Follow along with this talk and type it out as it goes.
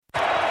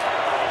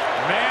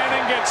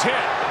gets hit.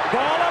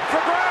 Ball up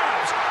for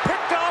grabs.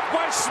 Picked off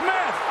by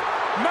Smith.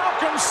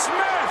 Malcolm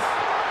Smith.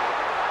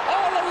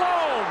 All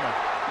alone.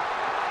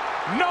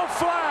 No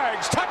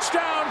flags.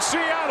 Touchdown,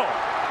 Seattle.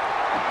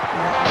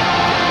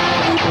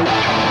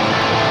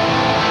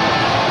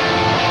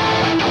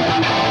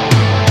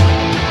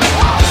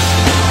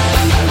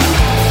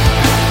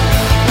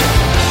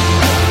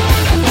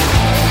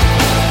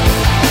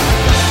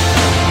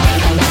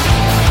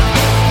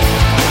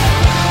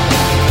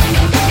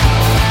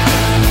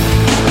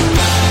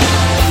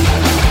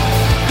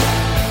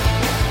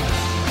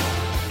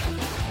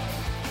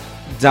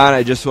 Don,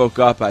 I just woke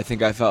up. I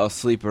think I fell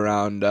asleep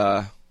around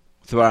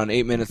with around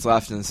 8 minutes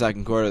left in the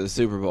second quarter of the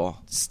Super Bowl.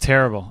 It's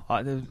terrible.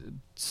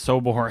 So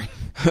boring.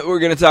 We're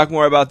going to talk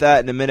more about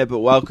that in a minute, but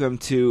welcome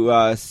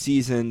to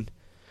Season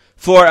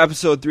 4,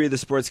 Episode 3 of the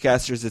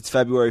Sportscasters. It's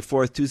February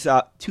 4th,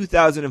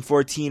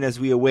 2014, as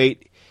we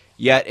await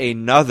yet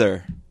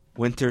another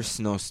winter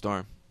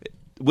snowstorm.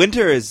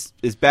 Winter is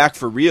back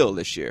for real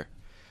this year.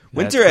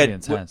 Winter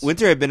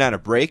had been on a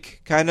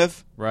break, kind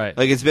of. Right.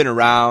 Like, it's been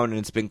around, and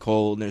it's been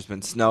cold, and there's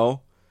been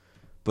snow.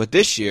 But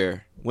this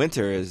year,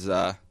 winter is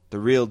the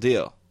real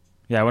deal.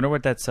 Yeah, I wonder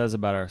what that says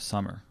about our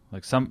summer.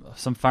 Like, some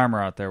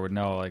farmer out there would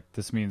know, like,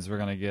 this means we're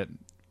going to get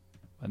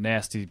a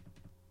nasty,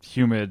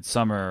 humid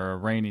summer or a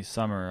rainy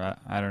summer.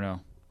 I don't know.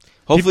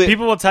 Hopefully,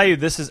 people will tell you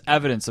this is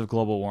evidence of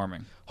global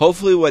warming.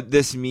 Hopefully what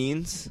this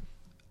means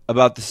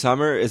about the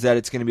summer is that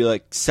it's going to be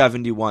like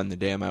 71 the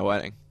day of my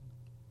wedding.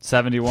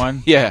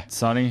 71? Yeah.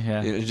 Sunny?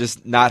 Yeah. It's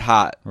just not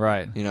hot.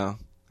 Right. You know,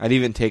 I'd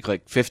even take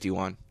like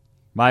 51.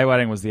 My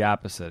wedding was the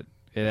opposite.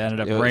 It ended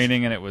up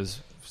raining and it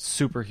was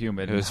super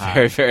humid. It was hot.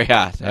 very, very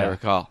hot. Yeah. I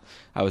recall.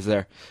 I was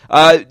there.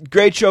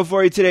 Great show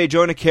for you today.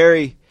 Jonah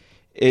Carey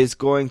is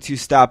going to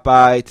stop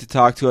by to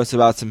talk to us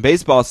about some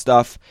baseball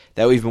stuff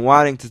that we've been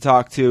wanting to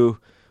talk to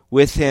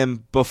with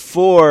him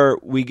before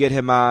we get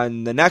him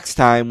on the next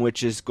time,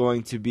 which is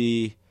going to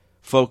be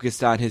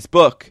focused on his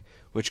book,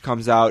 which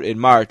comes out in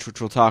March,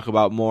 which we'll talk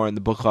about more in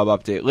the book club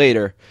update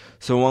later.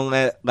 So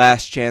one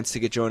last chance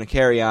to get Jonah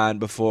Carey on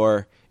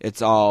before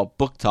it's all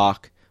book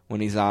talk when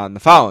he's on the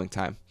following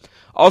time.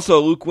 Also,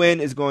 Luke Wynn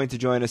is going to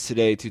join us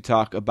today to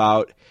talk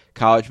about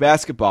college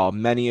basketball.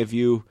 Many of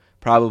you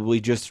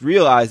probably just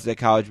realized that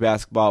college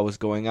basketball was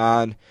going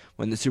on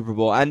when the Super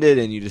Bowl ended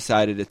and you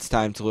decided it's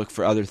time to look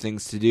for other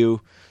things to do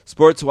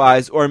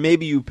sports-wise, or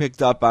maybe you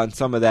picked up on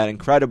some of that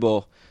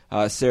incredible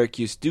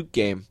Syracuse-Duke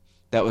game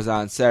that was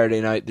on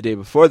Saturday night, the day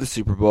before the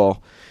Super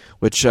Bowl,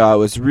 which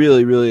was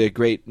really, really a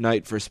great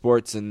night for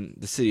sports in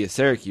the city of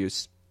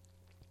Syracuse,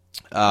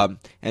 and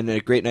a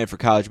great night for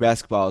college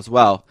basketball as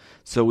well.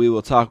 So we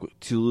will talk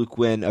to Luke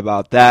Wynn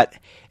about that,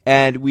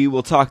 and we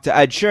will talk to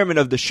Ed Sherman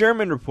of the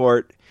Sherman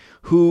Report,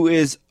 who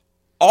is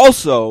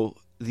also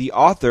the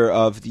author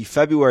of the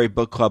February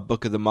Book Club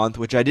Book of the Month,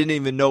 which I didn't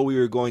even know we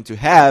were going to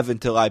have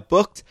until I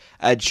booked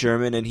Ed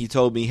Sherman, and he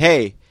told me,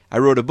 hey, I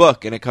wrote a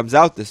book, and it comes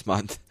out this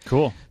month.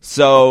 Cool.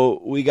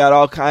 So we got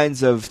all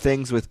kinds of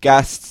things with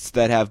guests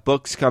that have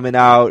books coming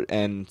out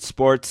and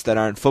sports that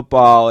aren't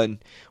football,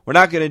 and we're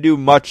not going to do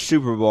much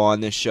Super Bowl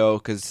on this show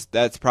because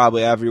that's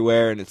probably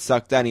everywhere, and it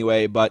sucked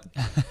anyway, but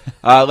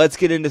let's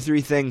get into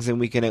three things, and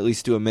we can at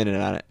least do a minute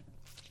on it.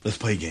 Let's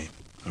play a game,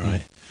 all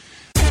right?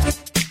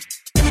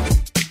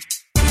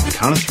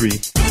 Count of 3. 1.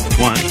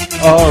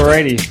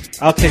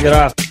 Alrighty. I'll kick it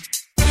off. 2.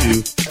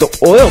 The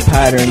oil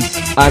patterns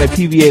on a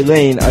PBA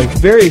lane are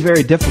very,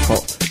 very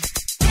difficult.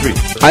 3.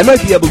 I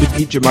might be able to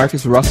beat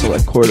Jamarcus Russell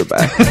at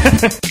quarterback.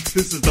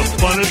 This is the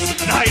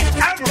funnest night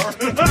ever!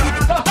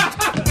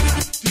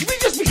 Did we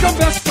just become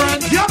best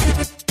friends? Yep!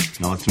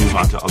 Now let's move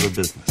on to other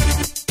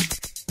business.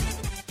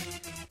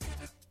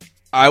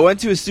 I went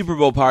to a Super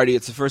Bowl party.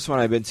 It's the first one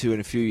I've been to in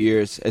a few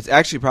years. It's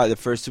actually probably the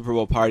first Super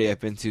Bowl party I've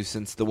been to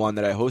since the one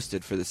that I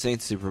hosted for the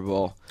Saints Super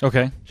Bowl.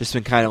 Okay. Just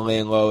been kind of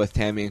laying low with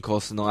Tammy and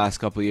Colson the last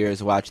couple of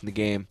years watching the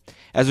game.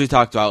 As we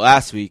talked about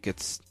last week,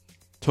 it's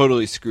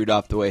totally screwed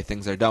up the way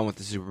things are done with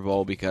the Super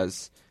Bowl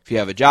because if you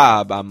have a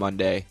job on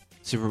Monday,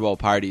 Super Bowl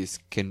parties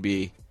can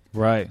be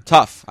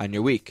tough on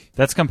your week.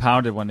 That's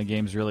compounded when the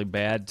game's really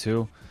bad,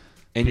 too.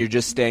 And you're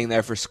just staying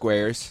there for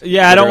squares.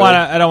 Yeah, I don't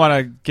want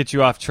to get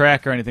you off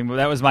track or anything, but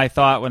that was my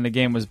thought when the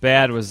game was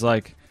bad. Was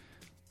like,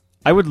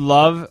 I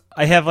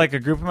have like a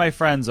group of my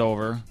friends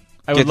over.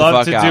 I would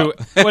love to do.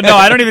 Well, no,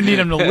 I don't even need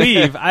them to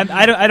leave.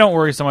 I don't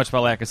worry so much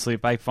about lack of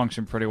sleep. I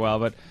function pretty well,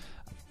 but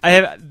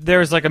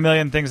there's like a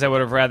million things I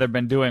would have rather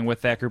been doing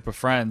with that group of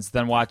friends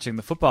than watching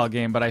the football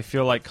game. But I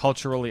feel like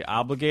culturally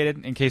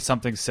obligated in case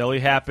something silly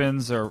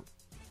happens or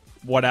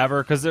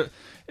whatever, because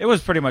it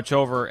was pretty much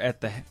over at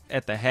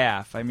the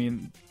half. I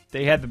mean,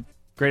 they had the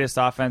greatest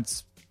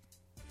offense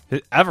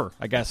ever,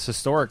 I guess,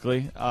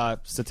 historically,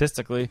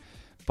 statistically,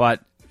 but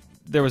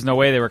there was no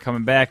way they were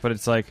coming back. But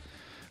it's like,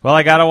 well,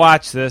 I got to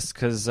watch this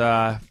because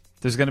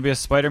there's going to be a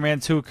Spider-Man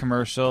 2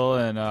 commercial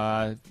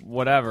and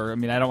whatever. I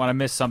mean, I don't want to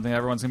miss something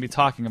everyone's going to be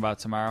talking about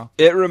tomorrow.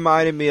 It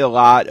reminded me a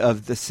lot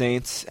of the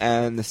Saints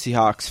and the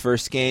Seahawks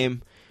first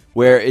game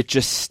where it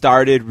just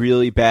started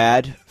really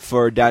bad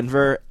for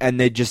Denver, and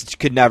they just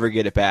could never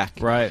get it back.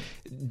 Right.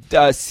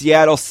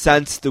 Seattle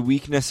sensed the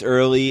weakness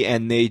early,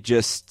 and they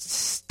just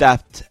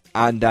stepped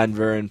on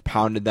Denver and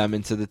pounded them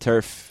into the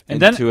turf,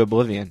 into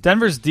oblivion.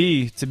 Denver's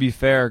D, to be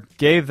fair,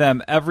 gave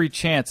them every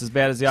chance as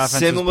bad as the offense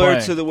was Similar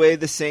playing. to the way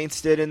the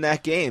Saints did in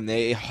that game.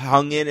 They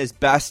hung in as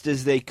best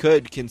as they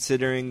could,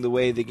 considering the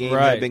way the game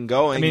had been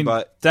going. I mean,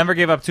 but Denver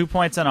gave up 2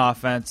 points on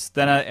offense.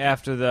 Then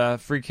after the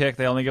free kick,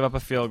 they only gave up a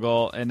field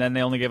goal, and then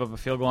they only gave up a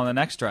field goal on the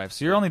next drive.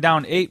 So you're only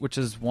down 8, which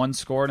is 1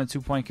 score and a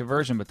 2-point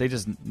conversion, but they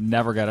just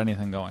never got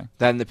anything going.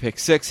 then the pick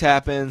six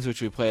happens, which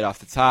we played off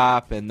the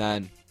top, and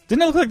then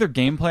Didn't it look like their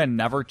game plan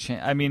never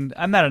changed? I mean,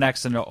 I'm not an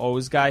X and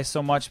O's guy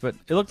so much, but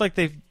it looked like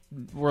they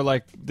were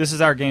like, this is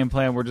our game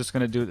plan, we're just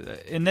going to do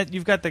it. And that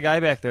you've got the guy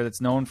back there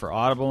that's known for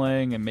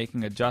audibling and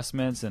making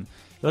adjustments, and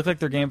it looked like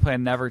their game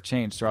plan never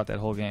changed throughout that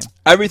whole game.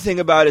 everything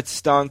about it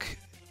stunk.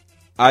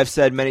 I've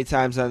said many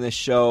times on this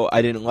show,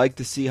 I didn't like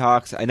the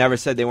Seahawks. I never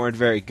said they weren't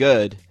very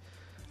good.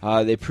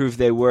 They proved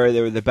they were.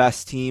 They were the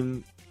best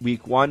team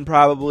week 1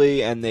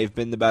 probably, and they've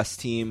been the best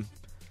team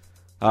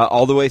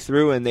all the way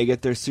through, and they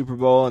get their Super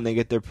Bowl and they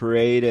get their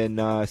parade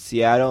in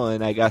Seattle,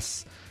 and I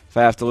guess if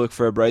I have to look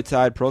for a bright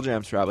side, Pearl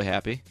Jam's probably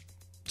happy.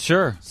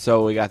 Sure.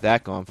 So we got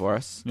that going for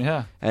us.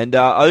 Yeah. And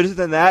other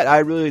than that, I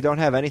really don't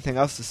have anything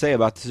else to say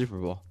about the Super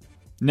Bowl.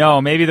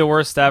 No, maybe the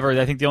worst ever.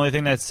 I think the only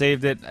thing that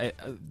saved it,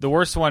 the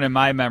worst one in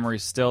my memory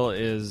still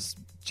is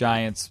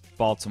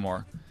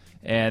Giants-Baltimore.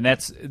 And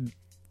that's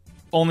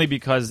only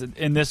because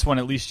in this one,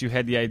 at least you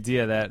had the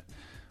idea that,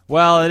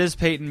 well, it is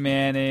Peyton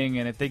Manning,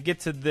 and if they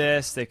get to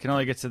this, they can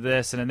only get to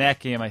this. And in that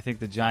game, I think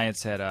the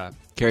Giants had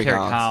Kerry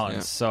Collins.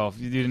 Yeah. So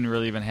you didn't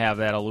really even have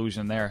that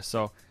illusion there.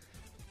 So,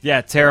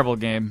 yeah, terrible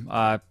game.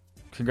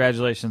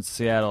 Congratulations,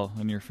 Seattle,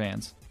 and your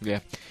fans. Yeah.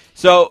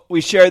 So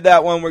we shared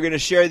that one. We're going to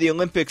share the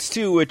Olympics,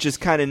 too, which is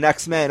kind of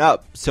next man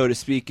up, so to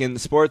speak, in the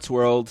sports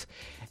world.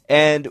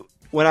 And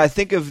when I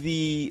think of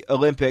the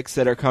Olympics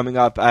that are coming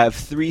up, I have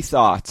 3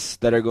 thoughts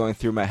that are going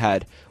through my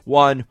head.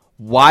 One,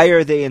 why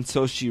are they in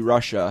Sochi,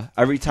 Russia?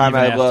 Every time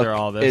Even I look, after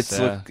all this,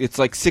 it's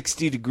like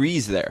 60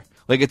 degrees there.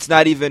 Like, it's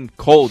not even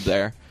cold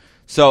there.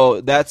 So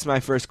that's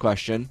my first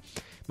question.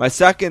 The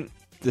second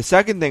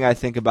thing I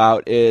think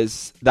about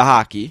is the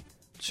hockey.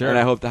 Sure. And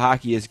I hope the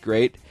hockey is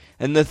great.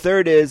 And the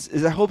third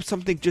is I hope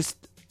something just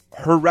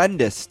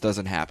horrendous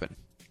doesn't happen.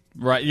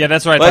 Right. Yeah,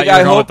 that's what I thought you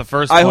were going with the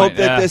first point. I hope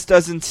that this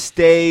doesn't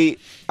stay.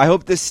 I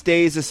hope this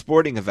stays a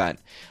sporting event.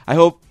 I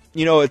hope,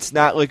 it's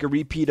not like a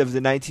repeat of the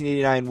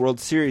 1989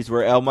 World Series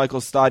where Al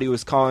Michaels thought he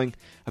was calling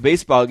a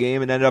baseball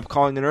game and ended up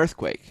calling an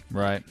earthquake.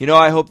 Right.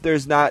 I hope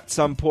there's not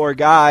some poor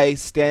guy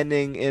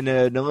standing in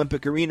an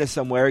Olympic arena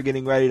somewhere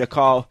getting ready to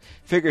call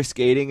figure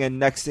skating, and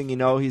next thing you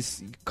know,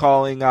 he's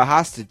calling a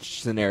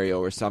hostage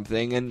scenario or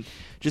something, and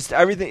just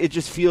everything, it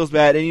just feels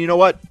bad. And you know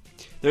what?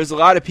 There's a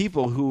lot of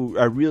people who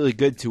are really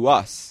good to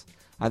us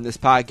on this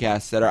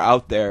podcast that are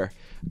out there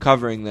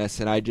covering this,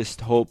 and I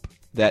just hope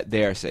that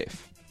they are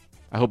safe.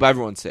 I hope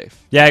everyone's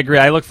safe. Yeah, I agree.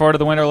 I look forward to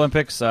the Winter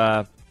Olympics.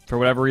 For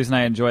whatever reason,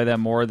 I enjoy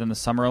them more than the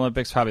Summer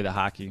Olympics. Probably the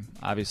hockey,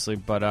 obviously.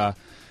 But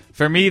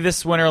for me,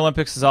 this Winter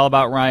Olympics is all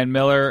about Ryan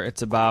Miller.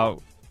 It's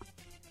about,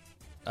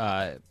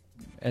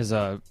 as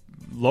a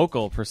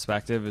local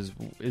perspective,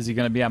 is he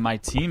going to be on my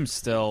team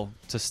still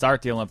to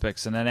start the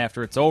Olympics? And then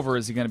after it's over,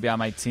 is he going to be on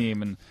my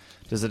team? And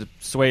does it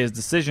sway his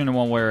decision in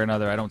one way or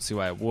another? I don't see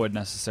why it would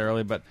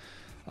necessarily. But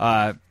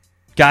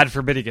God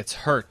forbid he gets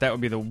hurt. That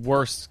would be the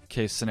worst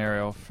case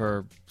scenario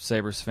for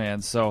Sabres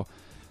fans. So,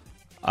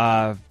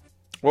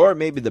 or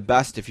maybe the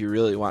best if you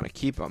really want to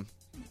keep him.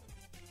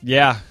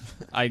 Yeah,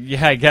 I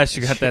guess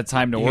you got that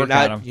time to work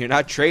on him. You're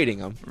not trading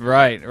him.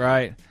 Right.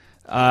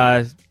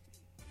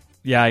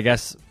 Yeah, I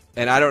guess.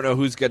 And I don't know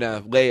who's going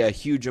to lay a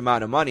huge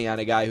amount of money on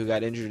a guy who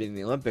got injured in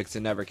the Olympics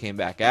and never came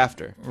back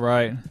after.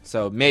 Right.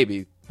 So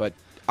maybe, but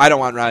I don't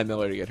want Ryan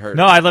Miller to get hurt.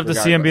 No, I'd love to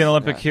see him be an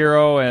Olympic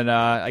hero, and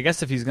I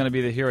guess if he's going to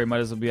be the hero, he might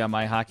as well be on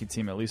my hockey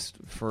team, at least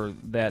for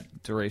that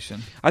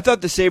duration. I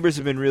thought the Sabres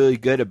have been really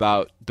good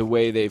about the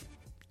way they've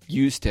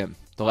used him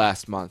the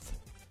last month.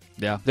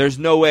 Yeah. There's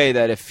no way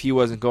that if he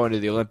wasn't going to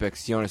the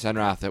Olympics, Jonas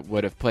Enroth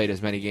would have played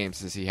as many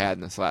games as he had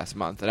in this last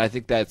month, and I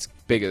think that's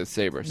big of the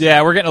Sabres.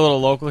 Yeah, we're getting a little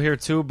local here,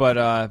 too,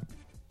 but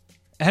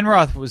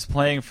Enroth was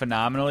playing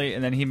phenomenally,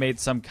 and then he made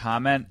some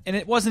comment, and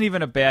it wasn't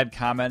even a bad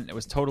comment. It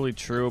was totally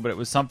true, but it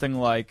was something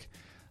like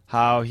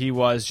how he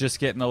was just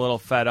getting a little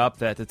fed up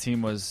that the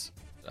team was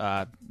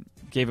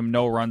gave him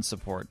no run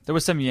support. There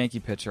was some Yankee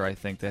pitcher, I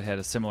think, that had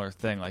a similar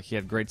thing. Like, he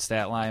had great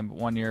stat line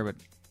one year, but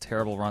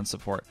terrible run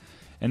support.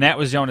 And that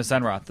was Jonas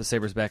Enroth, the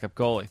Sabres' backup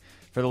goalie,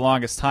 for the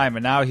longest time.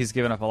 And now he's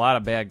given up a lot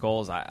of bad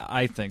goals,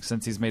 I think,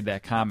 since he's made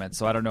that comment.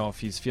 So I don't know if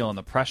he's feeling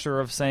the pressure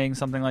of saying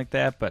something like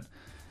that, but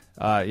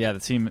yeah, the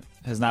team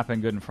has not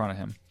been good in front of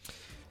him.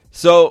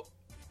 So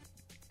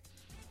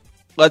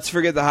let's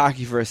forget the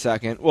hockey for a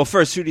second. Well,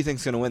 first, who do you think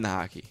is going to win the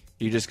hockey?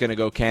 Are you just going to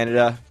go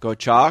Canada, go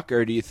chalk,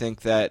 or do you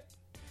think that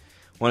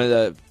one of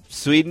the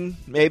Sweden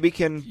maybe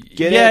can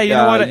get it? You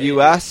know what?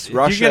 U.S.,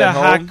 Russia, if you get a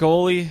hot home?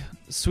 goalie,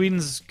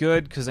 Sweden's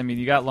good because, I mean,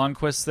 you got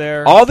Lundqvist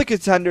there. All the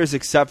contenders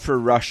except for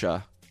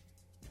Russia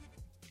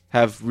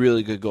have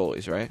really good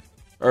goalies, right?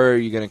 Or are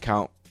you going to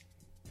count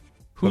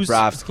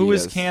Bobrovsky Who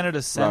is as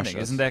Canada sending?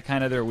 Russia's? Isn't that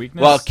kind of their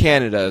weakness? Well,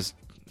 Canada is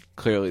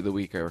clearly the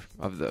weaker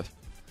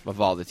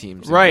of all the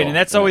teams. Right, and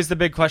that's always the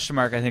big question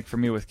mark, I think, for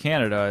me with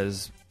Canada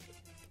is,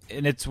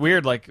 and it's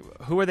weird, like,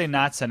 who are they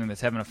not sending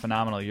that's having a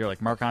phenomenal year?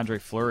 Like Marc-Andre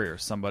Fleury or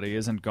somebody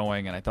isn't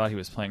going, and I thought he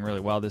was playing really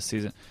well this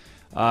season.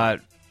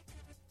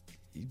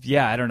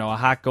 Yeah, I don't know. A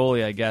hot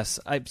goalie, I guess.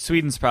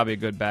 Sweden's probably a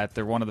good bet.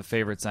 They're one of the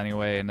favorites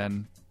anyway, and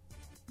then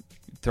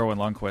throw in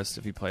Lundqvist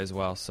if he plays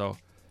well. So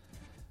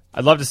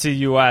I'd love to see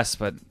U.S.,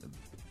 but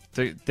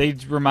they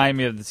remind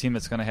me of the team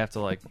that's going to have to,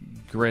 like,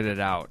 grit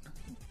it out.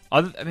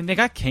 I mean, they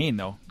got Kane,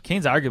 though.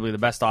 Kane's arguably the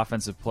best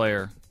offensive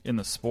player in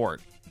the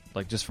sport,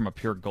 like, just from a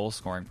pure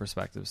goal-scoring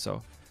perspective.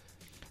 So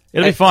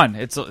it'll be fun.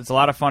 It's a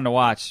lot of fun to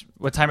watch.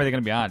 What time are they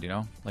going to be on, do you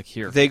know? Like,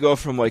 here? They go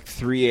from, like,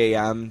 3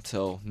 a.m.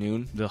 till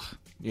noon. Ugh.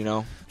 You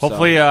know,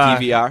 hopefully, so,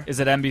 DVR. Is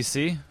it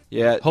NBC?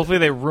 Yeah. Hopefully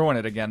they ruin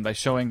it again by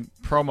showing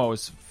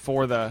promos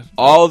for the.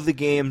 All of the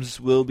games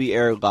will be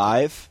aired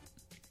live,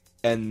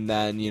 and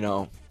then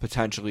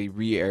potentially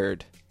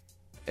re-aired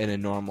in a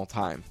normal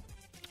time.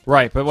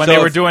 Right, but when they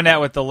were doing that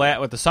with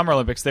the Summer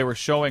Olympics, they were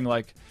showing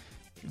like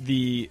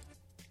the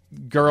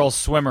girl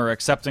swimmer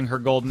accepting her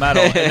gold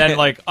medal, and then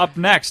like up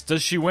next,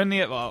 does she win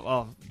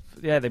the?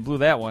 Yeah, they blew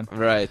that one.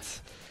 Right.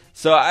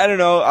 So, I don't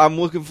know. I'm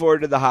looking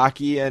forward to the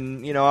hockey,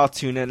 and, I'll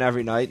tune in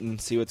every night and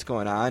see what's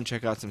going on.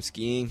 Check out some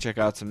skiing, check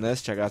out some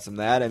this, check out some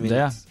that. I mean,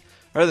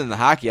 other than the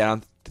hockey, I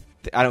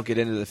don't get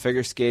into the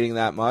figure skating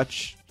that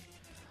much.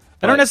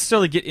 I don't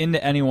necessarily get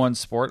into any one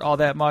sport all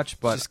that much,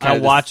 but I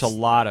watch a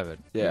lot of it.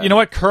 Yeah. You know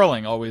what?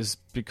 Curling always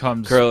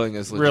becomes Curling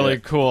is legit. Really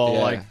cool,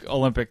 like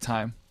Olympic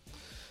time.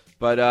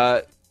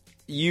 But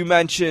you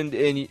mentioned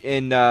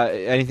in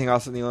anything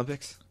else in the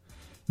Olympics?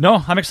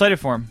 No, I'm excited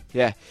for him.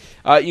 Yeah.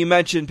 You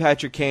mentioned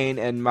Patrick Kane,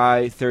 and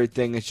my third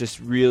thing is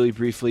just really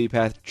briefly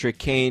Patrick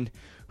Kane,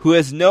 who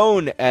is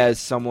known as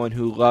someone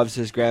who loves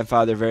his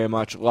grandfather very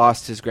much,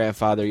 lost his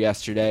grandfather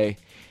yesterday,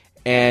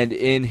 and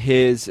in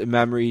his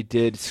memory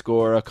did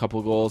score a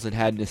couple goals and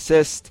had an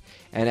assist,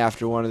 and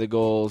after one of the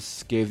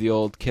goals gave the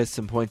old kiss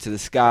and point to the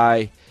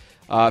sky.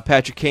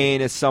 Patrick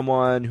Kane is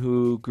someone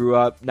who grew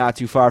up not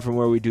too far from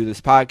where we do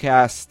this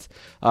podcast,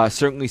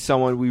 certainly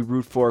someone we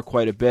root for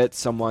quite a bit,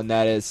 someone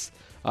that is...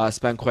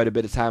 spent quite a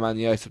bit of time on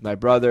the ice with my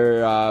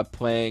brother,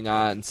 playing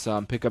on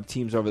some pickup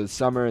teams over the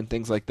summer and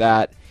things like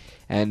that.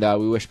 And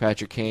we wish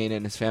Patrick Kane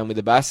and his family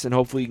the best, and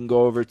hopefully he can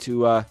go over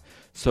to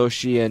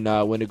Sochi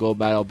and win a gold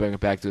medal, bring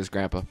it back to his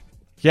grandpa.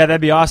 Yeah, that'd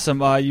be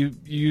awesome.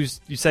 You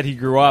said he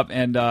grew up,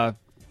 and I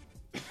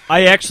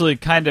actually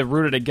kind of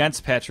rooted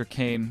against Patrick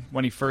Kane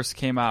when he first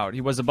came out.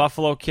 He was a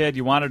Buffalo kid.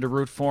 You wanted to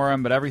root for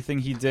him, but everything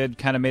he did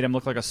kind of made him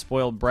look like a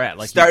spoiled brat.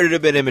 Like started a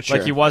bit immature.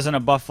 Like he wasn't a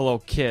Buffalo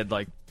kid.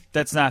 Like,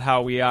 that's not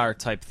how we are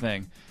type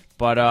thing.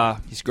 But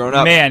he's grown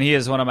up. Man, he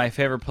is one of my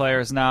favorite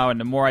players now, and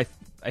the more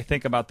I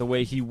think about the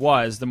way he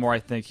was, the more I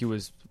think he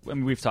was... I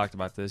mean, we've talked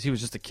about this. He was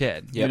just a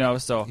kid,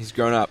 so... He's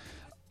grown up.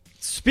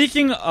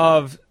 Speaking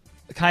of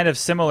kind of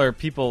similar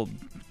people,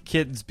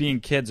 kids being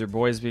kids or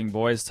boys being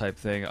boys type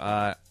thing,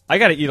 I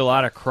got to eat a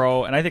lot of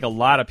crow, and I think a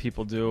lot of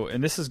people do,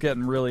 and this is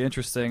getting really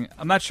interesting.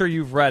 I'm not sure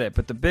you've read it,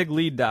 but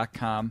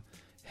thebiglead.com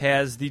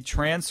has the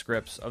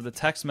transcripts of the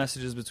text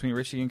messages between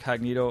Richie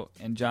Incognito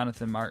and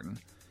Jonathan Martin.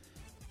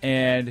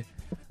 And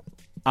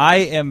I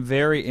am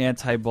very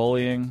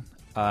anti-bullying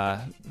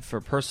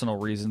for personal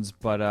reasons,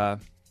 but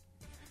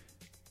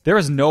there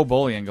is no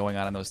bullying going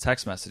on in those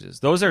text messages.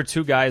 Those are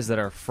two guys that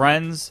are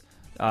friends.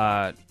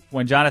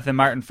 When Jonathan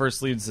Martin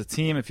first leads the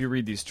team, if you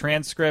read these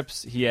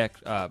transcripts,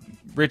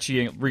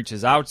 Richie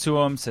reaches out to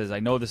him, says, I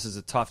know this is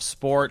a tough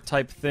sport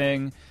type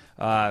thing.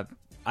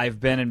 I've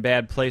been in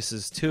bad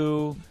places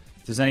too.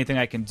 If there's anything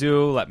I can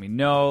do, let me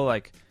know.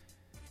 Like,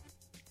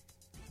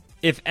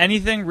 if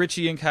anything,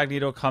 Richie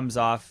Incognito comes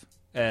off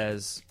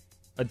as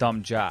a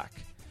dumb jock,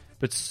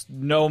 but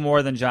no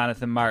more than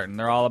Jonathan Martin.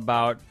 They're all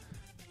about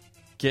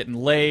getting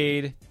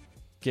laid,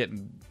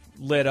 getting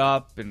lit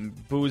up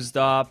and boozed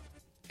up,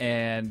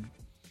 and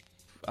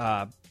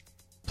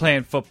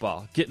playing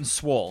football, getting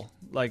swole.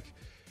 Like,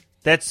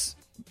 that's...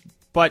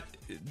 But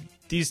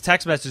these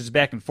text messages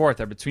back and forth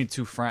are between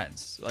two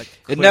friends. Like,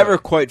 it never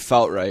quite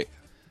felt right.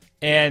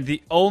 And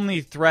the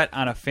only threat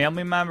on a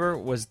family member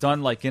was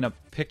done like in a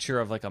picture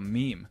of like a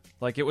meme.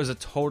 Like, it was a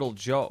total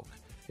joke.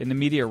 And the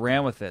media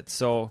ran with it.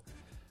 So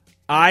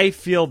I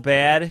feel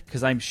bad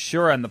because I'm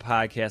sure on the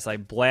podcast I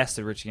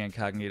blasted Richie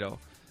Incognito.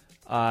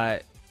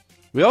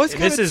 We always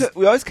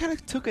kind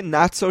of took a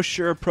not so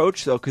sure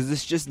approach though, because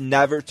this just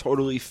never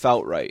totally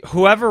felt right.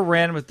 Whoever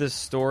ran with this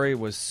story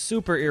was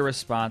super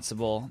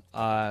irresponsible.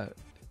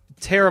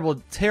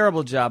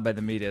 Terrible job by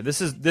the media.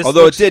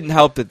 Although it didn't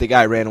help that the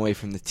guy ran away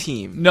from the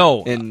team.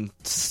 No, in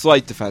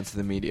slight defense of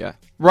the media.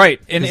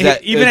 Right, and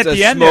even at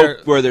the end there,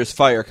 where there's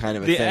fire, kind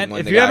of a thing.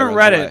 If you haven't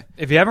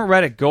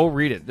read it, go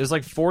read it. There's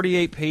like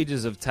 48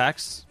 pages of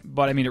text,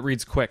 but I mean it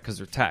reads quick because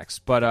they're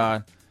text.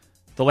 But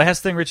the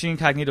last thing Richie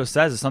Incognito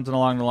says is something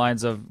along the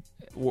lines of,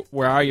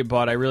 where are you,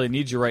 bud? I really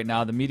need you right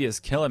now. The media is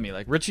killing me.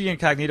 Like, Richie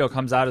Incognito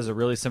comes out as a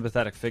really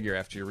sympathetic figure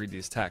after you read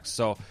these texts.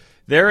 So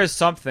there is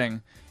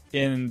something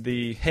in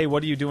the, hey,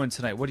 what are you doing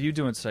tonight? What are you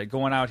doing tonight?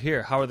 Going out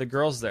here. How are the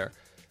girls there?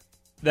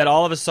 That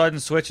all of a sudden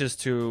switches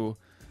to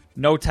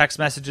no text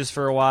messages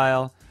for a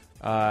while.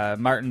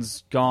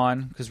 Martin's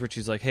gone because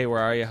Richie's like, hey, where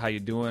are you? How you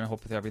doing? I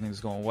hope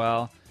everything's going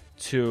well.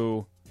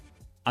 To,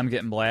 I'm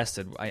getting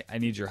blasted. I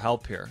need your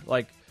help here.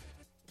 Like,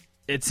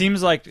 it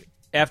seems like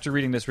after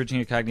reading this, Richie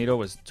Incognito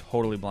was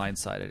totally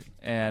blindsided.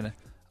 And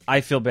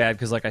I feel bad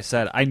because, like I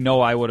said, I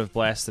know I would have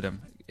blasted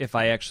him if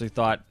I actually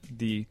thought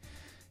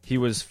he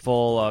was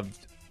full of...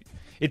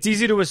 It's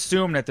easy to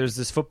assume that there's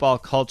this football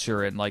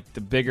culture and, like,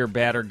 the bigger,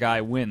 badder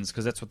guy wins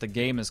because that's what the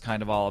game is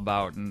kind of all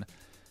about. And,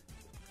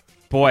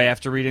 boy,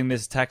 after reading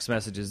these text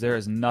messages, there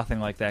is nothing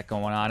like that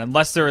going on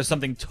unless there is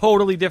something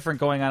totally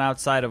different going on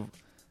outside of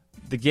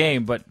the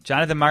game. But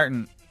Jonathan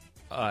Martin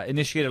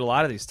initiated a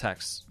lot of these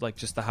texts, like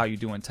just the how you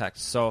doing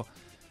text. So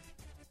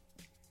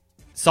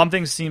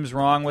something seems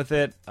wrong with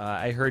it.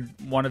 I heard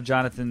one of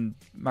Jonathan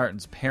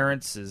Martin's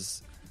parents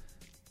is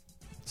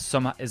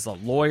a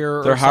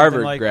lawyer. They're or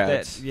Harvard like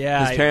grads. That.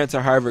 Yeah, his parents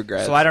are Harvard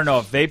grads. So I don't know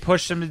if they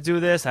pushed him to do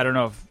this. I don't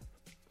know if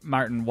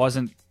Martin was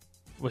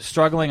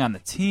struggling on the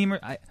team.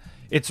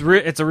 It's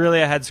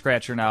really a head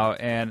scratcher now.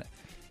 And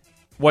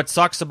what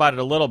sucks about it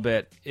a little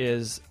bit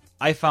is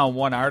I found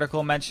one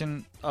article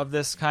mention of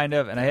this kind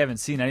of, and I haven't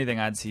seen anything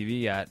on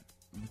TV yet,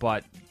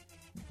 but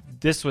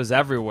this was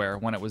everywhere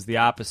when it was the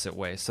opposite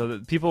way. So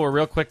people were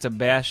real quick to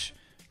bash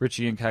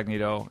Richie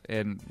Incognito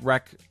and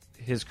wreck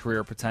his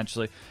career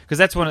potentially, because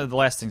that's one of the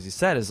last things he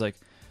said is like,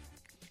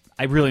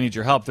 I really need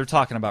your help. They're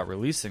talking about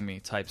releasing me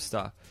type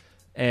stuff.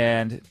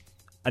 And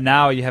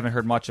now you haven't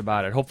heard much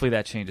about it. Hopefully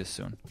that changes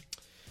soon.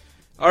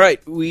 All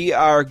right, we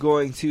are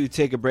going to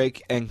take a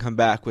break and come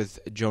back with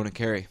Jonah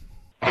Carey.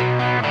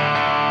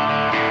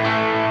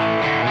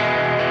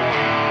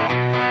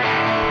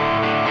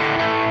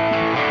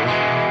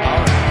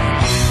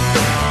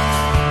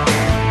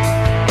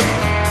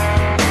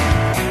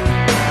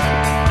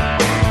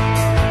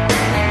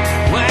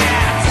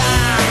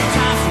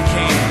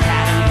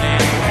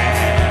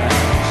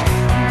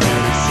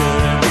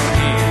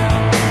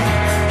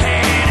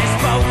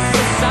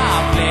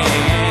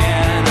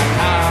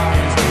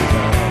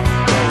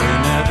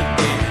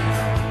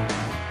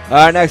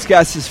 Our next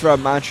guest is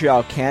from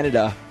Montreal,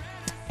 Canada,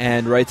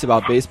 and writes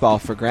about baseball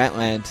for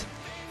Grantland.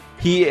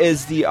 He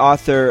is the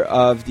author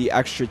of The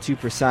Extra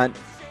 2%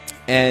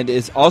 and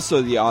is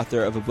also the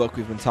author of a book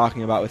we've been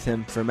talking about with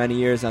him for many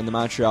years on the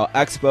Montreal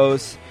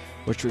Expos,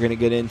 which we're going to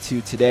get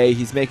into today.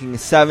 He's making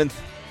his 7th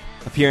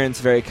appearance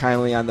very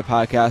kindly on the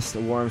podcast.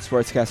 A warm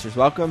sportscaster's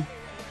welcome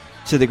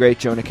to the great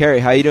Jonah Carey.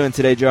 How you doing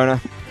today,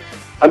 Jonah?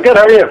 I'm good.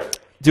 How are you?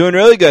 Doing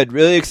really good.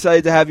 Really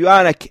excited to have you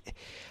on.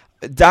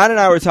 Don and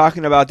I were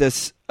talking about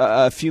this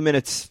a few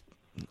minutes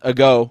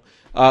ago.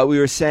 We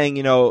were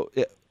saying,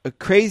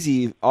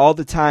 crazy all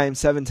the time,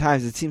 7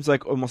 times. It seems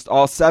like almost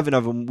all 7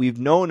 of them we've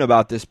known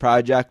about this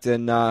project,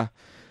 and the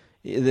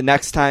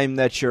next time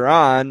that you're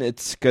on,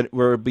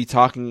 we'll be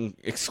talking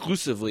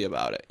exclusively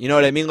about it. You know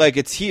what I mean? Like,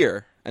 it's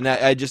here, and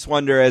I just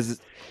wonder, as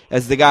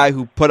the guy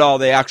who put all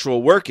the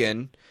actual work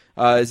in,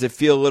 does it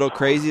feel a little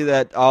crazy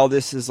that all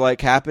this is like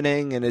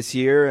happening and is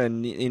here,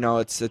 and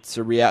it's a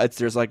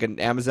there's like an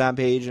Amazon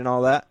page and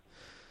all that?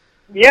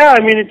 Yeah, I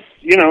mean,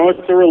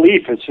 it's a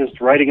relief. It's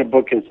just writing a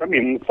book it's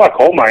like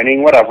coal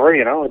mining, whatever,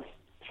 it's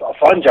a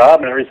fun job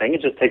and everything.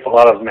 It just takes a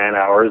lot of man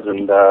hours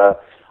and a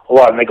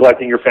lot of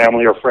neglecting your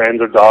family or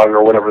friends or dog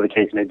or whatever the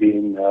case may be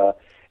in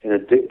a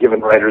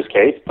given writer's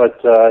case.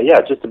 But,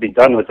 just to be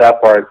done with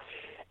that part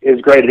is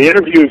great. The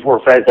interviews were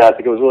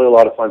fantastic. It was really a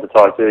lot of fun to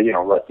talk to,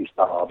 Rusty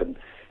Staub and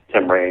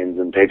Tim Raines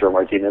and Pedro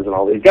Martinez and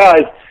all these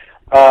guys.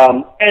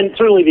 And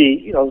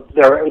certainly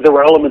there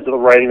were elements of the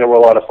writing that were a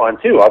lot of fun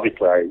too.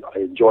 Obviously, I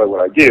enjoy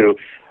what I do.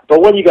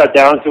 But when you got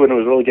down to it and it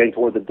was really getting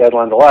towards the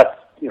deadline, the last,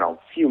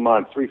 few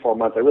months, 3-4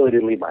 months, I really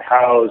didn't leave my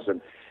house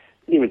and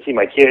didn't even see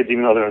my kids,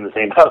 even though they're in the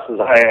same house as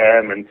I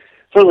am, and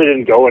certainly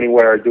didn't go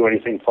anywhere or do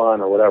anything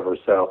fun or whatever.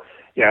 So,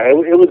 yeah, it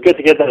was good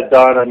to get that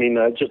done. I mean,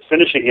 just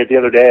finishing it the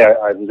other day,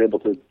 I was able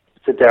to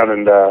sit down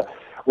and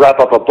wrap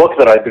up a book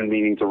that I've been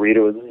meaning to read.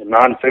 It was a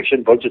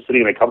nonfiction book, just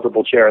sitting in a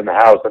comfortable chair in the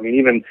house. I mean,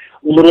 even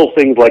little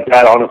things like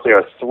that, honestly,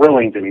 are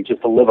thrilling to me.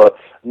 Just to live a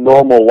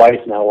normal life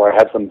now where I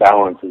have some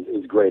balance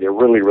is great. It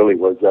really, really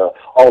was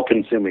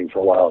all-consuming for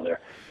a while there.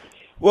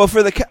 Well,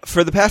 for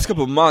the past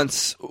couple of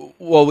months,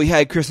 we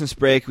had Christmas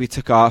break. We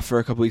took off for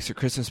a couple weeks of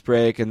Christmas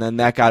break, and then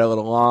that got a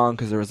little long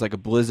because there was like a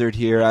blizzard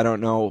here. I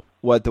don't know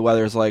what the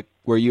weather's like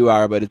where you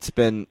are, but it's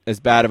been as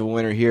bad of a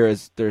winter here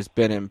as there's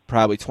been in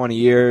probably 20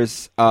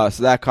 years. So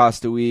that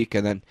cost a week,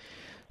 and then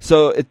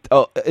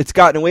it's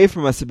gotten away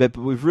from us a bit.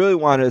 But we've really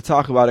wanted to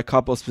talk about a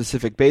couple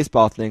specific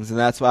baseball things, and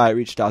that's why I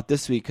reached out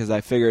this week because I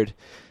figured,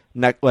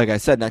 like I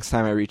said, next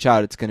time I reach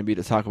out, it's going to be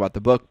to talk about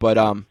the book. But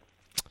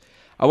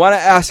I want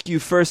to ask you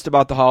first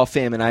about the Hall of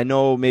Fame, and I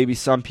know maybe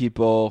some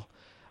people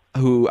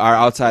who are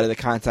outside of the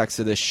context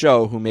of this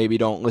show, who maybe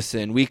don't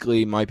listen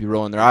weekly, might be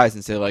rolling their eyes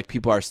and say, like,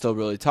 people are still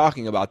really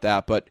talking about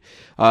that. But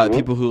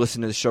people who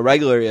listen to the show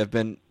regularly have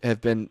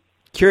been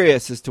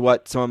curious as to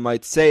what someone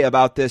might say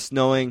about this,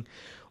 knowing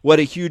what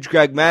a huge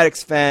Greg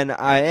Maddux fan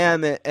I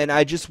am. And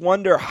I just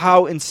wonder,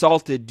 how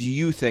insulted do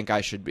you think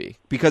I should be?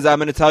 Because I'm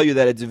going to tell you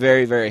that it's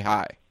very, very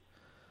high.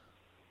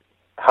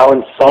 How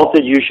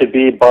insulted you should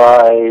be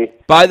by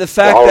the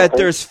fact that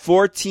there's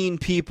 14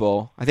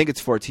 people, I think it's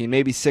 14,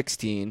 maybe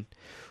 16,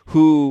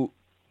 who,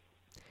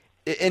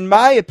 in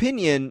my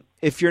opinion,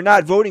 if you're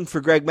not voting for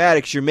Greg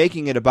Maddux, you're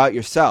making it about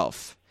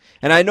yourself.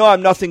 And I know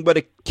I'm nothing but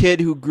a kid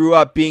who grew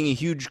up being a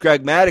huge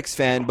Greg Maddux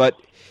fan, but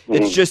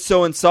it's just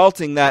so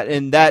insulting that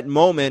in that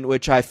moment,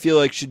 which I feel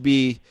like should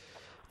be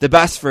the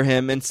best for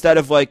him, instead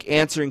of like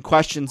answering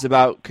questions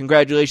about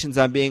congratulations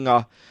on being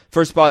a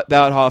first ballot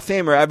Hall of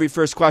Famer, every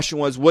first question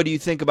was, what do you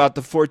think about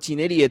the 14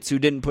 idiots who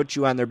didn't put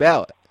you on their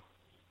ballot?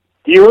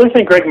 Do you really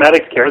think Greg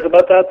Maddux cares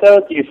about that, though?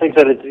 Do you think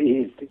that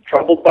he's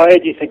troubled by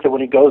it? Do you think that when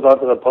he goes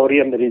onto the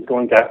podium that he's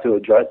going to have to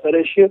address that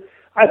issue?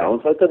 I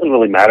don't. So it doesn't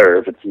really matter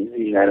if it's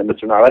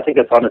unanimous or not. I think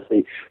it's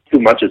honestly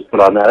too much is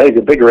put on that. I think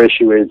the bigger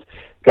issue is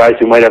guys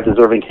who might have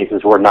deserving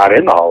cases who are not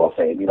in the Hall of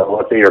Fame.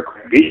 Let's say you're a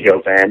Craig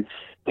Biggio fan.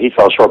 He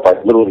fell short by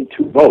literally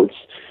 2 votes.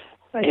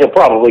 He'll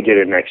probably get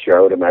in next year,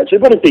 I would imagine.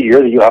 But it's a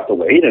year that you have to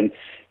wait, and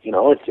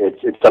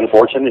it's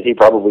unfortunate. He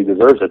probably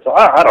deserves it. So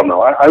I don't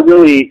know. I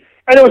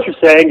know what you're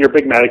saying. You're a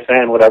big Maddux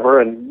fan,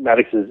 whatever, and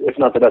Maddux is, if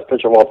not the best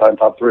pitcher of all time,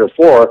 top 3 or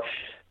 4.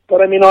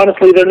 But, I mean,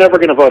 honestly, they're never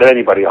going to vote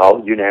anybody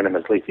all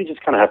unanimously. So you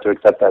just kind of have to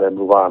accept that and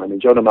move on. I mean,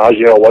 Joe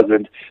DiMaggio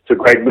wasn't, so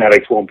Greg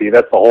Maddux won't be.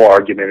 That's the whole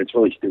argument. It's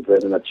really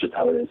stupid, and that's just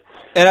how it is.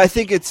 And I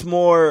think it's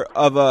more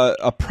of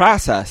a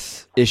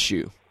process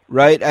issue,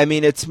 right? I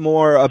mean, it's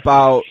more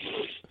about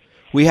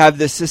we have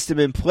this system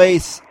in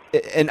place.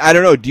 And I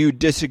don't know, do you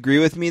disagree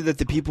with me that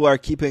the people who are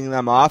keeping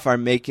them off are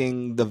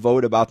making the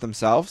vote about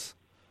themselves?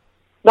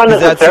 Not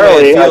necessarily. That's the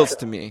way it feels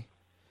to me.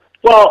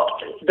 Well,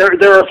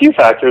 there are a few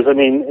factors. I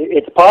mean,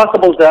 it's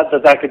possible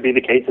that could be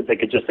the case, that they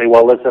could just say,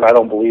 well, listen, I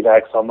don't believe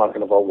X, so I'm not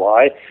going to vote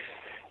Y.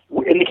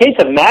 In the case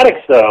of Maddux,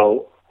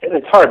 though, and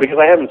it's hard because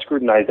I haven't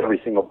scrutinized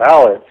every single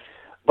ballot,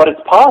 but it's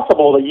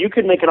possible that you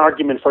could make an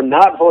argument for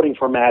not voting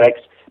for Maddux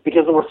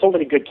because there were so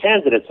many good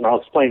candidates, and I'll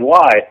explain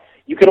why.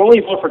 You could only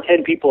vote for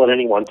 10 people at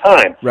any one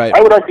time. Right.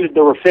 I would argue that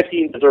there were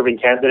 15 deserving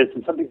candidates,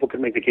 and some people could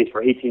make the case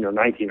for 18 or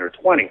 19 or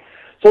 20.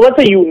 So let's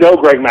say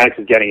Greg Maddux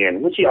is getting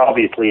in, which he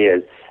obviously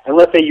is, and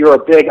let's say you're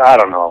a big,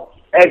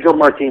 Edgar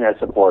Martinez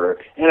supporter,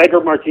 and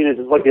Edgar Martinez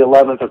is like the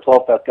 11th or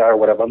 12th best guy or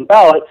whatever on the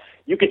ballot.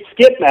 You could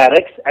skip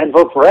Maddux and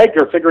vote for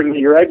Edgar, figuring that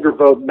your Edgar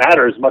vote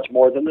matters much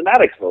more than the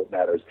Maddux vote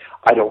matters.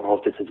 I don't know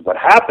if this is what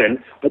happened,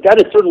 but that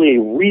is certainly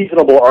a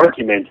reasonable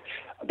argument,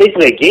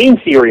 basically a game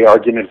theory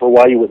argument for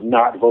why you would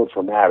not vote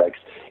for Maddux.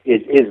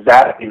 Is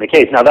that in the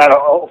case? Now that,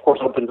 of course,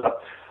 opens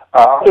up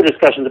other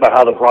discussions about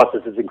how the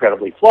process is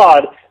incredibly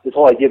flawed. This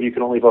whole idea of you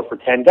can only vote for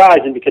 10 guys,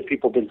 and because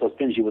people have been so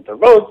stingy with their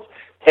votes,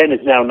 10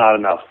 is now not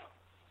enough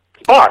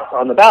spots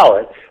on the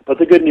ballot. But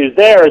the good news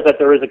there is that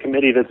there is a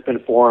committee that's been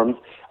formed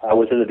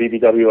within the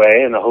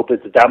BBWA, and the hope is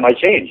that might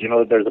change.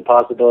 That there's a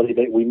possibility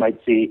that we might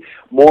see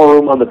more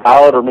room on the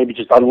ballot, or maybe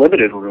just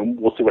unlimited room.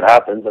 We'll see what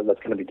happens, and that's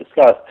going to be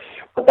discussed.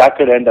 But that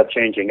could end up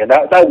changing, and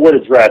that would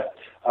address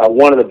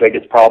one of the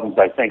biggest problems,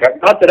 I think.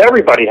 Not that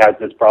everybody has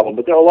this problem,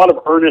 but there are a lot of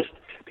earnest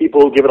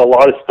people who give it a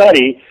lot of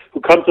study who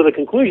come to the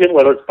conclusion,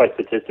 whether it's by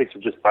statistics or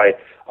just by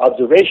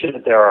observation,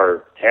 that there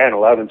are 10,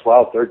 11,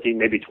 12, 13,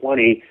 maybe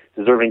 20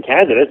 deserving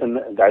candidates, and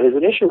that is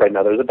an issue right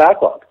now. There's a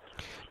backlog.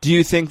 Do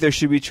you think there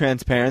should be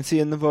transparency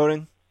in the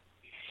voting?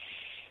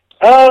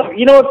 At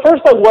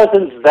first I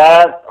wasn't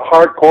that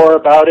hardcore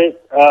about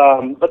it,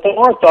 but the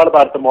more I thought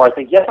about it, the more I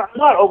think, yes, I'm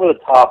not over the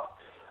top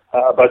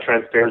about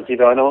transparency,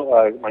 though. I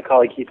know my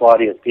colleague Keith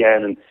Lottie at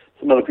ESPN and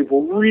some other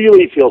people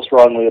really feel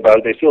strongly about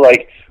it. They feel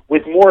like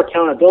with more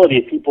accountability,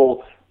 if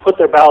people put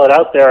their ballot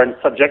out there and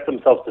subject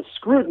themselves to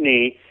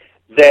scrutiny,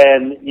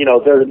 then,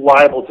 they're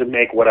liable to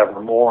make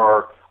whatever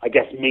more,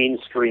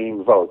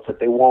 mainstream votes, that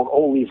they won't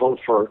only vote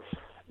for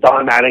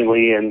Don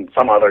Mattingly and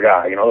some other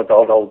guy, that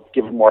they'll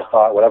give it more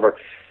thought, whatever.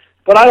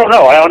 But I don't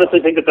know. I honestly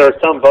think that there are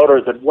some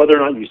voters that, whether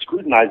or not you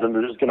scrutinize them,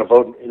 they're just going to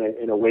vote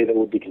in a way that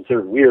would be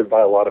considered weird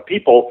by a lot of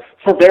people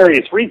for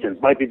various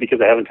reasons. Might be because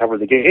they haven't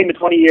covered the game in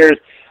 20 years.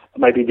 It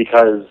might be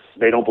because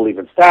they don't believe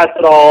in stats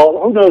at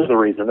all. Who knows the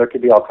reason? There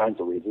could be all kinds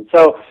of reasons.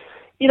 So,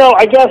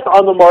 I guess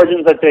on the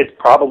margins, I'd say it's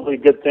probably a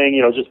good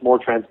thing, just more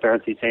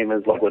transparency, same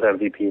as like with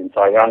MVP and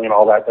Cy Young and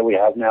all that we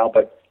have now.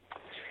 But,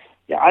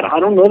 yeah, I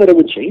don't know that it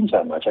would change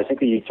that much. I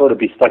think that you'd sort of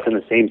be stuck in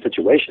the same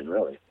situation,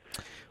 really.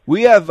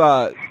 We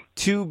have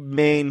two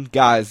main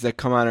guys that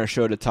come on our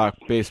show to talk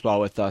baseball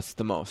with us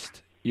the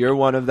most. You're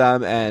one of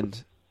them,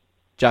 and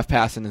Jeff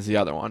Passan is the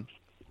other one.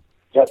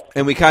 Yep.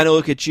 And we kind of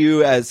look at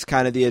you as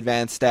kind of the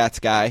advanced stats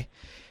guy.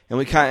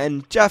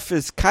 And Jeff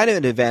is kind of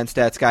an advanced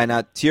stats guy,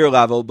 not to your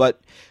level, but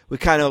we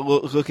kind of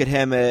look at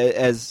him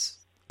as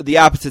the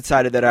opposite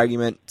side of that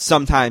argument.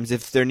 Sometimes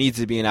if there needs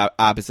to be an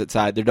opposite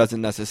side, there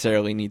doesn't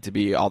necessarily need to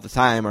be all the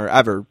time or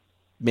ever,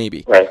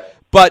 maybe. Right.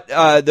 But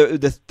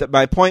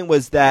my point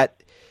was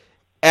that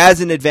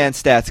as an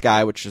advanced stats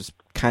guy, which is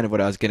kind of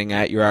what I was getting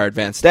at, you're our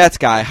advanced stats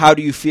guy, how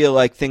do you feel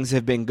like things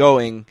have been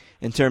going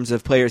in terms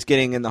of players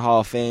getting in the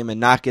Hall of Fame and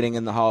not getting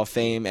in the Hall of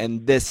Fame,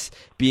 and this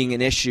being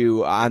an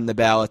issue on the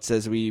ballots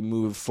as we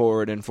move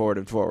forward and forward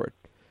and forward?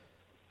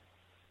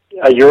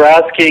 You're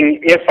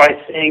asking if I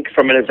think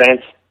from an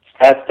advanced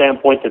stats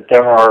standpoint that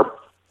there are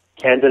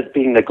candidates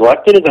being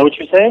neglected? Is that what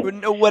you're saying?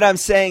 No, what I'm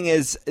saying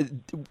is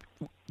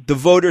the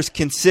voters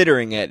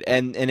considering it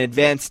and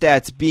advanced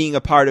stats being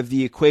a part of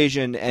the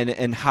equation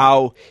and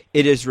how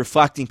it is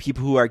reflecting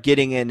people who are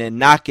getting in and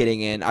not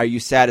getting in. Are you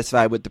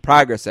satisfied with the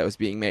progress that was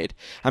being made?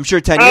 I'm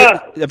sure 10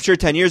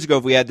 years ago,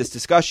 if we had this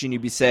discussion,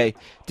 you'd be say,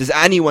 does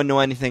anyone know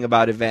anything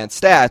about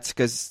advanced stats?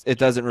 Because it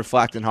doesn't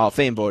reflect in Hall of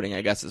Fame voting,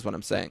 I guess is what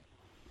I'm saying.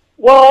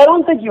 Well, I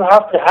don't think you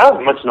have to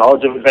have much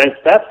knowledge of advanced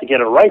stats to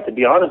get it right, to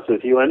be honest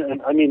with you.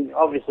 And I mean,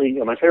 obviously,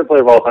 my favorite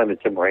player of all time is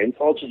Tim Raines,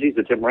 so I'll just use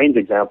the Tim Raines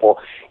example.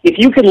 If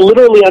you can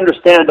literally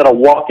understand that a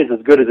walk is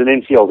as good as an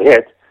infield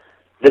hit,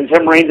 then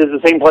Tim Raines is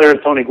the same player as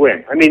Tony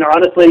Gwynn. I mean,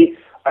 honestly,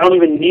 I don't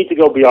even need to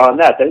go beyond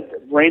that.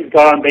 Raines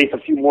got on base a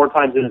few more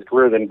times in his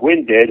career than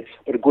Gwynn did,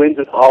 but Gwynn's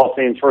at the Hall of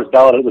Fame's first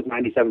ballot. It was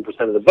 97%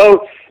 of the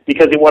vote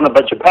because he won a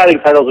bunch of batting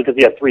titles because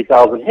he had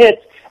 3,000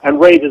 hits, and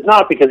Raines is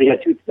not because he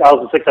had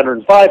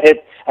 2,605 hits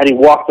and he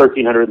walked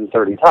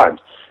 1,330 times.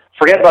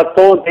 Forget about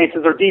stolen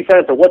bases or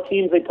defense or what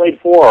teams they played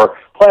for or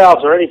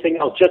playoffs or anything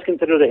else. Just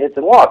consider the hits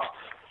and walks.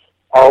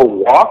 Are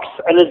walks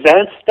an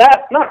advanced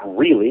stat? Not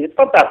really. It's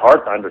not that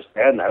hard to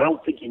understand that. I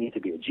don't think you need to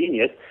be a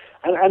genius.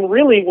 And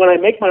really, when I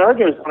make my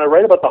arguments, when I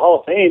write about the Hall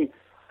of Fame,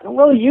 I don't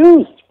really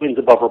use wins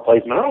above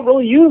replacement. I don't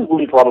really use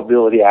win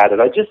probability added.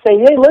 I just say,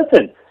 hey,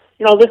 listen,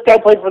 this guy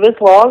played for this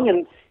long,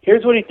 and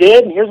here's what he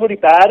did, and here's what he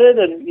batted,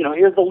 and,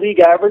 here's the league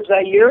average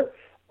that year,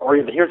 or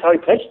here's how he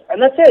pitched,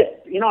 and that's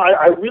it.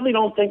 I really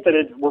don't think that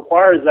it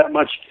requires that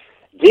much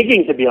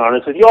digging, to be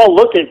honest with you. I'll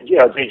look at,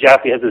 Jay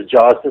Jaffe has his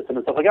JAWS system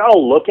and stuff like that.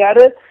 I'll look at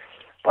it,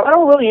 but I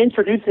don't really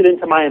introduce it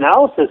into my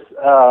analysis,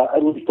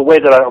 at least the way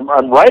that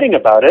I'm writing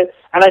about it,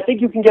 and I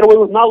think you can get away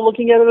with not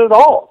looking at it at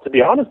all, to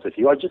be honest with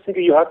you. I just think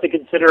you have to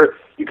consider,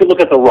 you could look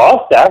at the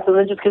raw stats and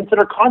then just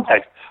consider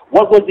context.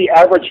 What was the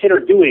average hitter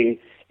doing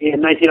in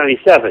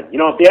 1997?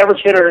 If the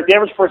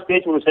average first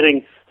baseman was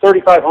hitting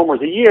 35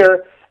 homers a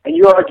year, and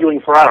you're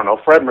arguing for,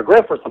 Fred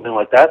McGriff or something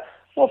like that,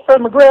 well,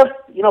 Fred McGriff,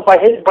 by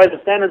the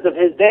standards of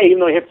his day, even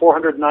though he hit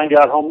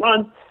 490-odd home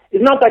runs, is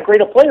not that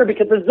great a player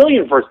because a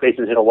zillion first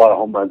basemen hit a lot of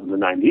home runs in the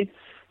 90s.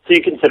 So you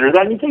consider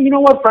that, and you think,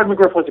 Fred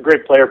McGriff was a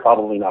great player,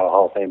 probably not a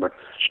Hall of Famer.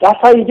 That's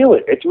how you do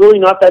it. It's really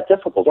not that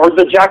difficult. Or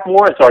the Jack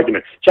Morris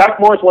argument. Jack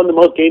Morris won the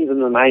most games in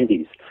the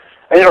 90s.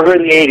 Or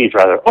in the 80s,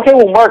 rather. Okay,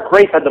 well, Mark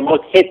Grace had the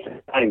most hits in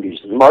the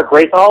 90s. Is Mark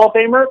Grace a Hall of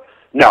Famer?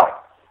 No.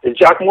 Is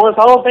Jack Morris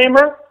a Hall of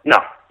Famer? No.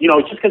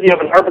 Just because you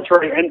have an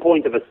arbitrary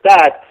endpoint of a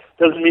stat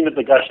doesn't mean that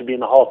the guy should be in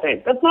the Hall of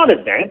Fame. That's not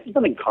advanced. There's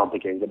nothing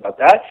complicated about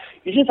that.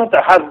 You just have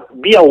to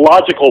be a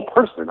logical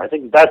person. I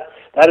think that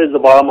is the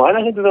bottom line.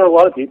 I think that there are a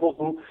lot of people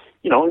who,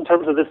 in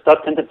terms of this stuff,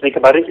 tend to think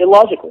about it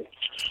illogically.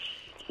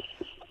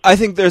 I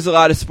think there's a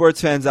lot of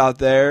sports fans out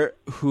there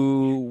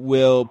who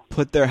will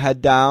put their head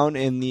down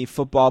in the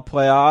football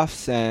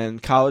playoffs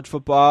and college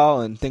football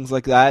and things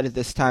like that at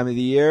this time of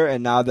the year.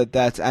 And now that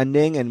that's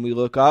ending and we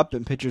look up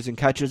and pitchers and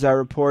catchers are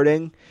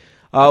reporting,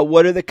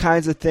 what are the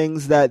kinds of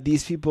things that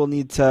these people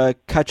need to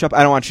catch up?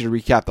 I don't want you to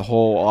recap the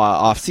whole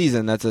off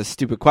season. That's a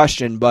stupid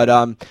question.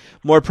 But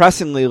more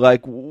pressingly,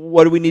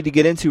 what do we need to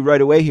get into right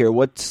away here?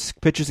 What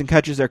pitchers and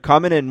catchers are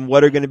coming and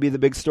what are going to be the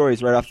big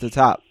stories right off the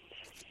top?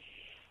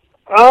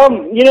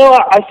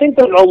 I think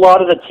that a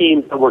lot of the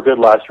teams that were good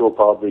last year will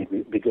probably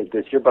be good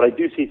this year, but I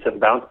do see some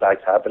bounce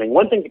backs happening.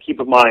 One thing to keep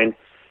in mind,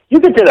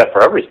 you can say that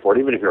for every sport,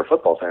 even if you're a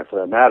football fan for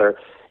that matter,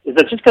 is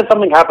that just because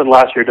something happened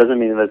last year doesn't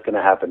mean that it's going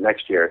to happen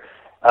next year.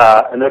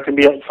 And there can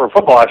be, for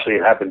football actually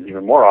it happens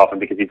even more often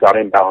because you've got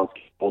imbalanced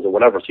schedules or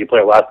whatever. So you play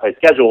a last place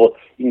schedule,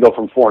 you can go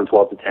from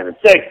 4-12 to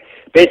 10-6.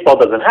 Baseball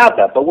doesn't have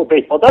that, but what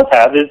baseball does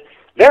have is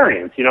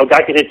variance. A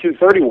guy can hit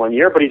 230 one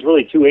year, but he's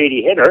really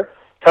 280 hitter.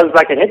 Comes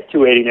back and hits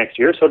 280 next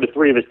year, so do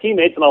three of his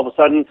teammates, and all of a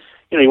sudden,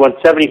 he won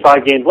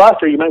 75 games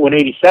last year, you might win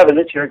 87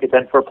 this year and get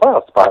sent for a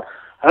playoff spot.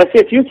 And I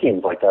see a few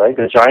teams like that. I think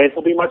the Giants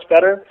will be much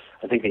better.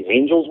 I think the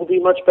Angels will be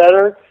much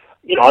better.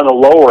 On the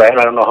lower end,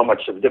 I don't know how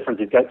much of a difference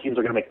these teams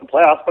are going to make in the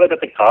playoffs, but I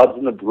bet the Cubs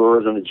and the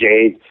Brewers and the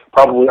Jays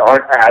probably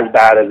aren't as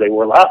bad as they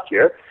were last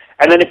year.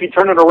 And then if you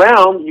turn it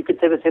around, you could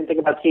say the same thing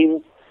about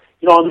teams,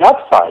 on the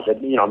upside.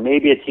 That,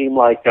 maybe a team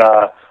like,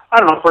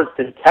 for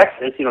instance,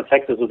 Texas.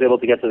 Texas was able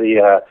to get to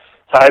the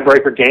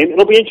tiebreaker game.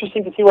 It'll be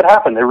interesting to see what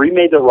happened. They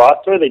remade their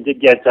roster. They did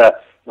get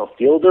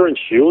Fielder and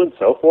Shue and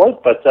so forth,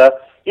 but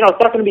it's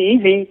not going to be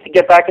easy to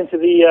get back into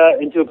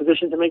a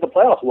position to make a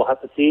playoff. We'll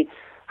have to see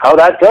how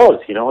that goes.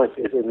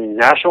 If in the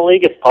National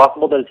League, it's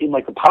possible that a team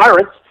like the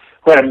Pirates,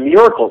 who had a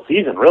miracle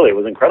season, really, it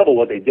was incredible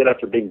what they did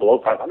after being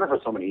below 500 for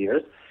so many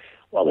years.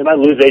 Well, they might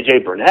lose A.J.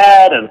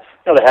 Burnett, and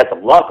they had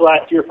some luck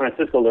last year.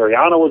 Francisco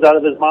Liriano was out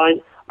of his mind.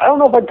 I don't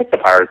know if I'd pick the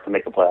Pirates to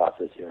make the playoffs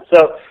this year.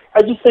 So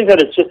I just think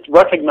that it's just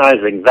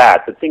recognizing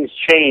that things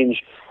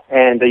change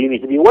and you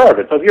need to be aware of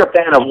it. So if you're a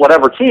fan of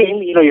whatever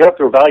team, you have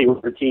to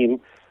evaluate your team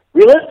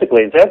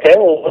realistically and say, okay,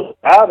 well, what do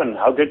they have and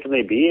how good can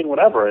they be and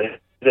whatever.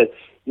 That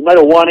you might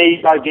have won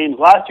 85 games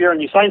last year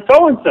and you signed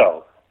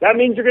so-and-so. That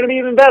means you're going to be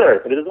even better,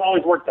 but it doesn't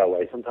always work that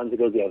way. Sometimes it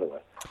goes the other way.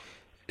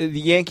 The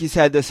Yankees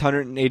had this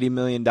 $180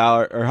 million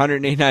or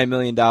 $189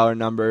 million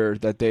number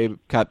that they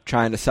kept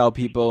trying to sell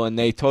people, and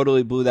they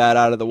totally blew that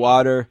out of the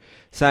water,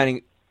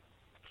 signing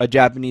a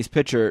Japanese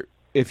pitcher.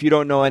 If you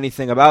don't know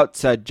anything about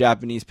said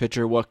Japanese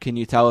pitcher, what can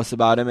you tell us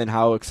about him, and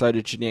how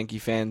excited should Yankee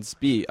fans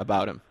be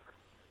about him?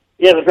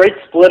 Yeah, the great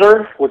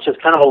splitter, which is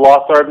kind of a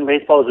lost art in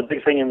baseball, was a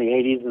big thing in the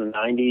 80s and the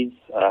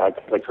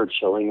 90s. Like Kurt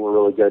Schilling were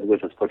really good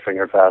with his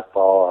split-finger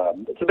fastball.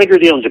 It's a bigger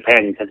deal in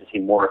Japan. You tend to see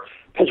more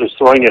pitchers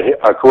throwing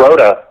it.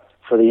 Kuroda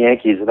for the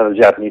Yankees, another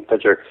Japanese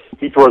pitcher,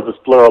 he throws the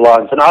splitter a lot,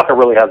 and Tanaka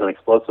really has an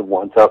explosive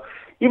one. So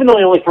even though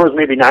he only throws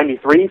maybe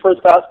 93 for his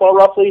fastball,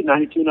 roughly,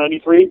 92,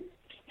 93,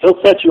 he'll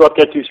set you up,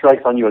 get 2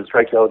 strikes on you, and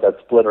strike you out with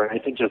that splitter. And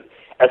I think just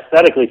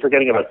aesthetically,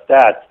 forgetting about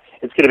stats,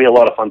 it's going to be a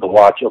lot of fun to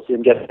watch. You'll see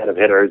him get ahead of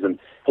hitters, and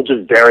he'll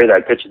just bury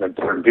that pitch in the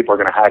dirt, and people are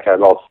going to hack at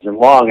it all season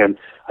long. And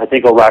I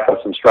think he'll rack up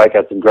some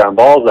strikeouts and ground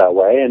balls that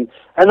way, and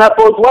that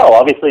bodes well.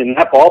 Obviously, in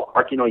that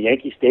ballpark,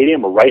 Yankee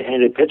Stadium, a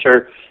right-handed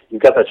pitcher,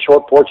 you've got that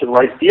short porch in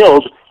right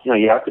field.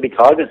 You have to be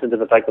cognizant of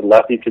the fact that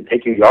lefties could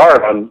take you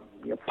yard on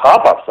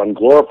pop-ups, on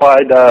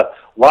glorified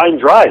line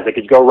drives that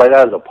could go right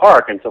out of the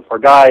park. And so for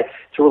a guy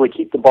to really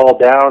keep the ball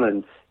down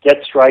and get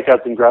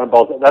strikeouts and ground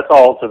balls, that's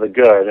all to the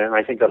good, and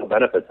I think that'll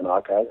benefit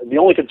Tanaka. The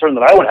only concern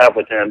that I would have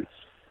with him,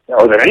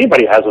 or that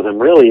anybody has with him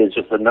really, is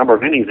just the number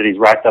of innings that he's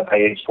racked up by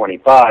age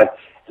 25,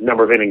 the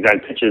number of innings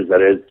and pitches, that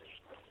is.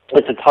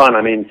 It's a ton.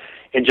 I mean,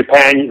 in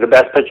Japan, the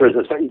best pitchers,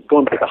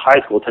 going back to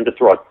high school, tend to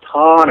throw a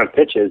ton of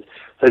pitches,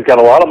 so he's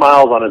got a lot of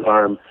miles on his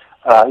arm,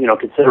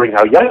 considering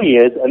how young he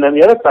is. And then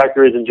the other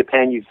factor is in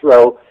Japan you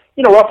throw,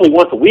 roughly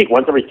once a week,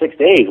 once every 6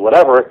 days,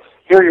 whatever.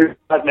 Here you're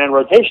 5-man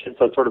rotation,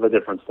 so it's sort of a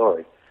different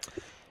story.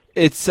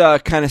 It's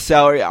kind of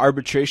salary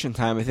arbitration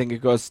time. I think it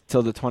goes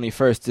till the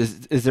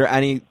 21st. Is there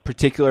any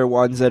particular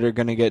ones that are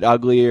going to get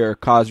ugly or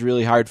cause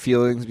really hard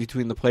feelings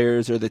between the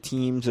players or the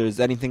teams, or is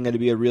anything going to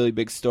be a really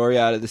big story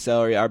out of the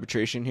salary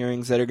arbitration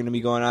hearings that are going to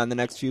be going on in the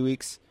next few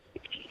weeks?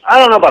 I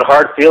don't know about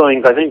hard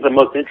feelings. I think the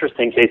most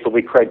interesting case will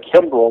be Craig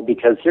Kimbrell,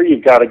 because here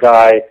you've got a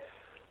guy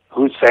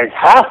who's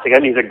fantastic. I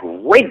mean, he's a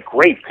great,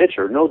 great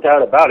pitcher, no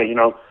doubt about it.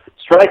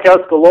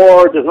 Strikeouts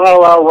galore, does not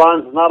allow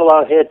runs, does not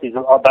allow hits. He's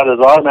about as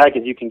automatic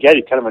as you can get.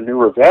 He's kind of a new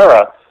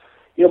Rivera.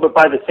 But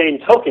by the same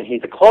token,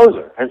 he's a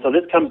closer. And so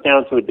this comes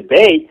down to a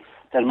debate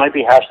that might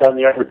be hashed out in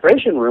the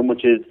arbitration room,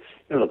 which is,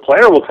 the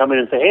player will come in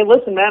and say, hey,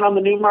 listen, man, I'm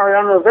the new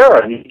Mariano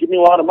Rivera, and you give me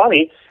a lot of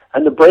money.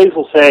 And the Braves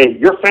will say,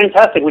 you're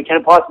fantastic, we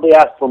can't possibly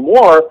ask for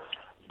more,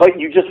 but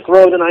you just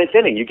throw the ninth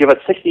inning. You give us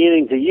 60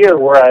 innings a year,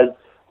 whereas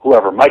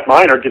whoever, Mike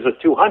Minor, gives us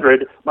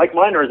 200. Mike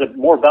Minor is a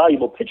more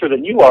valuable pitcher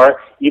than you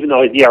are, even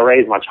though his ERA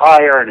is much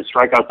higher and his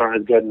strikeouts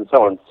aren't as good, and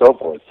so on and so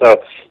forth.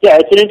 So, yeah,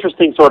 it's an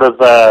interesting sort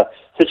of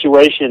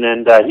situation,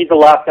 and he's the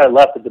last guy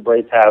left that the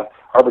Braves have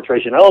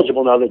arbitration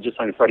eligible now. They just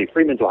signed Freddie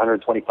Freeman to a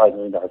 $125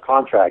 million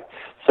contract.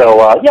 So,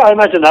 I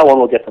imagine that one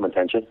will get some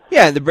attention.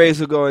 Yeah, and the Braves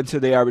will go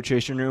into the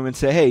arbitration room and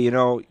say, hey,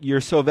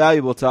 you're so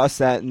valuable to us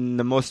that in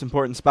the most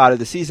important spot of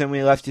the season,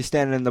 we left you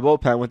standing in the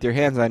bullpen with your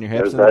hands on your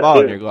hips and the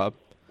ball in your glove.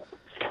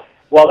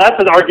 Well,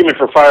 that's an argument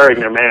for firing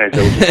their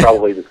manager, which is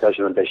probably a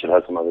discussion that they should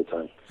have some other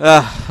time.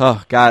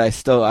 Oh God, I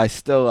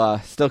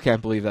still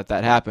can't believe that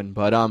happened.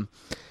 But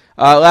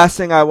last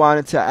thing I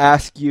wanted to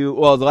ask you,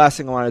 the last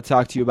thing I wanted to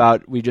talk to you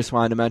about, we just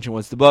wanted to mention,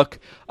 was the book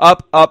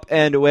Up, Up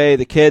and Away: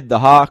 The Kid, the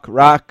Hawk,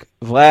 Rock,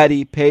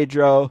 Vladdy,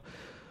 Pedro,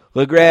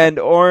 Legrand,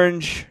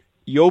 Orange,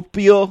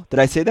 Yopiel. Did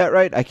I say that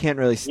right? I can't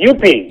really.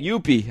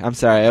 Youpie. I'm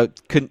sorry.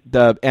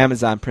 The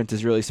Amazon print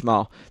is really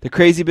small. The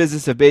Crazy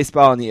Business of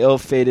Baseball and the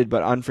Ill-Fated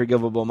but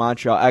Unforgivable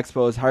Montreal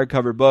Expos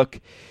hardcover book.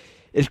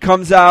 It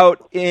comes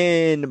out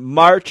in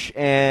March,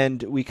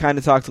 and we kind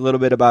of talked a little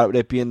bit about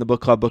it being the Book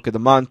Club Book of the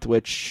Month,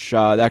 which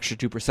the extra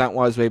 2%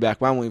 was way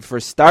back when we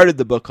first started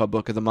the Book Club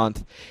Book of the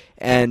Month.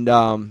 And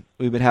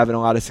we've been having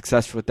a lot of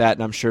success with that,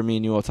 and I'm sure me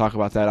and you will talk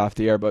about that off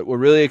the air. But we're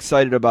really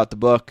excited about the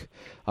book.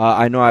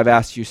 I know I've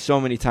asked you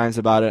so many times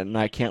about it, and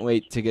I can't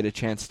wait to get a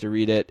chance to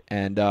read it.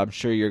 And I'm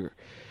sure you're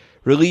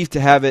relieved to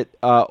have it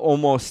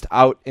almost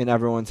out in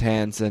everyone's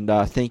hands. And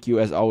thank you,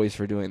 as always,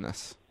 for doing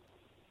this.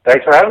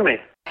 Thanks for having me.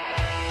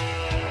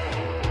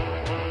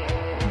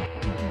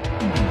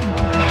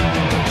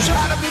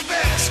 Try to be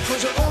best,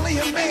 'cause you're only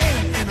a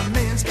man, and a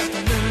man's got to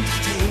learn to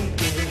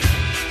take it.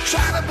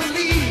 Try to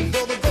believe,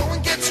 though the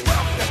going gets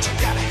rough, that you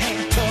gotta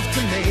hang tough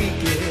to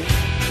make it.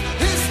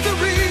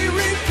 History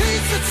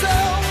repeats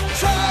itself,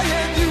 try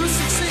and you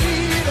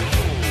succeed.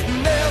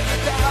 Never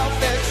doubt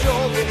that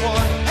you're the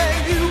one,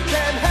 and you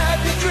can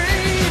have your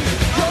dream.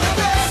 You're the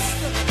best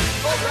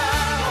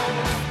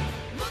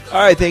around.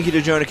 All right, thank you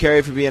to Jonah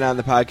Carey for being on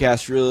the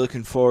podcast. Really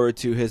looking forward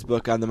to his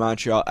book on the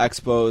Montreal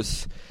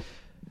Expos.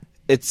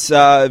 It's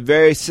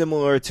very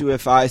similar to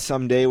if I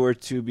someday were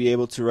to be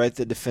able to write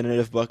the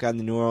definitive book on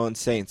the New Orleans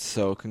Saints.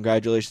 So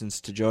congratulations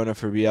to Jonah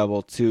for being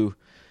able to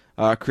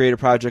create a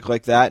project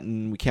like that,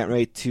 and we can't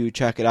wait to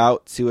check it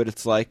out, see what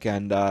it's like,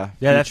 and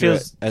that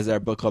feels it as our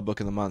book club book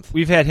of the month.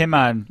 We've had him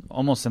on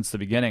almost since the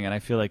beginning, and I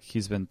feel like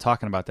he's been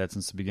talking about that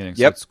since the beginning.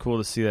 So Yep. it's cool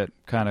to see that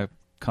kind of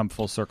come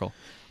full circle.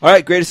 All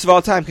right, greatest of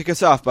all time. Kick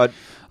us off, bud.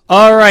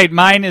 All right,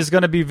 mine is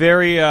going to be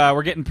very.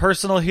 We're getting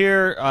personal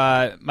here.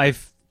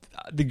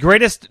 The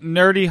greatest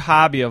nerdy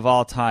hobby of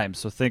all time.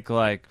 So think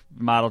like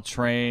model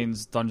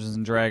trains, Dungeons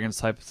and Dragons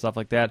type of stuff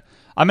like that.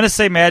 I'm going to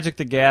say Magic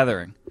the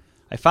Gathering.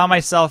 I found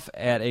myself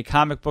at a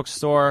comic book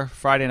store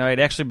Friday night,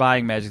 actually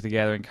buying Magic the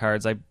Gathering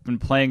cards. I've been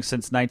playing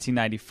since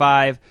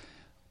 1995,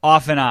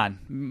 off and on,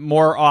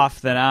 more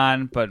off than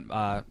on. But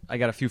I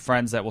got a few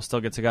friends that will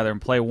still get together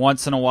and play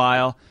once in a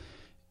while.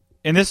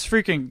 And this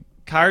freaking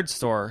card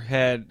store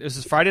this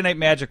is Friday Night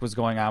Magic was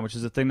going on, which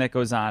is a thing that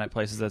goes on at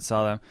places that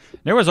sell them.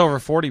 There was over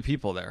 40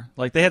 people there.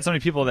 Like they had so many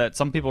people that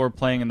some people were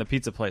playing in the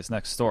pizza place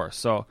next door.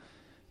 So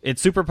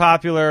it's super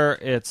popular.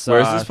 It's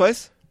Where is this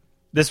place?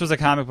 This was a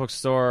comic book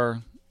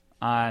store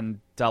on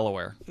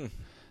Delaware.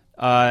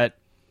 But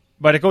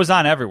it goes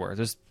on everywhere.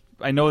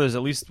 I know there's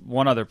at least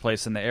one other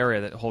place in the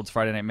area that holds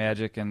Friday Night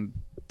Magic, and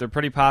they're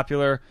pretty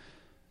popular.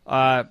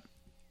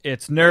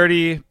 It's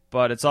nerdy,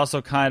 but it's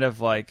also kind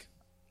of like,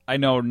 I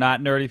know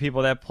not nerdy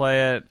people that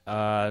play it.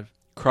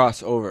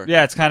 Crossover.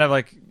 Yeah, it's kind of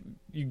like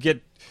you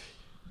get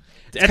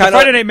at the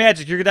Friday Night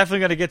Magic. You're definitely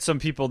going to get some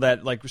people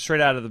that like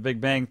straight out of the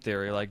Big Bang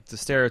Theory, like the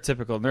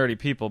stereotypical nerdy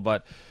people.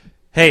 But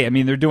hey, I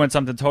mean, they're doing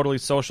something totally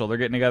social. They're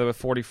getting together with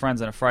 40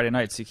 friends on a Friday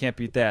night, so you can't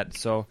beat that.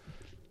 So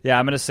yeah,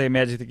 I'm going to say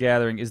Magic the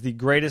Gathering is the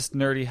greatest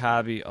nerdy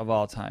hobby of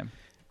all time.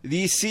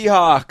 The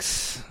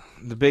Seahawks,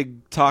 the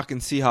big talking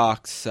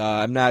Seahawks.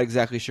 I'm not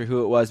exactly sure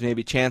who it was.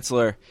 Maybe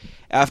Chancellor.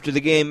 After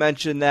the game,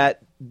 mentioned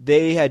that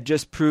they had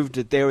just proved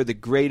that they were the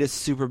greatest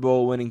Super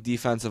Bowl winning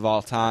defense of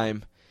all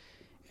time.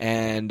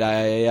 And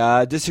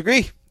I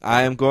disagree.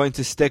 I am going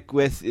to stick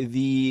with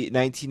the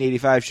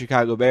 1985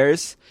 Chicago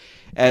Bears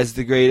as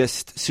the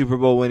greatest Super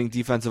Bowl winning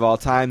defense of all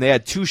time. They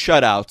had 2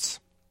 shutouts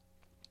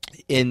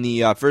in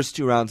the first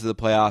 2 rounds of the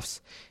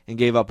playoffs and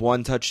gave up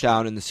 1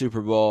 touchdown in the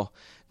Super Bowl,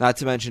 not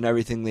to mention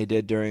everything they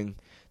did during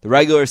the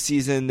regular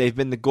season. They've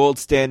been the gold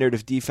standard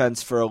of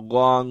defense for a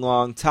long,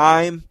 long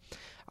time.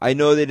 I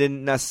know they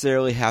didn't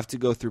necessarily have to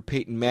go through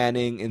Peyton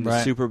Manning in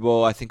the Super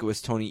Bowl. I think it was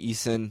Tony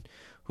Eason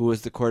who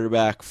was the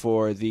quarterback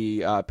for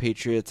the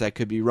Patriots. I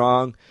could be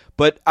wrong.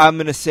 But I'm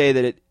going to say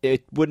that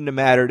it wouldn't have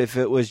mattered if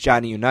it was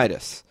Johnny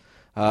Unitas.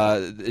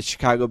 The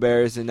Chicago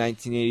Bears in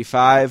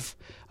 1985.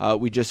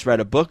 We just read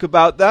a book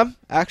about them,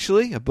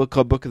 actually, a book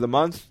called Book of the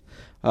Month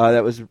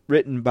that was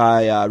written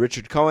by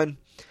Richard Cohen.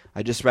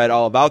 I just read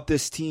all about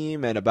this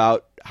team and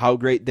about how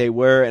great they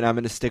were, and I'm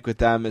going to stick with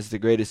them as the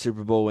greatest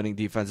Super Bowl winning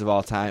defense of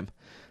all time.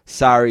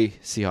 Sorry,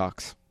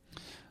 Seahawks.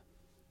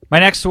 My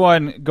next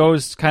one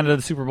goes kind of to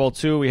the Super Bowl,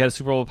 too. We had a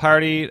Super Bowl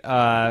party.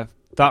 Thought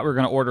we were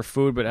going to order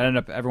food, but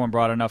everyone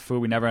brought enough food.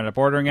 We never ended up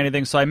ordering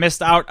anything. So I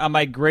missed out on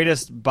my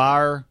greatest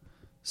bar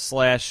 /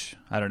 I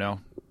don't know,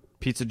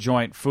 pizza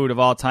joint food of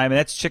all time, and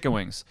that's chicken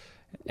wings.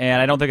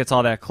 And I don't think it's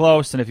all that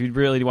close. And if you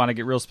really want to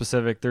get real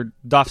specific,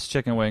 Duff's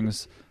chicken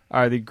wings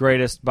are the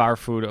greatest bar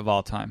food of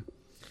all time.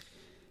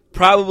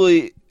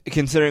 Probably,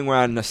 considering we're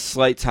on a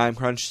slight time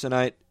crunch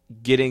tonight,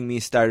 getting me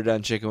started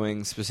on chicken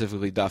wings,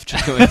 specifically Duff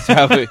chicken wings,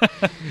 probably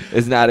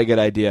is not a good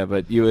idea.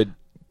 But you would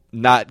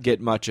not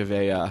get much of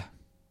an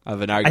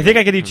argument. I think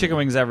I could eat chicken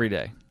wings every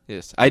day.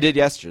 Yes, I did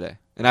yesterday,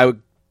 and I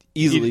would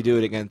easily do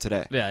it again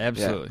today. Yeah,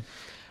 absolutely. Yeah.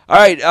 All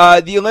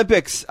right, the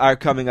Olympics are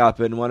coming up,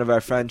 and one of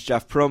our friends,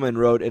 Jeff Perlman,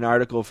 wrote an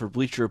article for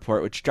Bleacher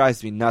Report, which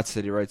drives me nuts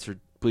that he writes for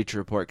Bleacher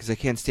Report, because I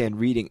can't stand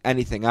reading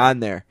anything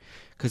on there,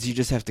 because you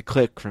just have to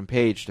click from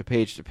page to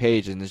page to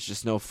page, and there's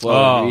just no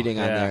flow of reading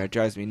on there. It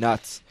drives me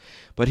nuts.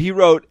 But he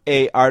wrote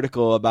an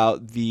article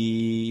about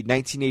the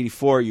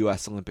 1984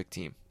 U.S. Olympic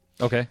team.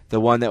 Okay. The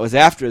one that was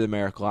after the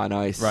Miracle on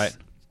Ice. Right.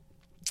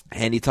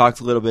 And he talked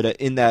a little bit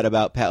in that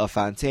about Pat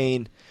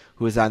LaFontaine,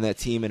 who was on that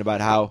team, and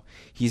about how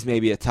he's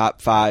maybe a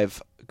top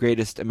 5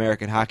 greatest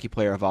American hockey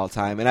player of all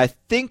time. And I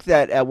think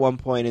that at one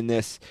point in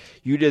this,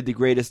 you did the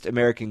greatest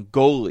American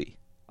goalie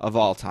of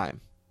all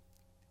time.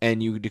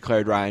 And you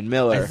declared Ryan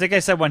Miller. I think I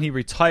said when he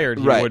retired,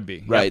 he would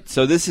be. Right.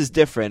 So this is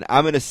different.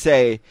 I'm going to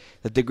say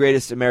that the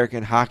greatest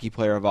American hockey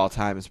player of all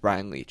time is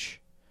Brian Leetch.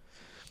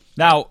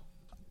 Now,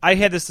 I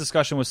had this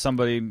discussion with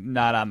somebody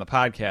not on the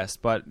podcast,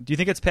 but do you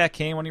think it's Pat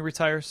Kane when he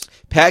retires?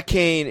 Pat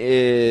Kane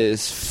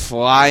is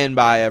flying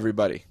by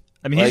everybody.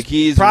 I mean,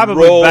 he's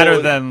probably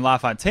better than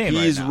LaFontaine.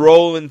 He's right now.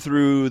 rolling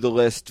through the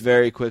list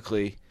very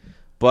quickly.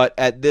 But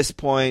at this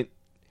point,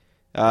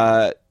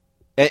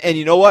 and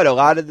you know what? A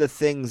lot of the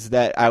things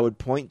that I would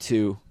point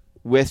to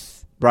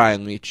with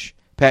Brian Leetch,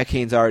 Pat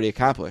Kane's already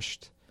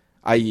accomplished,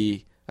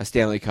 i.e. a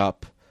Stanley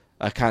Cup,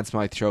 a Conn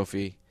Smythe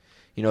Trophy.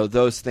 You know,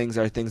 those things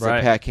are things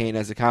that Pat Kane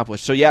has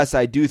accomplished. So, yes,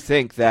 I do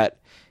think that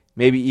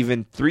maybe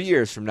even 3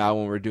 years from now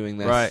when we're doing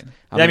this, right.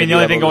 I'm the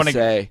only thing going to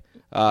say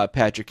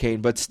Patrick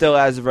Kane. But still,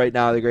 as of right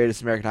now, the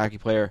greatest American hockey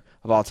player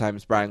of all time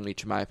is Brian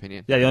Leetch, in my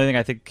opinion. Yeah, the only thing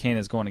I think Kane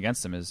is going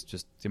against him is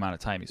just the amount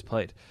of time he's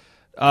played.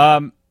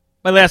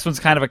 My last one's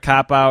kind of a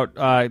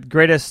cop-out.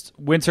 Greatest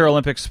winter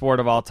Olympic sport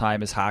of all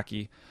time is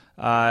hockey.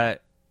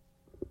 It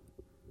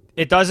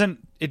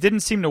didn't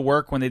seem to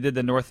work when they did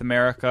the North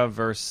America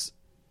versus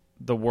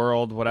the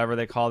world, whatever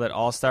they called it,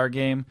 All-Star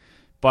game.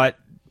 But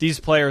these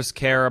players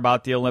care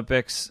about the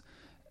Olympics.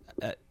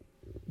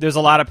 There's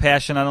a lot of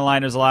passion on the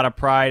line. There's a lot of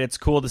pride. It's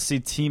cool to see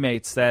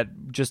teammates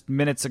that just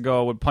minutes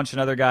ago would punch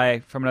another guy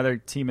from another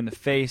team in the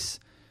face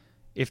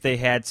if they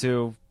had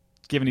to,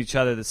 giving each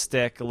other the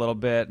stick a little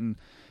bit. And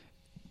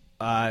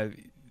I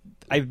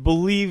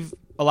believe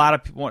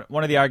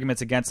one of the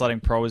arguments against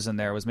letting pros in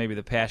there was maybe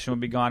the passion would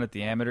be gone that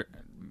the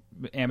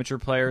amateur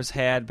players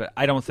had, but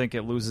I don't think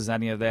it loses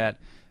any of that.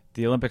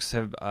 The Olympics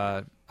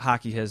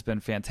hockey has been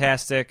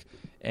fantastic,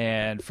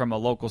 and from a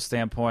local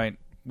standpoint,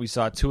 we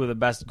saw two of the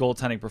best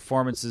goaltending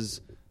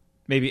performances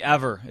maybe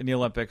ever in the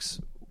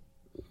Olympics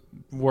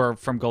were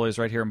from goalies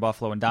right here in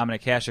Buffalo, and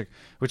Dominic Hasek,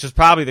 which is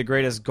probably the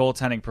greatest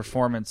goaltending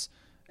performance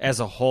as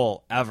a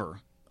whole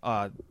ever,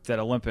 that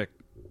Olympic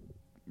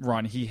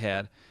run he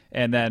had,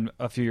 and then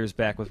a few years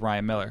back with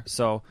Ryan Miller.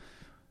 So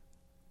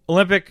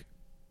Olympic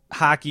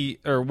hockey,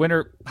 or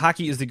winter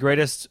hockey, is the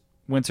greatest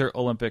winter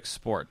Olympic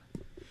sport.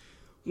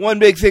 One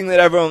big thing that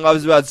everyone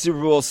loves about Super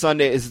Bowl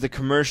Sunday is the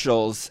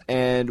commercials,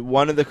 and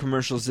one of the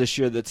commercials this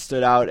year that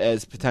stood out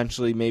as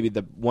potentially maybe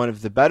one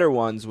of the better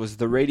ones was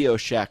the Radio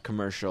Shack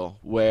commercial,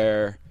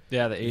 where the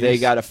 80s. They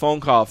got a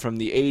phone call from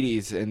the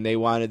 80s and they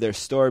wanted their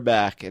store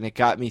back, and it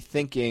got me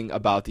thinking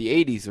about the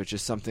 80s, which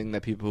is something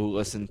that people who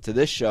listen to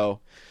this show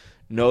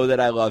know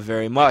that I love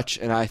very much.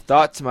 And I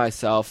thought to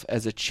myself,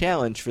 as a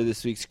challenge for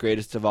this week's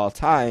greatest of all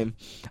time,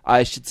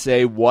 I should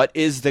say, what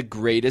is the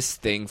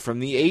greatest thing from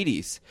the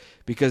 80s?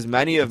 Because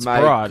many of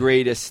my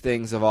greatest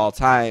things of all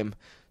time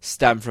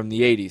stem from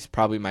the 80s.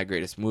 Probably my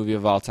greatest movie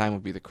of all time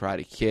would be The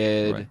Karate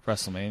Kid. Right.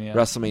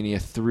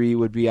 WrestleMania 3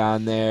 would be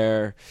on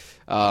there.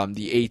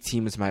 The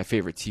A-Team is my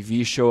favorite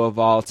TV show of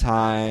all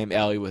time.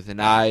 Allie with an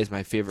Eye is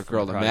my favorite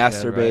girl to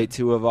masturbate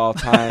to of all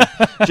time.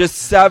 Just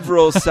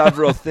several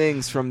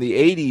things from the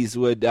 80s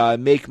would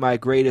make my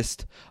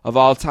greatest of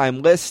all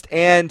time list.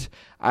 And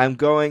I'm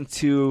going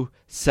to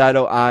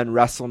settle on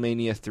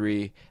WrestleMania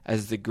 3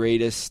 as the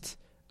greatest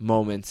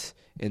moment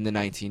in the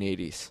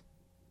 1980s.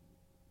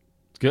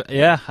 Good.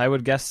 Yeah, I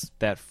would guess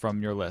that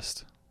from your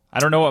list. I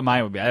don't know what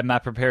mine would be. I'm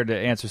not prepared to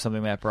answer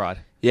something that broad.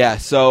 Yeah,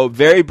 so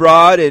very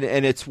broad,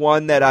 and it's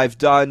one that I've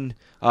done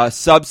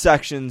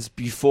subsections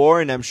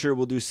before, and I'm sure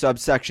we'll do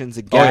subsections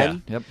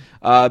again. Oh, yeah.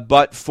 Yep.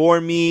 But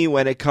for me,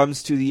 when it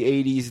comes to the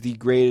 80s, the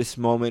greatest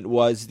moment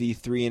was the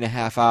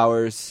 3.5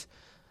 hours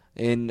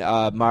in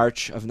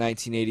March of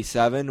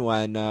 1987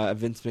 when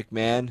Vince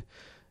McMahon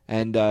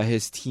and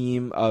his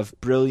team of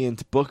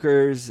brilliant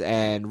bookers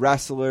and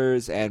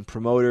wrestlers and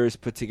promoters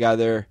put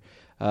together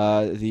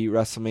the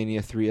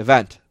WrestleMania 3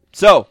 event.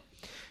 So,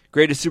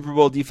 greatest Super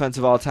Bowl defense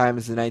of all time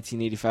is the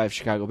 1985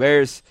 Chicago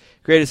Bears.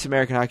 Greatest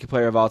American hockey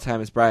player of all time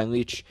is Brian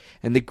Leach.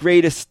 And the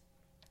greatest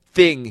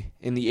thing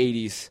in the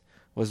 80s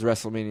was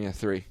WrestleMania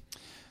 3.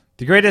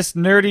 The greatest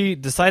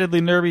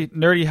decidedly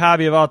nerdy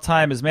hobby of all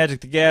time is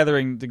Magic the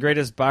Gathering. The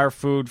greatest bar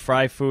food,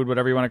 fry food,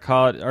 whatever you want to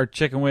call it, are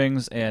chicken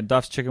wings, and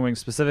Duff's Chicken Wings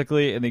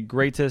specifically. And the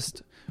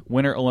greatest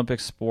winter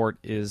Olympic sport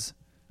is,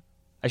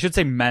 I should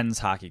say, men's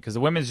hockey, because the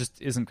women's just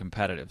isn't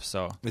competitive.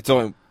 So it's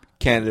only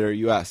Canada or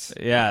U.S.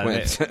 Yeah,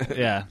 wins.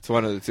 Yeah, it's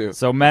one of the two.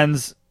 So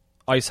men's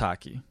ice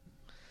hockey.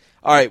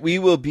 All right, we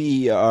will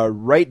be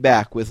right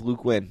back with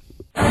Luke Wynn.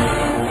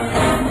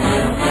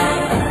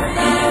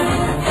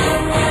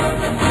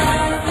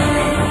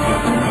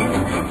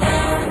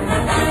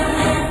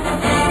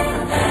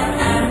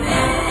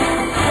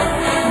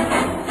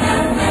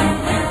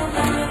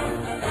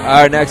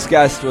 Our next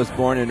guest was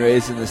born and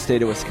raised in the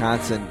state of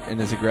Wisconsin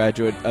and is a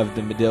graduate of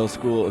the Medill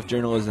School of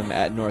Journalism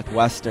at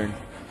Northwestern.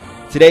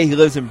 Today he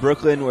lives in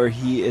Brooklyn, where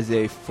he is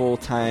a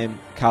full-time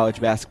college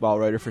basketball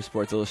writer for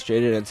Sports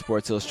Illustrated and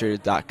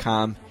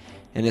SportsIllustrated.com,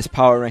 and his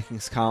Power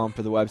Rankings column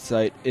for the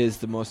website is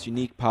the most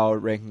unique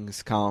Power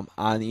Rankings column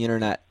on the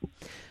internet.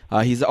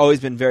 He's always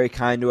been very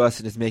kind to us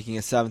and is making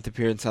his 7th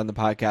appearance on the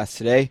podcast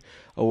today.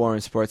 A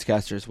Warren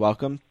Sportscasters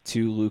welcome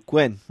to Luke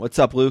Wynn. What's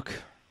up, Luke?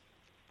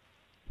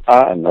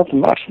 Nothing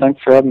much.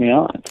 Thanks for having me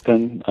on. It's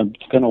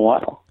been a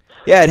while.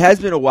 Yeah, it has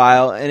been a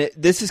while, and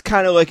this is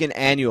kind of like an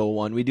annual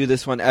one. We do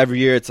this one every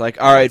year. It's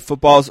like, all right,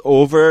 football's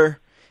over.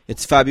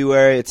 It's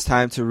February. It's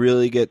time to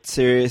really get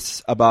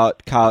serious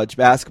about college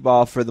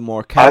basketball for the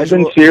more casual.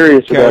 I've been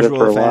serious about it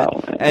for a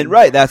while, man. And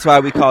right, that's why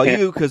we call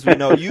you, because we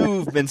know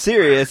you've been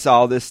serious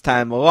all this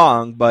time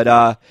along. But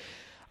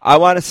I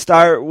want to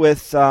start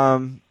with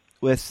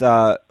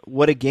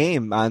what a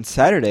game on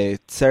Saturday,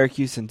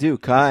 Syracuse and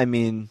Duke. Huh? I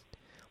mean,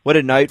 what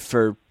a night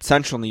for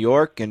Central New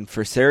York and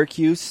for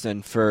Syracuse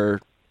and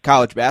for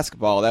college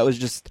basketball. That was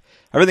just,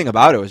 everything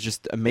about it was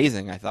just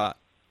amazing, I thought.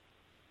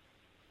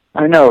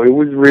 I know, it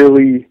was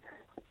really,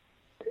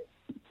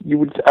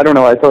 I don't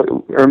know, I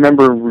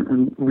remember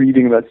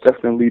reading about stuff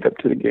in the lead up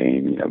to the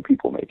game,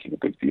 people making a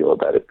big deal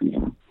about it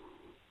being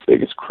the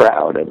biggest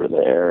crowd ever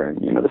there,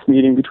 and, this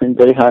meeting between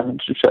Boeheim and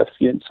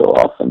Krzyzewski, and so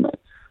often that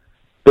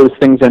those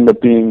things end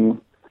up being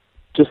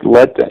just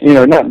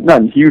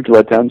not huge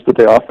letdowns, but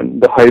they often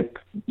the hype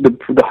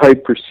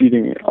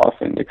preceding it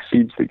often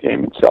exceeds the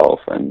game itself,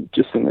 and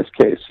just in this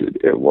case,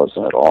 it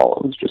wasn't at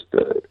all. It was just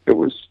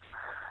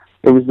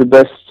it was the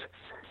best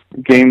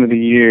game of the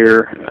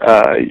year,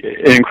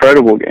 an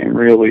incredible game,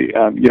 really.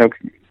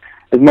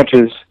 As much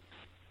as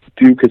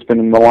Duke has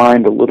been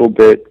maligned a little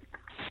bit,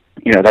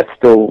 that's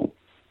still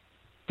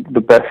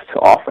the best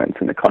offense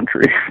in the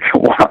country to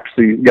watch.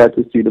 So you got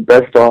to see the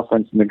best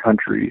offense in the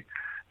country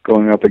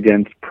going up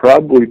against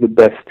probably the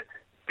best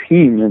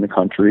team in the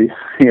country,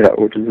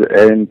 which is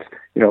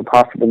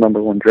possible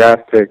number one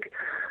draft pick.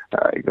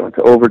 You go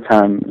into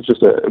overtime. It's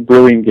just a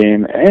brilliant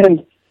game,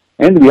 and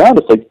to be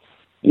honest,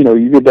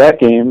 you did that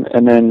game,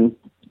 and then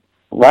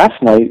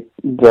last night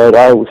that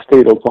Iowa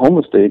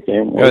State-Oklahoma State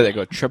game was, they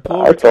go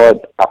triple. I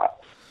thought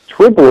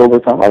triple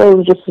overtime. I thought it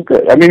was just as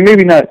good. I mean,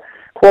 maybe not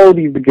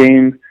quality of the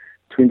game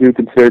between Duke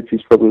and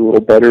Syracuse probably a little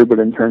better, but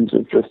in terms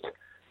of just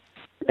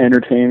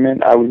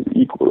entertainment, I was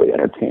equally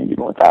entertained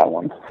even with that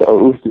one.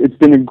 So it's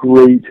been a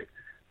great.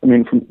 I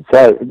mean,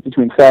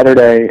 between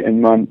Saturday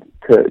and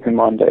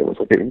Monday was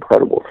like an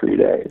incredible 3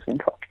 days in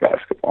college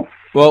basketball.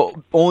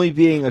 Well, only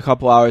being a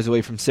couple hours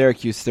away from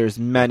Syracuse, there's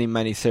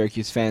many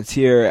Syracuse fans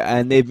here,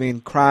 and they've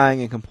been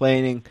crying and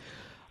complaining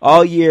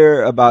all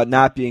year about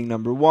not being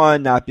number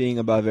one, not being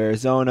above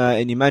Arizona.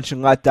 And you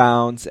mentioned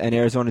letdowns, and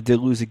Arizona did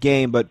lose a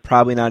game, but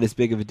probably not as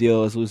big of a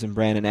deal as losing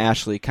Brandon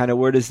Ashley. Kind of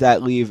where does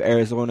that leave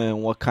Arizona,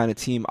 and what kind of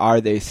team are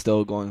they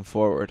still going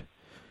forward?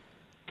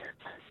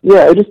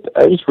 Yeah, I just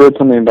read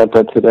something about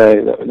that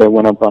today that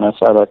went up on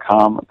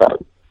SI.com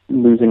about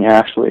losing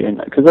Ashley, and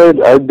because I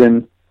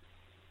don't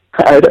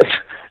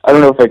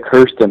know if I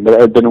cursed him, but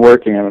I'd been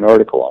working on an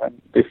article on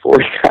him before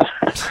he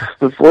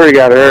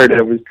got hurt.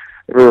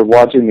 We were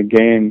watching the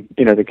game,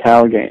 the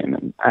Cal game,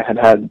 and I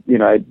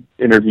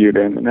interviewed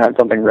him and had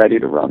something ready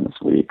to run this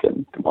week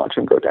and to watch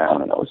him go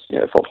down, and I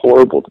felt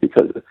horrible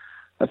because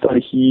I thought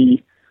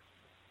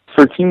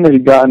for a team that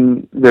had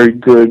gotten very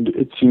good,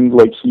 it seemed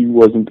like he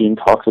wasn't being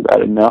talked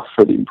about enough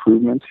for the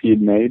improvements he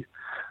had made.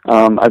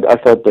 I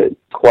thought that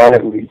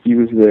quietly he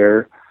was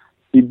there.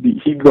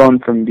 He'd gone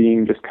from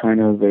being just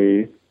kind of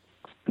a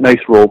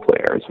nice role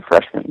player as a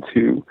freshman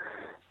to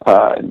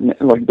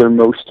their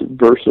most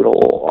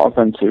versatile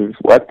offensive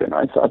weapon,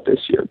 I thought,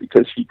 this year,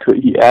 because he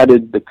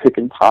added the pick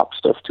and pop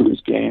stuff to his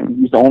game.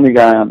 He's the only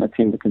guy on the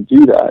team that can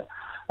do that.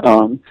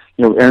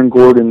 Aaron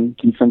Gordon,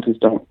 defenses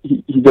don't.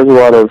 He does a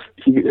lot of.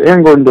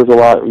 Aaron Gordon does a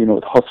lot,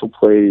 with hustle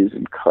plays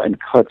and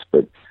cuts,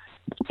 but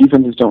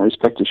defenses don't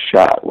respect his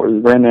shot.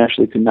 Whereas Brandon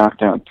Ashley could knock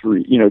down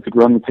three. Could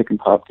run the pick and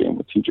pop game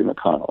with T.J.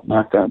 McConnell,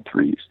 knock down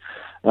threes.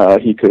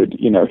 He could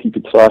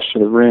slash to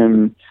the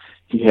rim.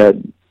 He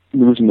had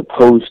moves in the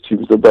post. He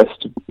was the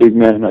best big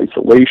man in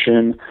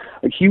isolation.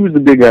 He was the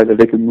big guy that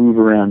they could move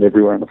around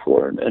everywhere on the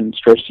floor and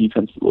stretch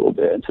defense a little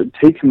bit. And to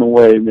take him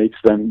away makes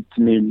them,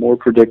 to me, more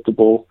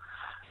predictable.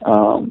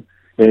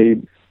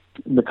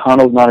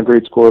 McConnell's not a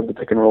great scorer of the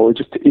pick and roll.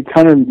 It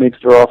kind of makes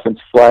their offense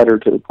flatter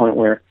to the point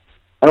where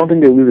I don't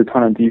think they lose a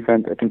ton on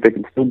defense. I think they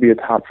can still be a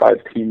top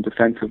 5 team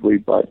defensively,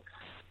 but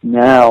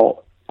now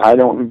I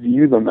don't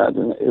view them as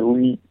an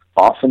elite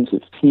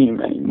offensive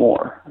team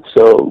anymore.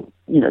 So,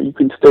 you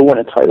can still win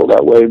a title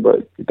that way,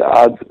 but the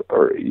odds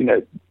are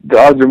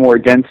more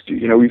against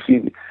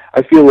you.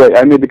 I feel like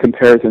I made the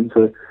comparison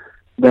to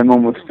them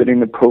almost fitting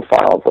the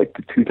profile of like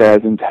the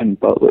 2010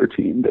 Butler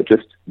team that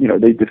just,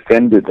 they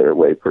defended their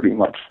way pretty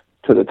much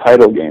to the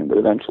title game, but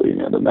eventually,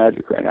 the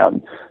Magic ran out.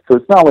 And so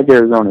it's not like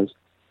Arizona's,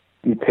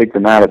 you take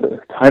them out of the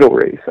title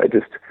race.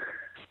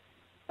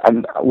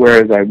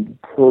 Whereas I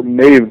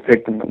may have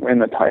picked them to win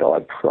the title, I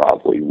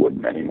probably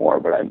wouldn't anymore.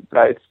 But I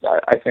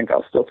think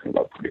I'll still think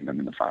about putting them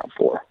in the Final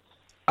Four.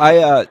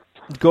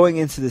 Going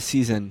into the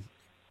season,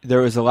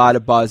 there was a lot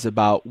of buzz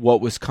about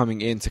what was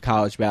coming into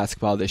college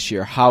basketball this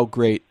year, how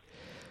great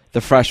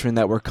the freshmen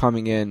that were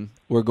coming in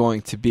were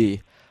going to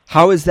be.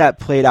 How has that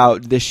played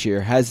out this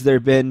year? Has there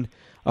been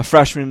a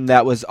freshman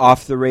that was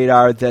off the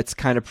radar that's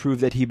kind of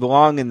proved that he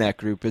belonged in that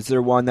group? Is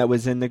there one that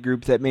was in the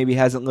group that maybe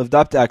hasn't lived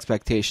up to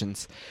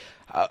expectations?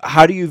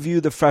 How do you view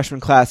the freshman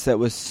class that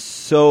was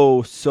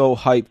so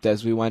hyped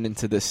as we went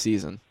into this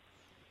season?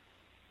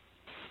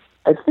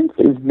 I think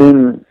they've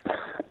been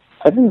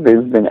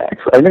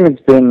excellent. I think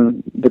it's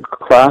been the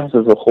class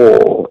as a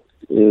whole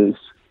is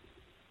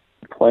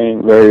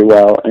playing very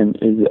well and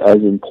is as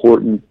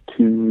important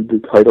to the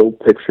title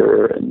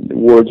picture and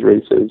awards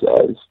races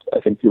as I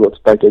think people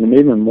expected, and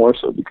even more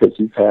so because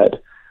you've had,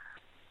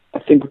 I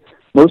think,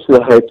 most of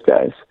the hyped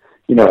guys.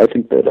 I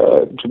think that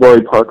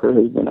Jabari Parker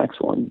has been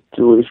excellent.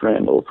 Julius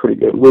Randle, pretty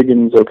good.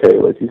 Wiggins, okay,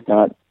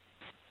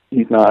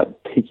 he's not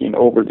taking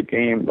over the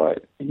game,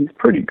 but he's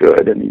pretty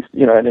good, and he's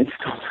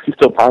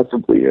still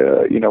possibly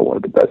one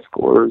of the best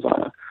scorers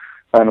on a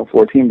Final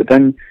Four team. But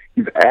then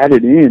you've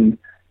added in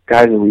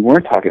guys that we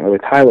weren't talking about,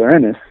 like Tyler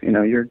Ennis. You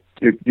were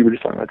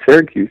just talking about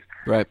Syracuse,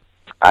 right?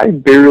 I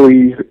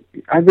barely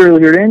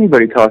heard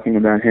anybody talking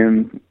about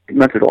him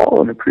much at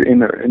all in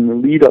the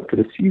lead up to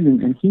the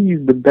season, and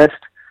he's the best,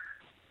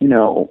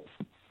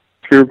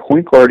 pure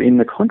point guard in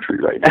the country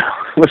right now,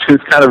 which is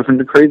kind of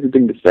a crazy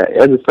thing to say.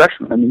 As a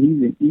freshman, I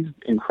mean, he's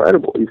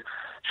incredible. He's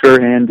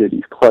sure-handed.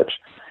 He's clutch.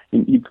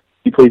 He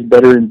plays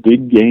better in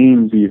big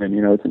games even,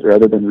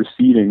 rather than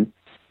receiving.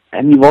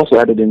 And you've also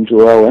added in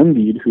Joel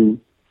Embiid, who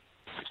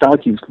it's not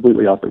like he was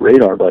completely off the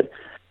radar, but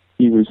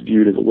he was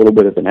viewed as a little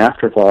bit of an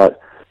afterthought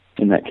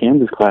in that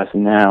Kansas class,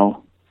 and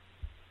now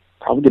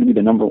probably going to be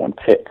the number one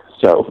pick.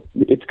 So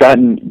it's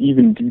gotten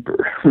even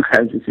deeper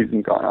as the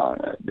season's gone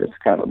on. It's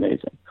kind of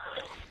amazing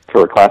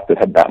for a class that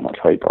had that much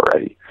hype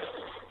already.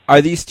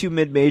 Are these two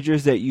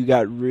mid-majors that you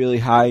got really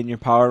high in your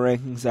power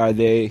rankings, are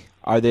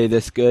they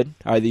this good?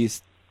 Are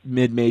these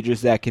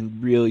mid-majors that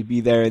can really be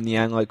there in the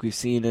end like we've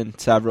seen in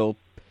several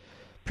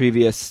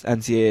previous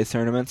NCAA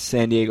tournaments,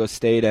 San Diego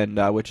State and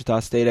Wichita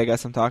State, I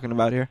guess I'm talking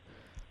about here?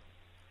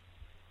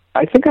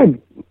 I think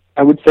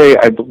I would say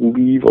I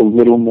believe a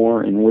little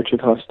more in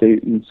Wichita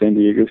State and San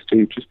Diego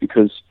State, just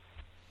because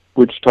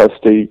Wichita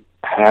State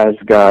has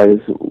guys,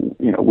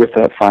 with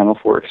that Final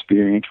Four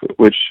experience,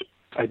 which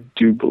I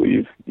do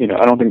believe,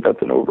 I don't think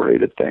that's an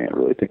overrated thing. I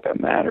really think that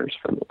matters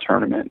for the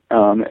tournament.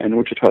 And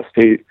Wichita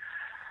State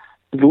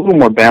is a little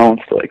more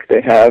balanced. Like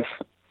they have,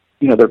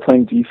 they're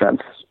playing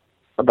defense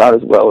about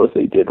as well as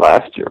they did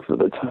last year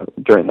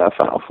during that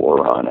Final Four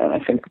run, and I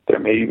think they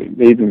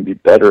may even be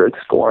better at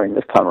scoring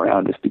this time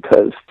around, just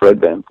because Fred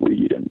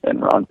VanVleet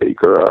and Ron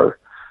Baker are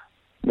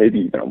maybe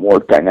even a more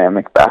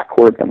dynamic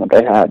backcourt than what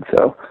they had.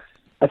 So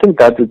I think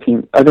that's a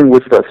team. I think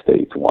Wichita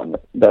State's one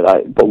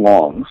that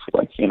belongs,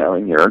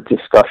 in your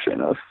discussion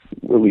of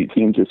elite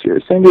teams this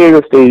year. San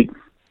Diego State,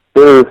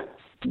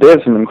 they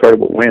have some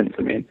incredible wins.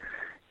 I mean,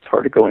 it's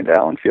hard to go into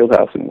Allen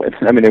Fieldhouse and win.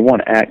 I mean, they won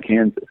at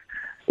Kansas.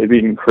 They've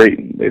beaten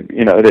Creighton.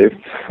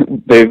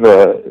 They've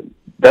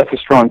that's a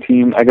strong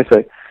team. I guess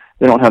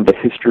they don't have the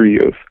history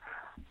of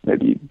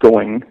maybe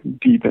going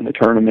deep in the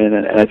tournament,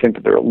 and I think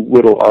that they're a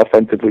little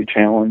offensively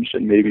challenged,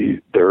 and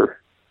maybe they're,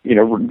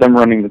 them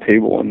running the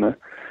table in the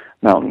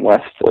Mountain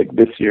West like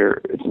this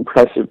year is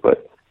impressive,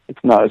 but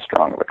it's not as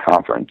strong of a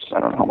conference. I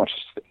don't know how much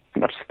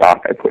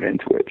stock I put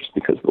into it, just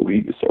because the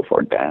league is so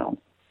far down.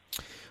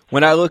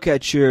 When I look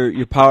at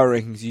your power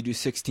rankings, you do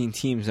 16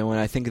 teams, and when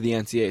I think of the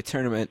NCAA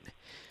tournament,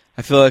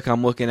 I feel like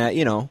I'm looking at,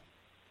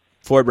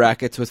 4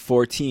 brackets with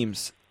 4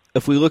 teams.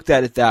 If we looked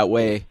at it that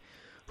way,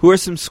 who are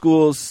some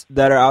schools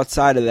that are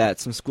outside of that,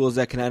 some schools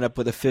that can end up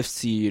with a 5th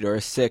seed or a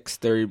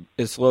 6th or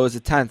as low as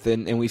a 10th,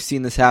 and we've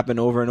seen this happen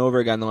over and over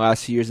again the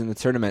last few years in the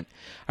tournament.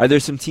 Are there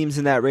some teams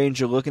in that range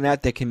you're looking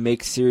at that can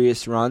make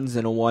serious runs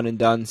in a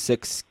one-and-done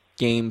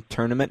 6-game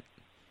tournament?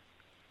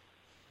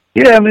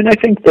 Yeah, I mean, I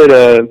think that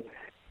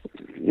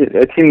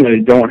a team that I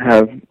don't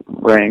have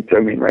ranked,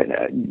 right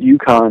now,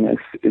 UConn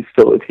is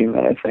still a team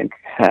that I think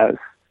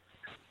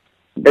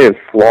they have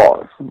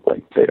flaws.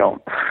 Like they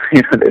don't,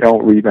 they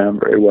don't rebound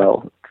very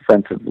well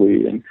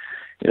defensively, and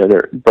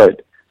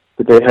but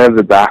they have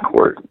the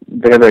backcourt.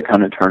 They have that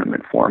kind of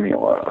tournament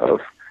formula of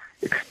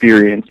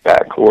experienced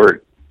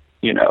backcourt,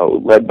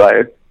 led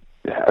by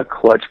a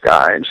clutch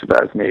guy in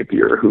Shabazz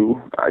Napier,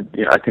 who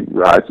I think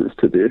rises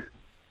to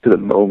the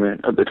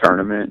moment of the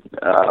tournament.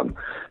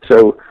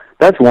 So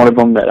that's one of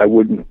them that I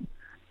wouldn't,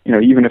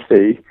 even if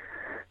they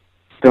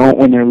don't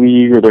win their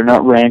league or they're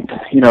not ranked,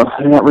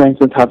 they're not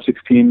ranked in the top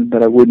 16,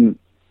 that I wouldn't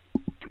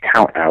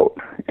count out,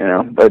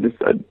 I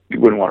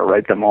wouldn't want to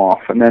write them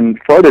off. And then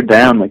farther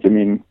down, I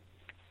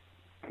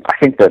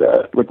think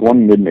that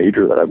one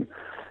mid-major that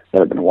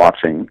I've been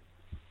watching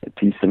a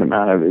decent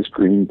amount of is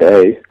Green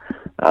Bay,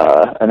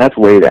 and that's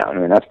way down. I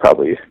mean, that's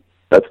probably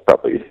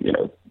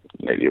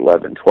maybe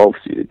 11, 12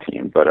 seeded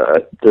team, but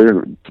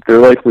they're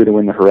likely to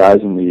win the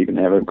Horizon League, and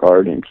they have a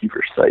guard named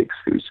Kiefer Sykes,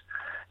 who's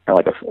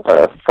like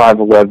a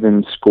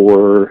 5'11"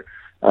 scorer.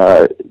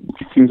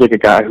 Seems like a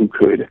guy who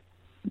could,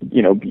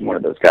 be one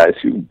of those guys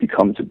who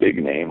becomes a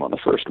big name on the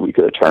first week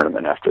of the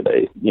tournament after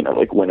they,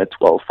 win a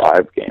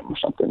 12-5 game or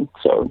something.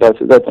 So that's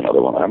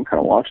another one that I'm kind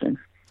of watching.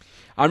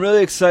 I'm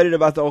really excited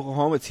about the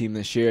Oklahoma team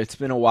this year. It's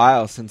been a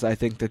while since I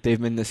think that they've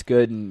been this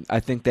good, and I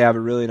think they have a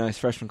really nice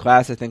freshman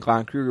class. I think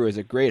Lon Kruger is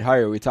a great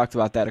hire. We talked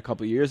about that a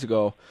couple years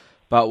ago,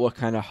 about what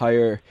kind of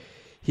hire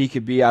he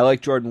could be. I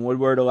like Jordan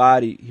Woodward a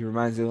lot. He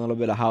reminds me a little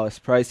bit of Hollis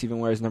Price, even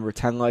wears number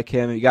 10 like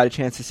him. You got a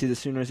chance to see the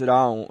Sooners at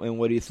all, and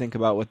what do you think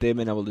about what they've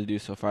been able to do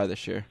so far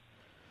this year?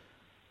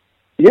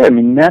 Yeah, I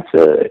mean, I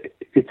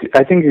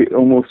think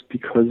almost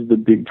because the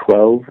Big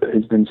 12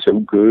 has been so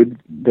good,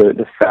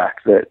 the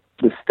fact that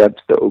the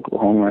steps that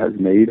Oklahoma has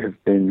made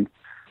have been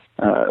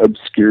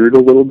obscured a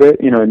little bit,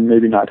 and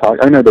maybe not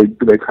talked. I know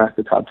they cracked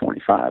the top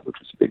 25,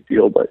 which is a big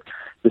deal, but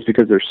just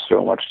because there's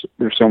so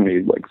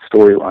many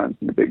storylines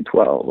in the Big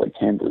 12, like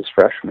Kansas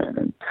freshmen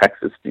and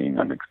Texas being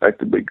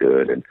unexpectedly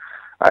good, and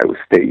Iowa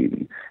State,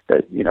 and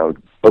that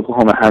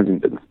Oklahoma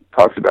hasn't been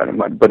talked about in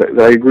much. But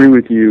I agree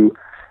with you.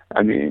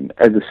 I mean,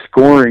 as a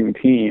scoring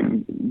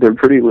team, they're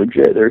pretty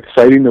legit. They're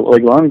exciting.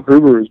 Lon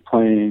Kruger is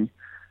playing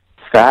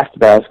fast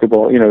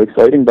basketball,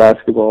 exciting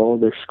basketball.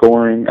 They're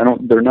scoring.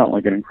 They're not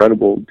like an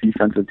incredible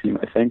defensive team,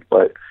 I think,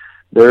 but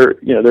they're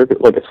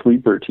like a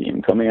sleeper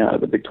team coming out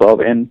of the Big 12.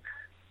 And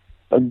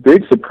a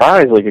big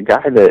surprise, like a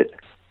guy that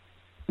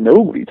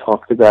nobody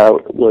talked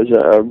about was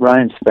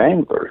Ryan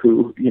Spangler,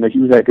 who, he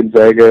was at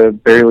Gonzaga,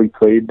 barely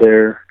played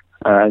there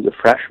as a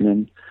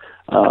freshman.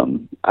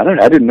 I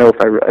didn't know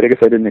I guess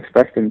I didn't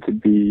expect him to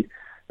be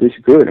this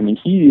good. I mean,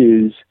 he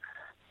is,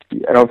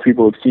 I don't know if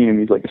people have seen him,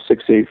 he's like a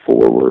 6'8"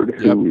 forward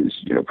who is,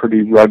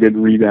 pretty rugged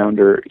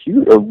rebounder. He's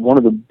one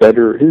of the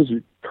better, his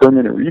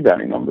per-minute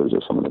rebounding numbers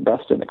are some of the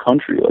best in the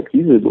country. Like,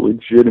 he's a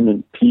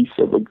legitimate piece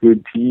of a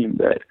good team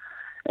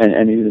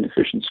and he's an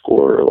efficient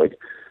scorer. Like,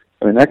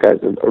 I mean, that guy's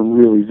a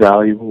really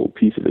valuable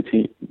piece of the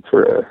team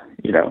for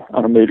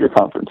on a major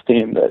conference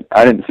team that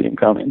I didn't see him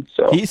coming.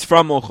 So he's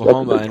from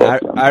Oklahoma,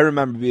 and I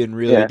remember being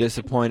really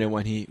disappointed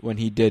when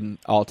he didn't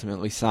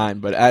ultimately sign.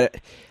 But I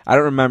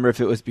don't remember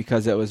if it was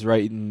because it was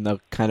right in the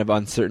kind of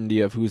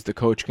uncertainty of who's the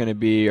coach going to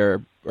be,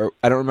 or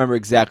I don't remember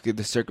exactly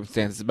the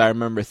circumstances. But I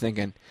remember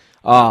thinking,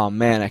 oh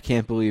man, I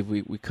can't believe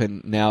we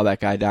couldn't nail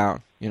that guy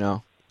down.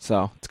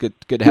 So it's good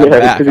to have him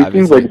back. Yeah, because he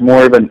seems like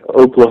more of an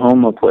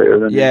Oklahoma player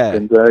than a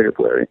Gonzaga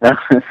player.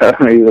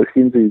 It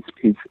seems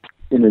he's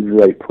in his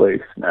right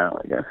place now,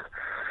 I guess.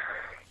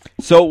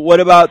 So what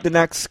about the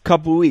next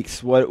couple of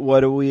weeks?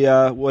 What do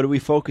we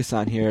focus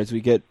on here as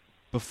we get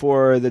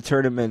before the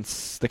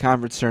tournaments, the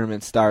conference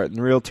tournaments start and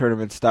the real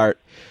tournaments start?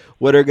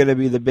 What are going to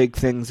be the big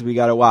things we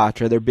got to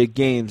watch? Are there big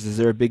games? Is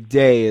there a big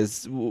day?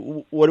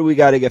 What do we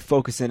got to get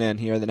focusing in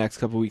here the next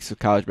couple of weeks of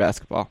college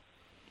basketball?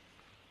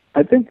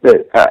 I think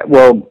that,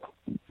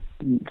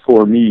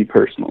 for me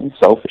personally,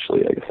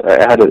 selfishly, I guess, I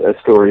had a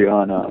story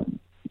on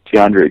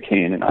DeAndre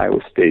Kane in Iowa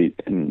State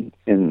in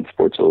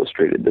Sports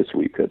Illustrated this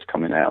week that's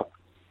coming out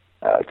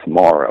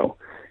tomorrow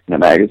in a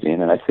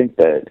magazine, and I think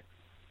that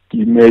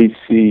you may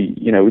see,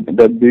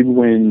 that big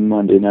win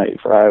Monday night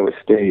for Iowa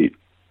State.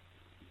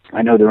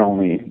 I know they're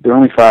only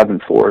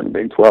 5-4 in the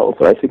Big 12,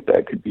 but I think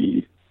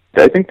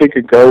they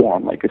could go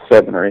on like a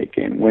 7 or 8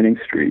 game winning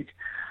streak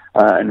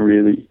and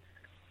really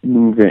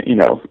move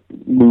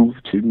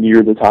to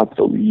near the top of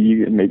the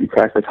league and maybe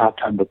crack the top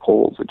 10 of the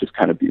polls and just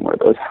kind of be one of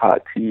those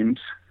hot teams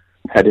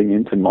heading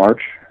into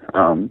March.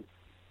 So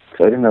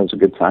I think that was a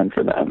good sign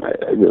for them.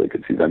 I really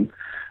could see them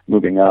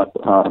moving up.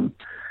 In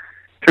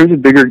terms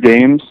of bigger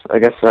games, I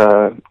guess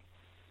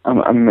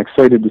I'm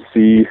excited to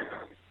see,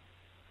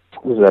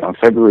 what was that, on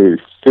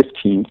February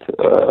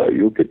 15th,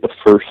 you'll get the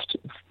first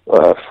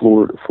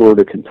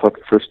Florida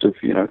Kentucky, first of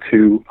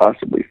 2,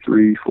 possibly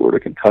 3 Florida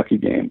Kentucky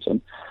games.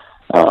 And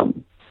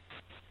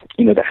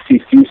the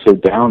SEC is so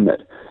down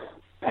that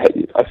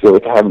I feel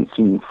like I haven't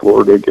seen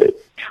Florida get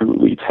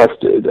truly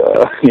tested.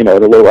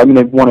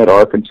 They've won at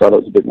Arkansas, that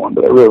was a big one,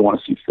 but I really want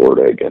to see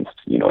Florida against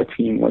a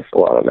team with a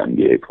lot of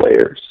NBA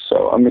players.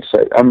 So I'm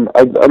excited. I'm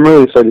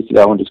really excited to see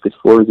that one, just because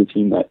Florida's a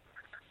team that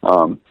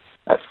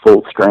at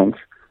full strength,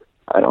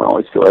 I don't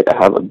always feel like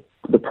I have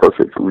the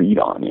perfect read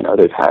on.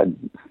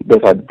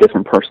 They've had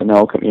different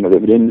personnel come.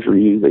 They've had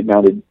injuries. They've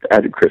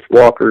added Chris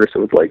Walker,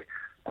 so it's like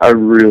I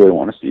really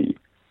want to see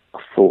a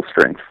full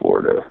strength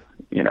Florida,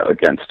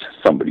 against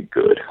somebody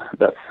good.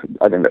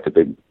 I think that's a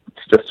big,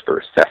 just for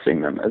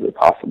assessing them as a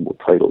possible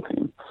title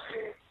team.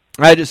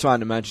 I just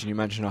wanted to mention, you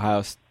mentioned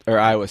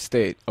Iowa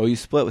State. Oh, you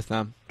split with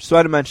them. Just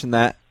wanted to mention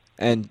that,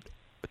 and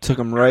took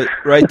them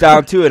right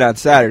down to it on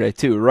Saturday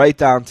too. Right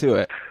down to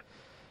it.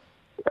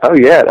 Oh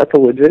yeah, that's a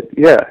legit.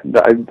 Yeah,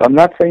 I'm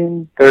not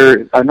saying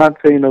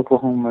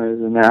Oklahoma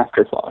is an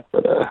afterthought,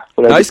 but that's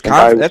a nice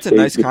conference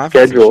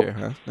schedule. This year,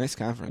 huh? Nice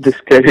conference.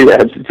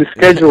 The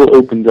schedule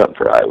opens up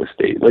for Iowa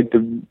State. Like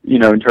in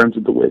terms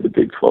of the way the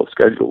Big 12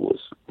 schedule was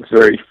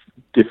very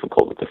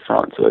difficult at the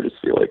front, so I just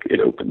feel like it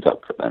opens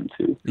up for them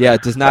too. Yeah,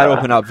 it does not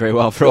open up very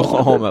well for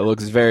Oklahoma. It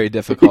looks very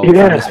difficult from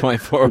this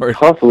point forward.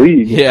 Tough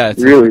league. Yeah,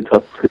 it's really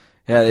tough.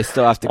 Yeah, they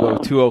still have to go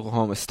to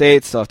Oklahoma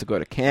State, still have to go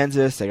to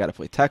Kansas. They got to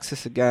play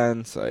Texas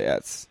again. So yeah,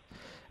 it's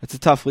a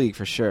tough league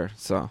for sure.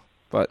 So,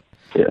 but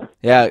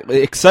yeah,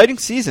 exciting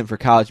season for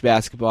college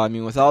basketball. I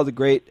mean, with all the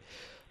great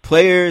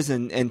players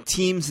and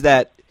teams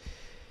that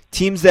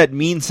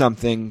mean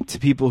something to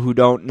people who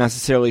don't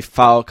necessarily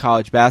follow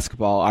college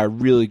basketball are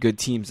really good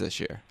teams this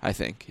year, I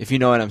think, if you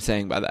know what I'm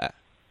saying by that.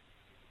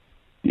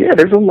 Yeah,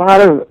 there's a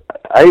lot of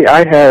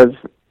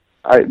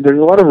there's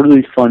a lot of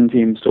really fun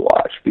teams to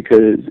watch,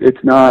 because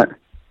it's not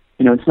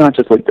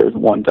just like there's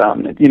one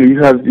dominant.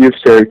 You have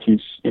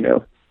Syracuse,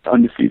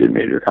 undefeated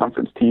major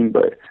conference team,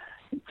 but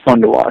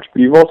fun to watch.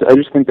 But I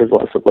just think there's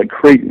lots of, like,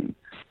 Creighton,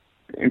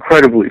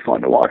 incredibly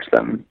fun to watch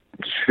them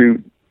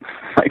shoot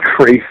like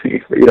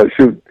crazy.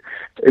 Shoot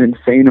an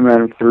insane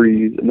amount of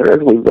threes, and they're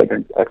actually like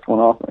an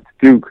excellent offense.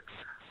 Duke,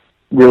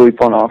 really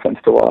fun offense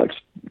to watch.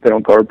 They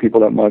don't guard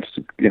people that much.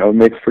 It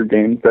makes for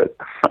games that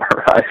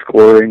are high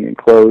scoring and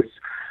close.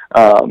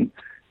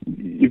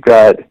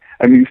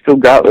 You've still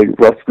got like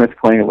Russ Smith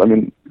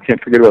playing.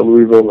 Can't forget about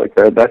Louisville. Like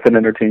that's an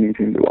entertaining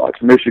team to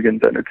watch.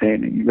 Michigan's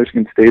entertaining.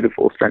 Michigan State at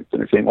full strength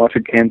entertaining. Watch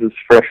a Kansas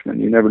freshman.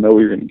 You never know what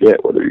you're going to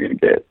get. Whether you're going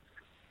to get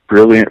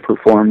brilliant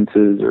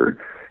performances or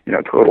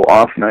total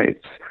off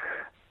nights.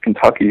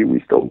 Kentucky,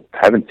 we still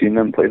haven't seen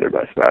them play their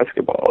best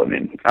basketball.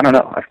 I don't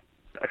know.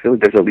 I feel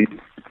like there's at least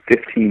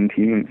 15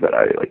 teams that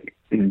I like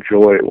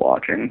enjoy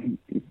watching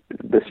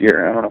this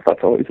year. I don't know if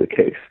that's always the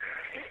case.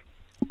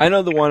 I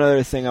know the one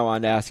other thing I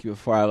wanted to ask you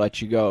before I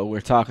let you go.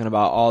 We're talking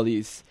about all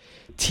these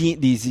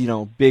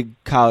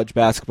big college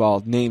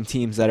basketball name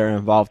teams that are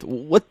involved.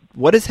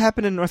 What has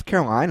happened in North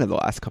Carolina the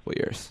last couple of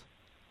years?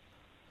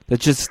 That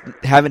just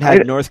haven't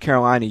had North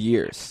Carolina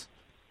years.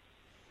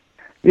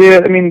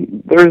 Yeah, I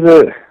mean,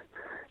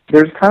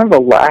 there's kind of a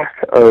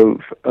lack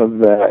of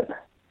that.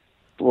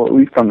 Well, at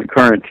least on the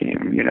current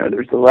team,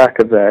 there's a lack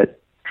of that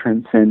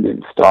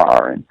transcendent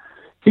star, and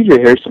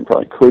T.J. Harrison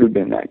probably could have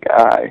been that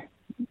guy.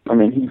 I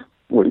mean, he's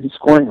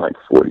scoring like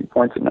 40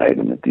 points a night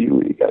in the D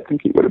League. I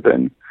think he would have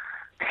been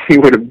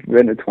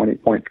a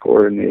 20-point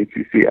scorer in the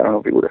ACC. I don't know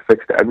if he would have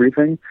fixed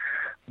everything,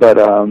 but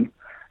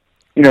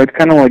it's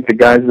kind of like the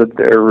guys that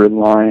they're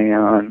relying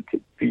on to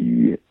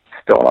be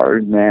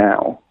stars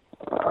now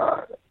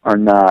are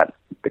not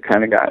the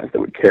kind of guys that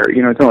would carry.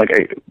 It's not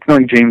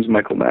like James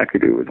Michael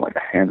McAdoo was like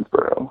a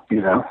Hansborough,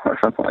 or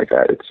something like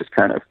that. It's just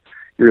kind of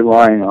you're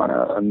relying on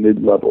a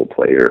mid-level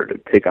player to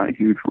take on a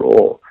huge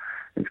role.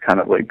 It's kind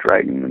of like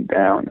dragging them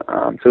down.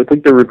 So it's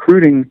like the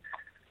recruiting.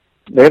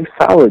 They have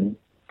solid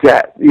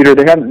depth.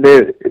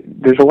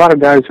 There's a lot of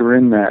guys who are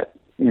in that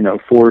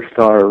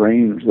 4-star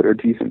range that are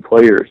decent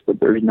players, but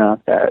there's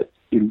not that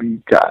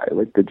elite guy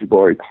like the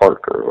Jabari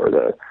Parker or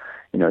the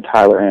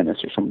Tyler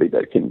Ennis or somebody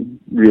that can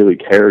really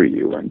carry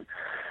you. And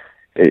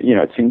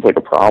it seems like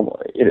a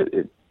problem.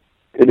 It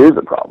is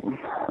a problem.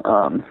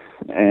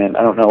 And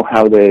I don't know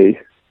how the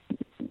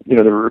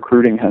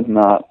recruiting has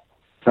not.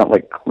 It's not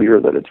like clear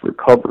that it's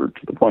recovered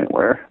to the point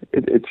where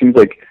it seems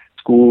like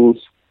schools,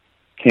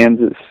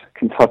 Kansas,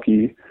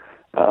 Kentucky,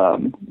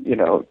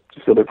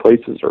 just other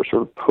places are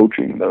sort of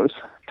poaching those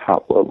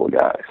top level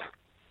guys.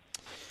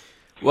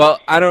 Well,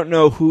 I don't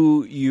know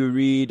who you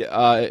read,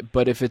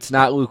 but if it's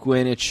not Luke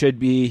Wynn, it should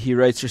be. He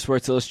writes for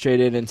Sports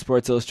Illustrated and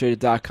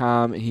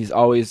SportsIllustrated.com, and he's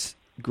always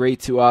great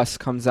to us,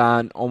 comes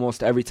on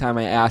almost every time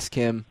I ask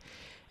him.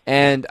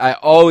 And I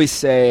always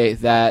say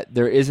that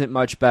there isn't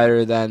much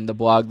better than the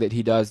blog that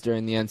he does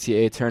during the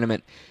NCAA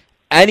tournament.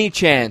 Any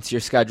chance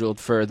you're scheduled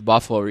for the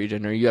Buffalo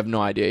region, or you have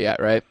no idea yet,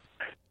 right?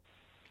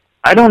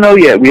 I don't know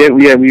yet. We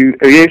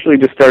actually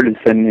just started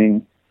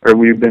sending, or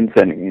we've been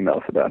sending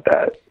emails about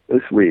that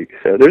this week.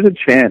 So there's a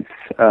chance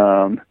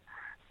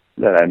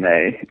that I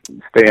may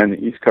stay on the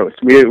East Coast.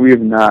 We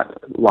have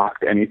not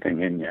locked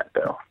anything in yet,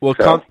 though. Well,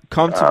 so,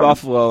 come to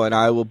Buffalo, and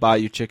I will buy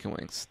you chicken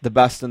wings, the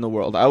best in the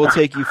world. I will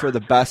take you for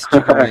the best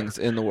chicken wings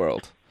in the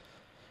world.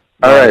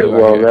 All right.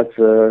 Well, that's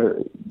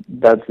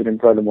an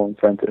incredible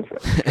incentive.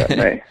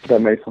 That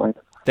may swing.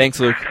 Thanks,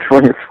 Luke. All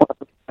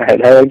right.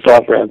 Thanks a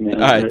lot for having me. All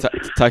right.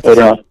 Talk to you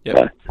soon. Yep.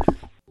 Bye.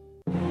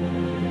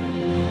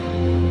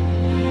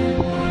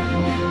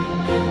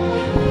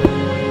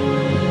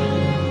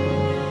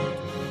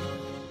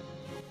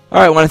 All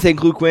right, I want to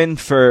thank Luke Wynn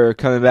for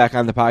coming back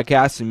on the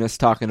podcast. We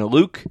missed talking to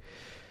Luke,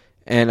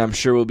 and I'm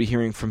sure we'll be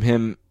hearing from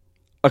him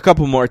a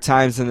couple more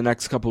times in the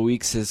next couple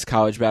weeks as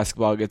college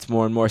basketball gets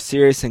more and more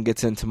serious and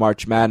gets into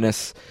March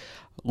Madness.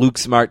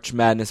 Luke's March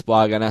Madness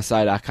blog on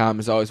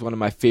SI.com is always one of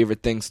my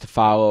favorite things to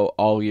follow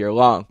all year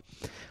long.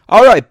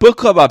 All right, book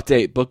club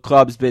update. Book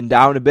club's been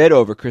down a bit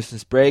over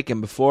Christmas break and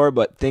before,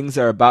 but things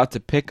are about to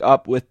pick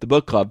up with the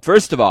book club.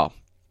 First of all,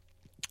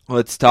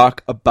 let's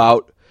talk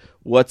about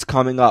what's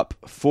coming up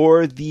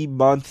for the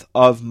month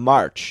of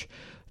March.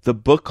 The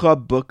book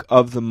club book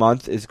of the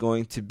month is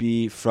going to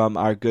be from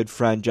our good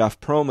friend Jeff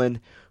Perlman,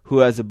 who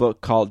has a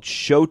book called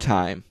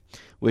Showtime,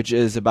 which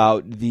is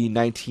about the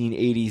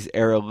 1980s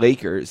era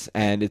Lakers,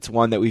 and it's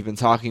one that we've been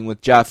talking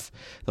with Jeff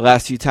the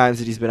last few times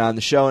that he's been on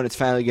the show, and it's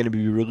finally going to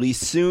be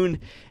released soon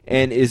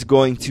and is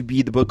going to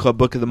be the book club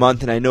book of the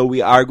month. And I know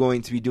we are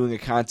going to be doing a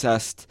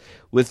contest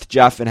with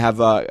Jeff and have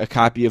a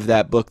copy of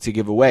that book to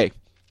give away.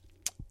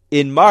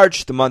 In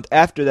March, the month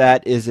after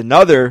that, is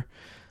another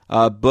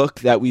book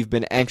that we've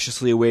been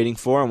anxiously awaiting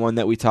for, and one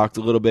that we talked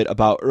a little bit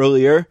about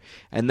earlier,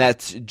 and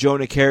that's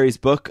Jonah Carey's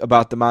book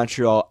about the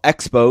Montreal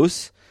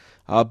Expos.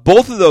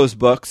 Both of those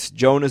books,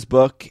 Jonah's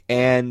book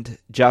and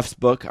Jeff's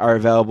book, are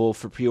available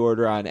for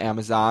pre-order on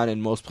Amazon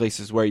and most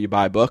places where you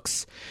buy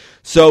books.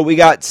 So we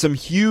got some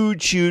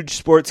huge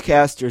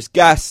sportscasters,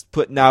 guests,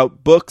 putting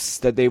out books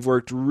that they've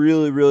worked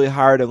really, really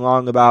hard and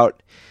long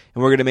about,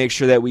 and we're going to make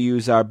sure that we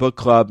use our book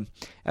club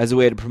as a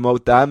way to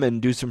promote them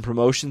and do some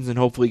promotions and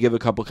hopefully give a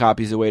couple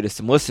copies away to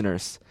some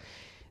listeners.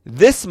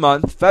 This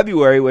month,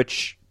 February,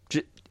 which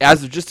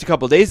as of just a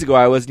couple days ago,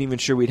 I wasn't even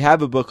sure we'd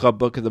have a book club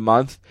book of the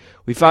month,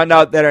 we found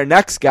out that our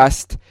next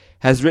guest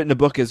has written a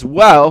book as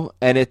well,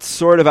 and it's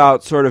sort of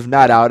out, sort of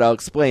not out. I'll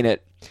explain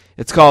it.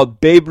 It's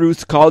called Babe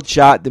Ruth's Called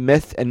Shot, The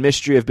Myth and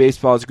Mystery of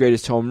Baseball's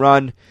Greatest Home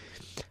Run,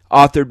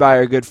 authored by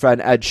our good friend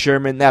Ed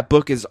Sherman. That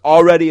book is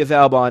already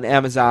available on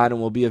Amazon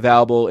and will be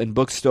available in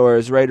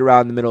bookstores right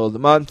around the middle of the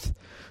month.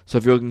 So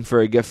if you're looking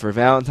for a gift for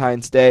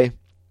Valentine's Day,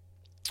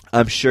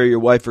 I'm sure your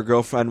wife or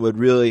girlfriend would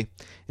really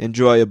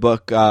enjoy a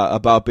book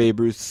about Babe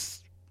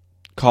Ruth's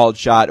called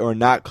shot or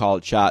not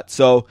called shot.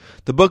 So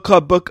the book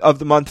club book of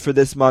the month for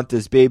this month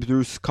is Babe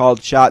Ruth's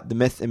Called Shot, The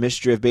Myth and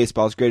Mystery of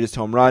Baseball's Greatest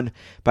Home Run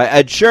by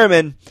Ed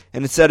Sherman.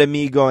 And instead of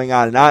me going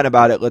on and on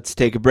about it, let's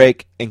take a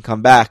break and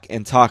come back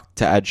and talk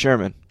to Ed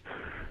Sherman.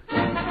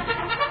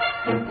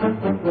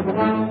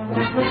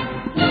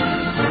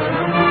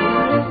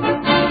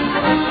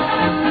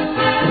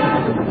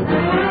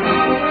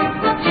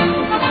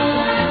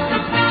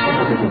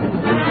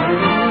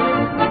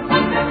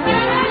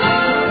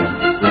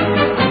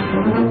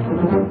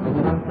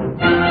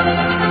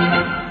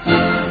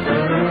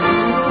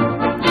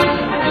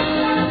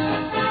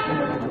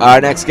 Our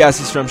next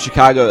guest is from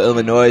Chicago,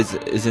 Illinois,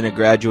 is a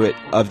graduate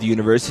of the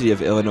University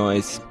of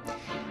Illinois.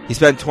 He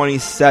spent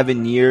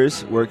 27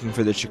 years working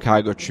for the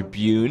Chicago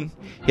Tribune.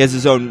 He has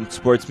his own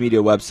sports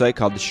media website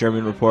called The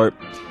Sherman Report,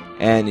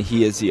 and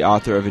he is the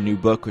author of a new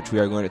book, which we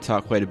are going to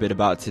talk quite a bit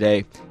about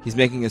today. He's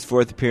making his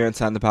 4th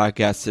appearance on the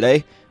podcast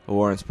today. A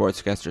Warren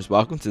Sportscasters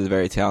welcome to the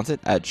very talented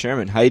Ed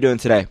Sherman. How are you doing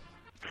today?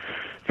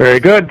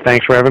 Very good.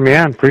 Thanks for having me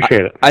on.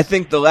 Appreciate it. I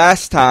think the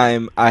last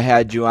time I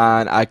had you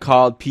on, I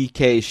called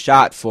PK's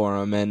shot for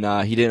him, and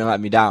he didn't let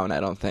me down, I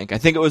don't think. I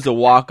think it was a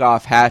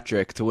walk-off hat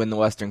trick to win the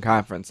Western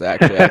Conference,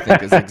 actually, I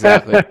think is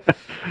exactly.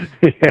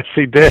 Yes,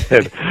 he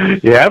did.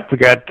 Yep, we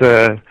got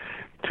 2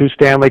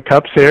 Stanley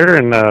Cups here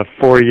in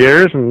 4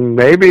 years, and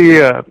maybe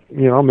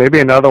maybe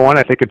another one.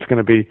 I think it's going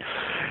to be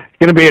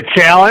a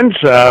challenge,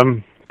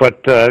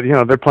 but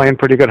they're playing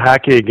pretty good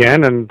hockey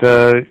again, and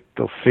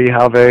they'll see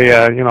how they,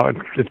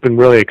 it's been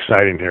really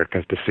exciting here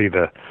because to see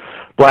the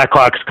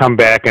Blackhawks come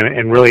back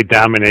and really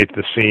dominate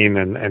the scene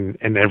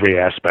in every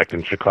aspect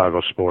in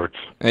Chicago sports.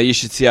 You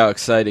should see how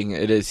exciting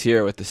it is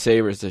here with the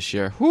Sabres this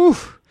year. Whew.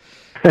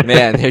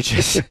 Man, they're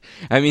just,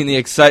 the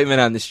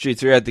excitement on the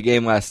streets. We were at the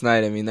game last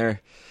night. There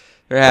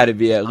had to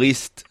be at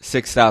least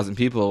 6,000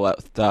 people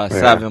with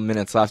 7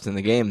 minutes left in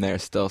the game there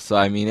still. So,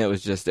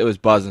 it was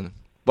buzzing.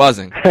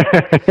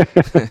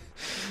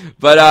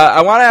 But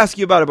I want to ask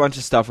you about a bunch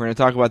of stuff. We're going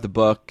to talk about the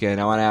book,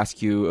 and I want to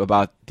ask you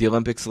about the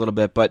Olympics a little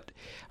bit. But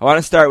I want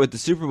to start with the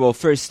Super Bowl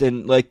first.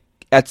 And,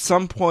 at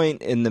some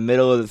point in the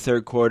middle of the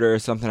third quarter or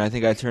something, I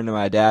think I turned to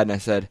my dad and I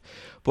said,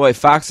 boy,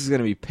 Fox is going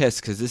to be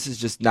pissed because this is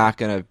just not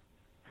going to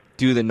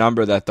do the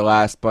number that the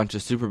last bunch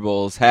of Super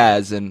Bowls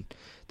has. And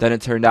then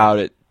it turned out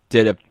it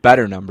did a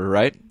better number,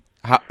 right?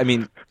 How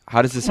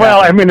does this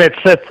happen? Well, it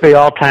sets the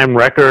all-time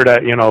record,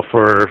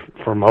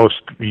 for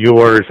most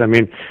viewers.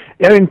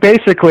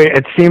 Basically,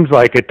 it seems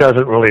like it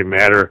doesn't really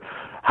matter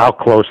how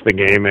close the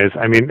game is.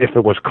 If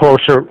it was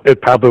closer,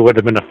 it probably would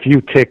have been a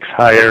few ticks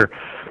higher.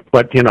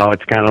 But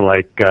it's kind of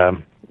like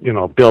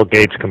Bill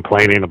Gates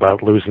complaining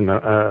about losing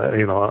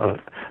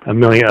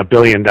 $1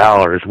 billion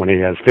when he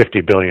has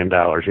 $50 billion.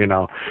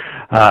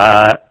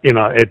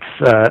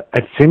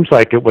 It seems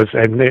like it was,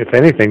 and if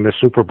anything, the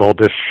Super Bowl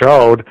just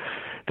showed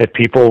that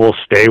people will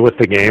stay with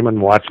the game and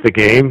watch the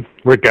game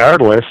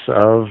regardless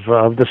of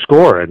the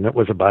score. And it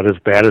was about as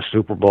bad a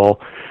Super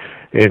Bowl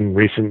in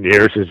recent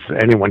years as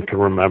anyone can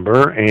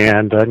remember.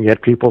 And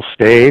yet people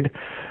stayed.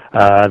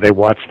 They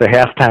watched the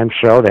halftime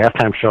show. The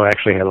halftime show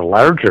actually had a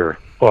larger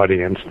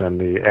audience than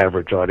the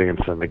average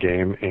audience in the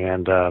game.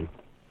 And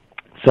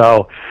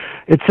so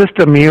it's just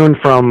immune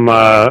from,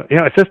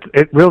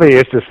 it really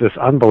is just this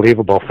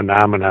unbelievable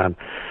phenomenon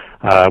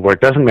where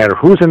it doesn't matter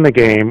who's in the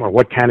game or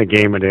what kind of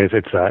game it is.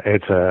 It's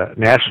a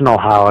national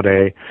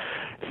holiday.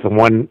 It's the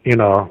one,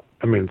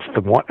 it's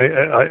the one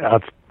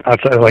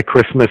outside like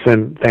Christmas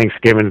and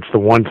Thanksgiving. It's the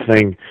one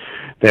thing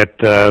that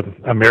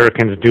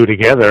Americans do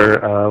together,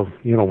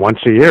 once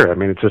a year.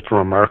 It's just a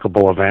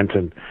remarkable event,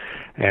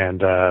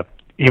 and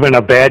even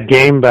a bad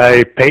game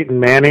by Peyton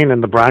Manning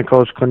and the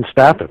Broncos couldn't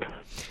stop it.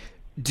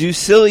 Do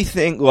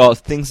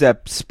things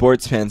that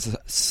sports fans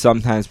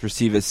sometimes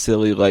perceive as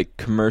silly, like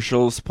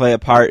commercials, play a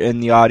part in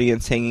the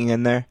audience hanging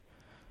in there?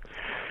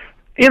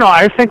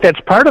 I think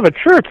that's part of it.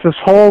 Sure, it's this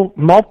whole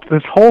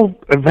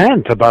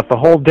event about the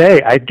whole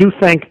day. I do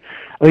think,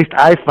 at least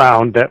I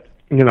found that,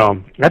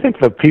 I think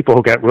the people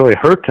who got really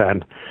hurt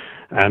on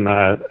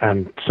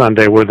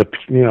Sunday were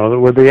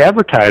the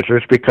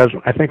advertisers, because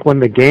I think when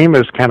the game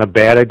is kind of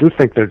bad, I do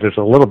think there's just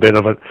a little bit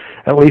of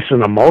at least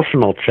an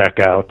emotional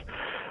checkout,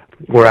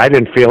 where I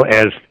didn't feel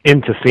as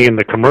into seeing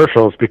the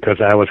commercials because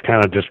I was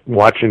kind of just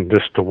watching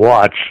this to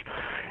watch.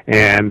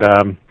 And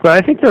but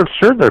I think there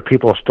are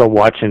people still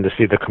watching to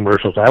see the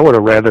commercials. I would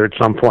have rather at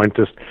some point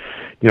just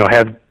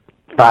have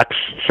Fox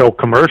show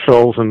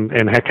commercials and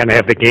kind of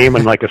have the game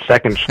in like a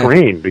second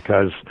screen,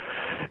 because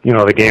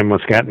the game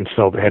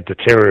had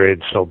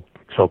deteriorated so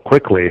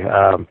quickly.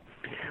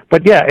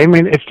 But yeah,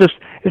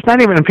 it's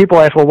not even, and people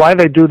ask, well, why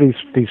do they do these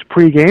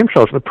pre-game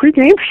shows? The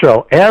pre-game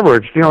show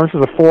averaged, this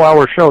is a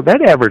 4-hour show,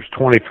 that averaged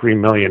 23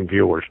 million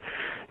viewers.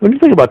 When you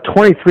think about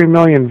 23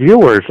 million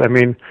viewers,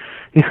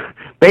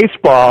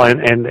 baseball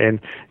and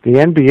the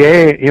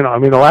NBA, a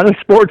lot of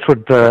sports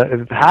with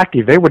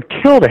hockey, they would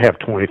kill to have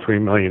 23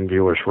 million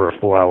viewers for a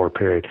 4-hour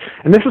period.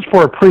 And this is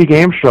for a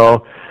pre-game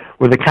show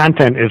where the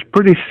content is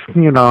pretty,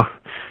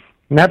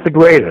 not the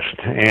greatest.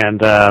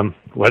 And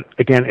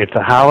again, it's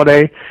a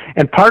holiday,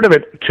 and part of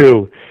it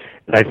too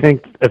I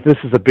think that this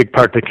is a big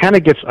part that kind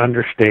of gets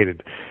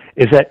understated,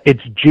 is that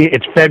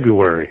it's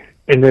February,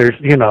 and there's,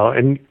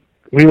 and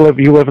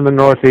you live in the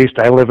Northeast,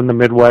 I live in the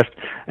Midwest.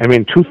 I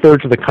mean,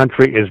 2/3 of the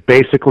country is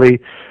basically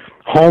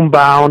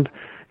homebound.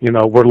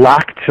 We're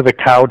locked to the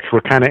couch.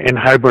 We're kind of in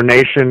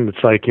hibernation.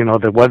 It's like,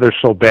 the weather's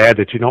so bad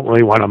that you don't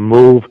really want to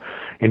move,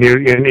 and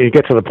you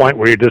get to the point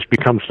where you just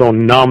become so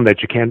numb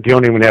that you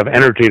don't even have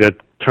energy to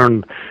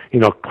turn,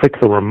 click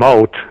the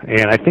remote.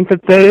 And I think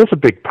that is a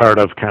big part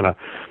of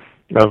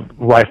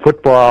why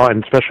football,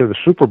 and especially the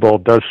Super Bowl,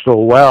 does so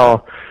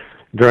well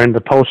during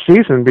the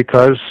postseason,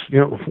 because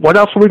what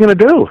else are we going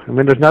to do? I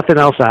mean, there's nothing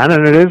else on,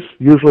 and it is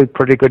usually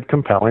pretty good,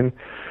 compelling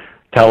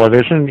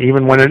television.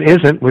 Even when it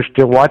isn't, we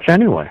still watch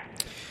anyway.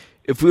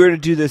 If we were to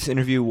do this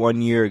interview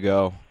 1 year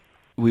ago,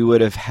 we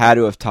would have had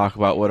to have talked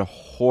about what a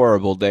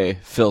horrible day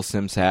Phil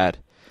Simms had.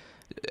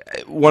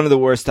 One of the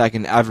worst I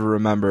can ever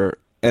remember,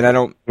 and I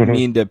don't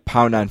mean to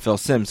pound on Phil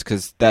Simms,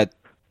 because that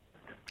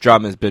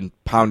drum has been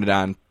pounded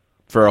on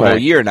for a whole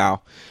year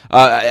now.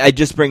 I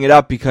just bring it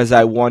up because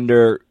I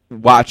wonder,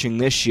 watching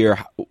this year,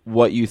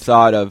 what you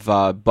thought of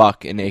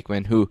Buck and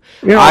Aikman, who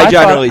I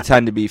generally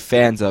tend to be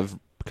fans of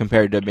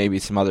compared to maybe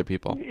some other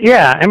people.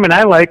 Yeah, I mean,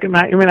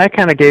 I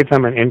kind of gave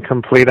them an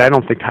incomplete. I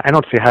don't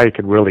see how you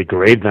could really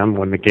grade them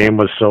when the game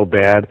was so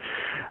bad.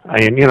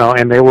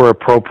 And they were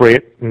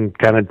appropriate and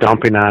kind of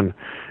dumping on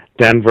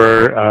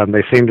Denver.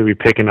 They seemed to be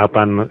picking up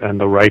on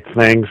the right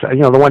things.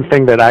 The one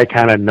thing that I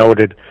kind of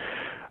noted,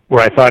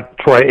 where I thought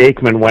Troy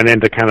Aikman went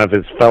into kind of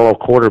his fellow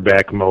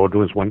quarterback mode,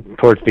 was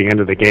towards the end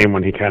of the game,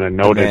 when he kind of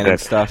noted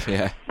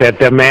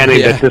that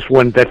Manning,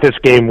 that this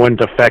game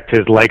wouldn't affect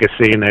his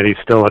legacy, and that he's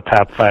still a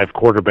top 5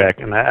 quarterback.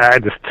 And I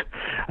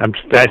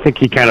think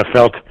he kind of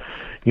felt,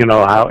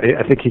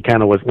 I think he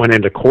kind of went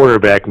into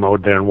quarterback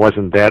mode there and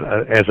wasn't that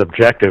as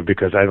objective,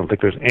 because I don't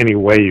think there's any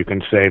way you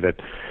can say that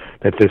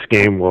this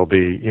game will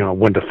be,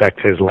 wouldn't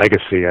affect his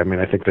legacy. I mean,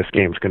 I think this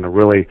game's going to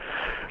really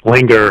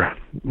linger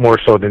more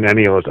so than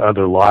any of those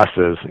other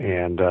losses,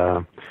 and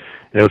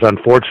it was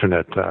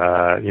unfortunate,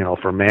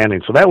 for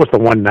Manning. So that was the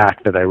one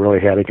knock that I really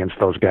had against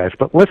those guys.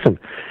 But listen,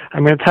 I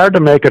mean, it's hard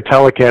to make a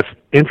telecast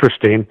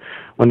interesting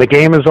when the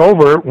game is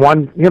over,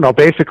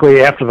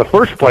 basically after the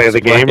first play of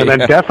the game, and then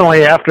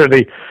definitely after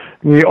the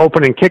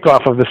opening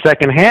kickoff of the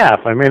second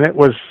half. I mean, it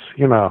was,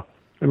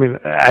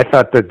 I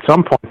thought that at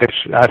some point,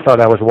 I thought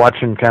I was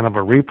watching kind of a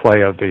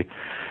replay of the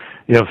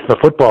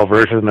football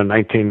version of the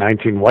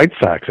 1919 White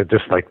Sox. It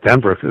just, like,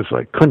 Denver,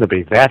 couldn't it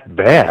be that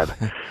bad?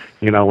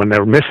 When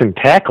they're missing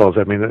tackles.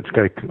 I mean, it's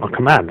like, oh,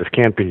 come on, this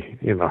can't be,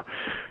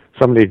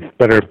 somebody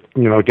better,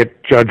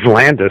 get Judge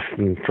Landis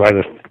and try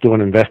to do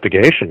an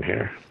investigation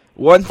here.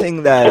 One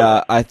thing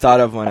that I thought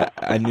of when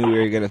I knew we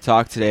were going to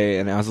talk today,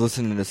 and I was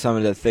listening to some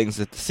of the things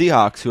that the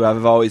Seahawks, who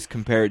I've always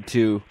compared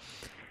to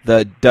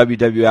the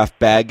WWF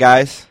bad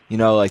guys,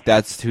 like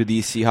that's who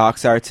these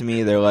Seahawks are to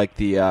me. They're like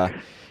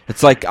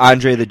it's like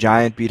Andre the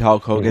Giant beat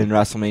Hulk Hogan in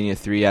WrestleMania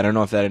 3. I don't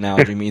know if that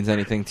analogy means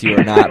anything to you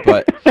or not,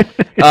 but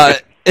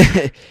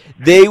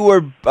they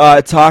were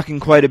talking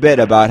quite a bit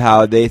about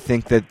how they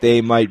think that they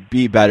might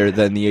be better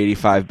than the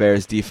 85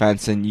 Bears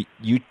defense, and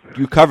you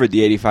covered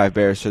the 85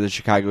 Bears for the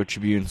Chicago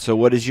Tribune. So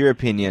what is your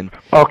opinion?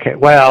 Okay,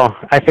 well,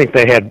 I think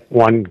they had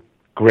one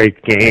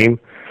great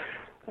game.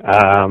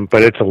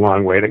 But it's a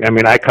long way to. I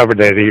mean, I covered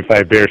that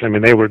 85 Bears. I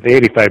mean, the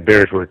 85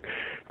 Bears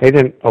they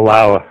didn't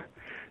allow,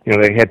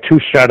 they had 2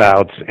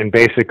 shutouts and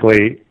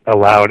basically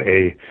allowed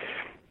a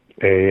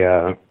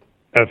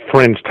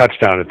fringe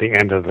touchdown at the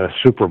end of the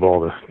Super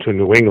Bowl to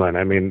New England.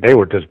 I mean, they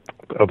were just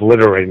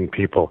obliterating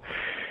people.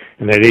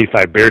 And that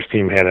 85 Bears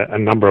team had a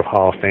number of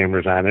Hall of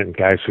Famers on it, and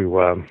guys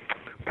who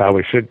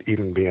probably should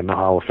even be in the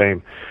Hall of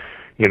Fame,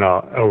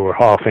 or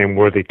Hall of Fame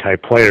worthy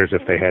type players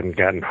if they hadn't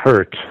gotten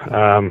hurt.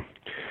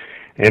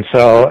 And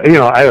so,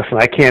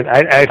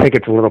 I think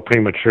it's a little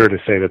premature to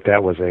say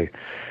that was an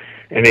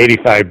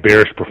 85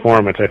 Bears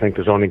performance. I think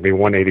there's only going to be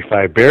one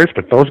 85 Bears,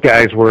 but those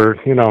guys were,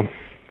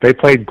 they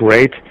played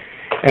great.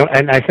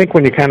 And I think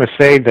when you kind of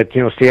say that,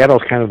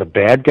 Seattle's kind of the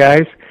bad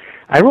guys,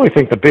 I really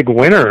think the big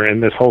winner in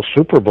this whole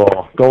Super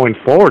Bowl going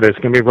forward is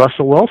going to be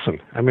Russell Wilson.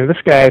 I mean,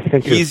 this guy, I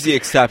think he's the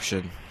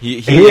exception. He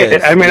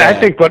is. I mean, yeah. I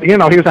think, but he's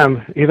on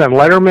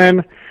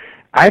Letterman.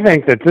 I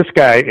think that this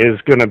guy is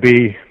going to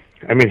be.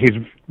 I mean, he's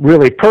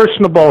really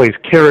personable. He's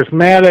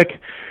charismatic,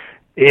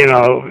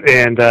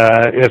 and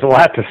he has a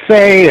lot to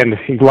say, and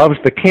he loves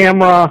the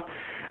camera.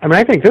 I mean,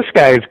 I think this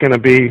guy is going to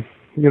be,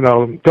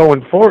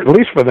 going forward, at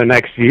least for the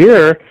next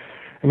year.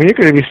 I mean, you're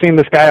going to be seeing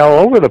this guy all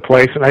over the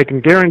place, and I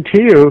can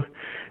guarantee you,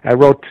 I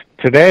wrote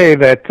today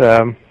that,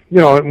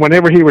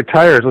 whenever he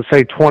retires, let's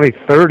say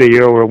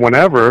 2030 or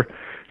whenever,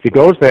 if he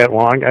goes that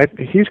long,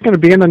 he's going to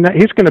be you're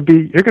going to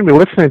be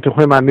listening to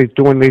him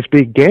doing these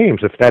big games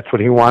if that's what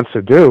he wants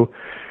to do.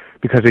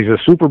 Because he's a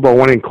Super Bowl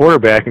winning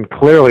quarterback, and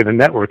clearly the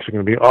networks are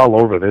going to be all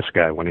over this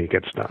guy when he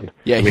gets done.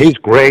 Yeah, I mean, he's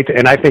great,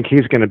 and I think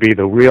he's going to be he's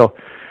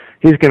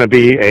going to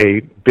be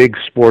a big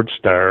sports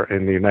star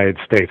in the United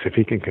States if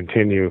he can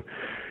continue,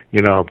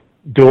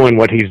 doing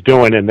what he's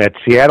doing. And that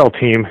Seattle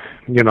team,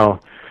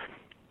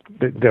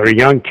 they're a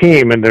young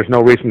team, and there's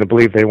no reason to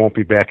believe they won't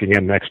be back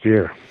again next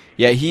year.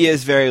 Yeah, he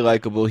is very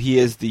likable. He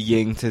is the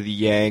yin to the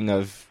yang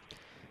of.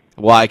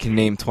 Well, I can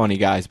name 20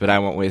 guys, but I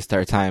won't waste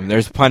our time.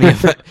 There's plenty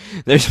of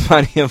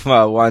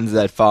ones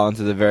that fall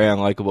into the very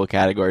unlikable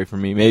category for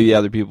me. Maybe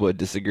other people would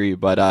disagree,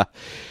 but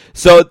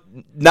so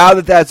now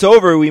that that's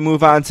over, we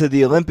move on to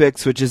the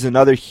Olympics, which is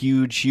another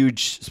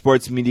huge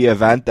sports media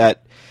event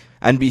that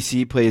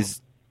NBC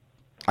plays,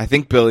 I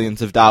think,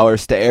 billions of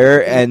dollars to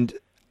air, and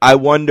I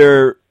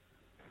wonder.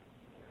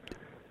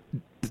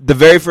 The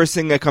very first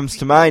thing that comes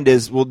to mind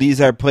is, well,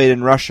 these are played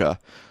in Russia.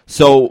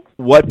 So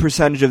what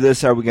percentage of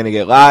this are we going to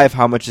get live?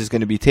 How much is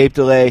going to be tape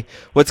delay?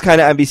 What's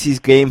kind of NBC's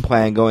game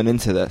plan going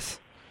into this?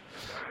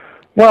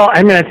 Well,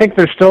 I mean, I think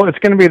it's going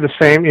to be the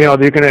same. They're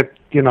going to,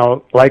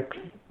 like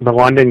the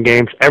London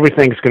games,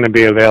 everything's going to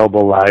be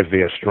available live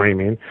via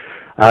streaming.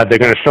 They're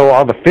going to show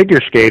all the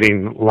figure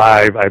skating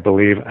live, I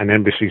believe, on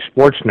NBC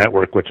Sports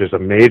Network, which is a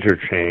major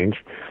change.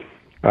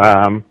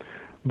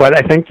 But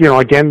I think,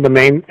 again, the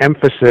main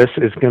emphasis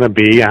is going to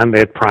be on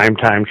that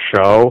primetime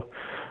show.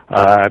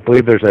 I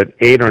believe there's an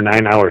 8 or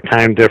 9 hour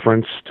time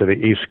difference to the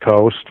East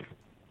Coast.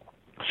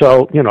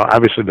 So,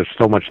 obviously there's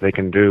so much they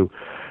can do.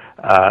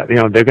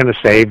 They're going to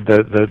save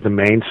the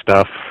main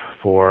stuff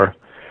for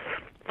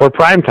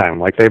primetime,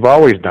 like they've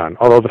always done.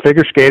 Although the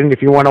figure skating,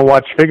 if you want to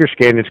watch figure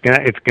skating, it's going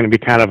to be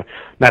kind of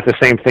not the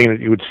same thing that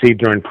you would see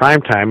during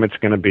primetime. It's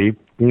going to be,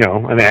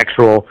 an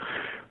actual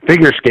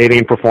figure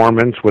skating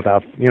performance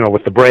without,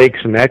 with the breaks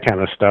and that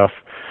kind of stuff.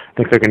 I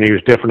think they're going to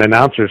use different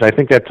announcers. I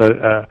think that's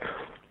a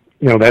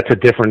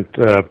different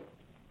the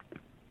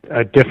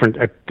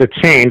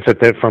change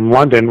that from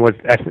London was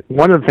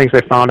one of the things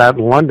I found out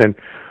in London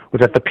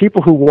was that the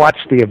people who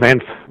watched the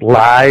event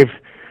live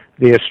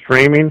via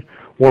streaming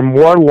were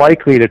more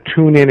likely to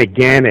tune in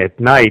again at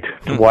night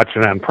to watch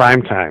it on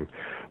primetime.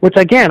 Which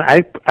again,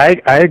 I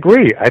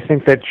agree. I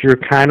think that you're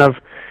kind of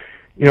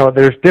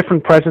there's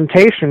different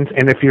presentations,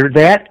 and if you're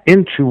that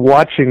into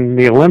watching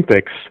the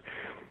Olympics,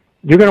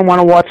 you're going to want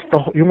to watch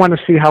you want to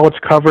see how it's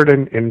covered,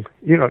 and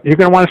you're going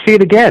to want to see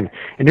it again,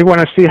 and you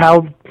want to see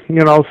how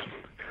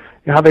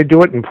how they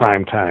do it in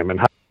prime time, and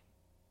how.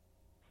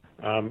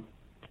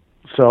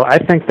 So I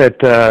think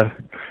that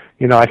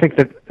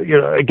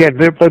again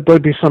there'll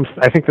be some.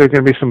 I think there's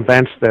going to be some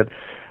events that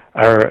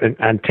are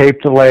on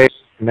tape delay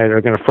and that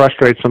are going to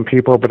frustrate some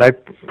people, but I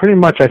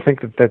think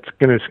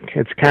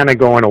it's kind of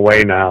going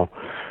away now.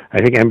 I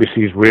think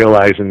NBC's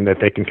realizing that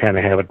they can kind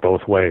of have it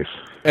both ways.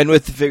 And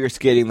with the figure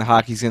skating, the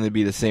hockey's going to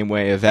be the same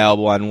way,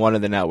 available on one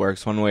of the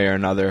networks, one way or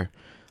another,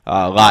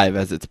 live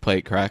as it's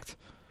played, correct?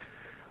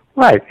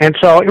 Right, and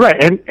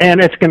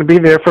it's going to be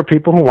there for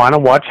people who want to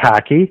watch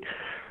hockey.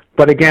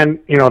 But again,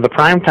 the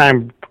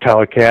primetime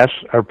telecasts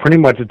are pretty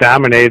much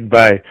dominated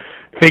by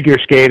figure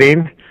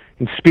skating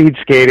and speed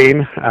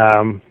skating.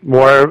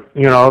 More,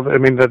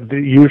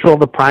 the usual,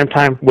 the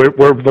primetime,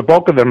 where the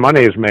bulk of their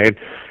money is made,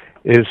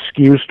 is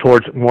skews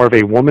towards more of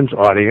a women's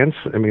audience.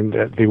 I mean,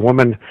 the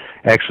women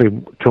actually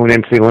tune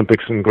into the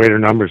Olympics in greater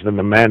numbers than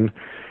the men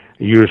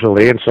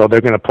usually, and so they're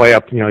going to play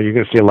up. You're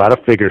going to see a lot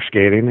of figure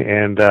skating,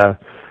 and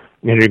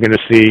you're going to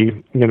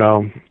see,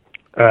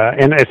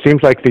 and it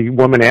seems like the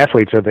women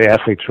athletes are the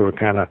athletes who are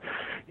kind of,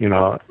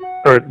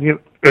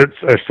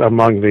 it's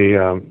among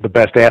the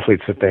best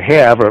athletes that they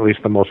have, or at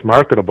least the most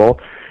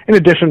marketable. In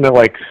addition to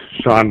like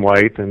Shaun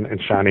White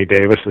and Shawnee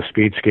Davis, the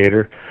speed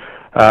skater.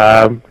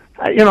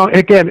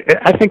 Again,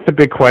 I think the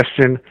big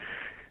question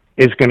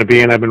is going to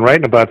be, and I've been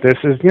writing about this,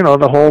 is,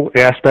 the whole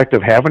aspect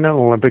of having an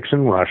Olympics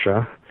in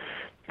Russia.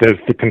 There's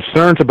the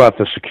concerns about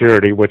the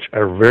security, which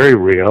are very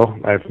real.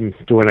 I've been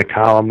doing a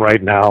column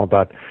right now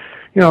about,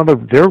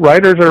 their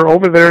writers are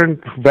over there,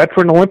 and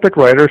veteran Olympic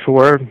writers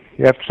who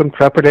have some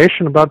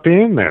trepidation about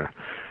being there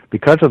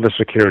because of the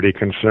security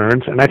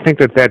concerns. And I think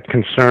that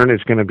concern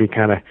is going to be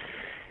kind of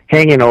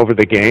hanging over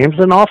the games.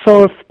 And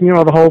also, if,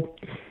 the whole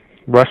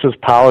Russia's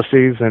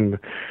policies and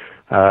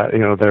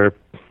their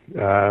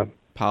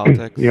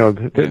politics.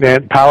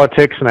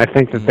 Politics, and I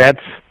think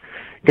that's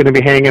going to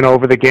be hanging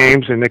over the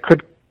games, and it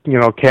could,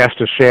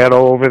 cast a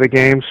shadow over the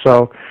games.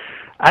 So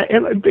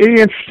it'd be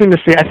interesting to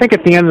see. I think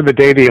at the end of the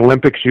day, the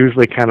Olympics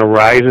usually kind of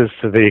rises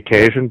to the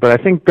occasion. But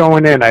I think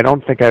going in, I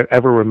don't think I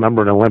ever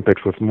remember an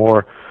Olympics with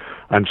more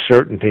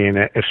uncertainty and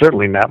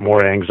certainly not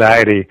more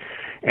anxiety.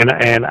 And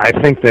I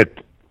think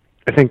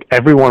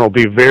everyone will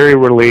be very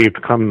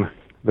relieved come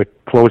the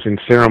closing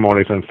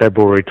ceremonies on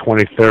February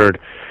 23rd.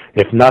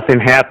 If nothing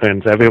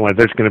happens, there's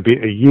going to be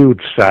a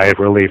huge sigh of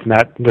relief,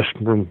 not just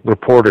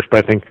reporters,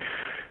 but I think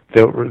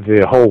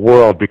the whole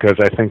world, because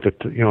I think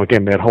that,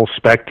 again, that whole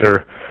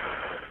specter,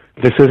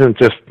 this isn't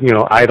just,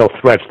 idle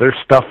threats. There's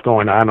stuff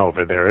going on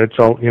over there. It's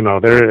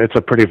it's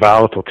a pretty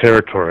volatile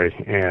territory.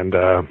 And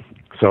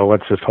so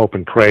let's just hope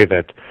and pray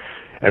that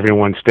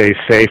everyone stays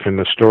safe in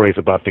the stories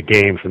about the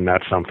games and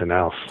not something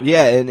else.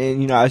 Yeah,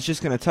 and I was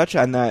just going to touch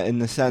on that in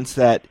the sense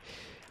that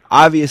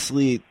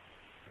obviously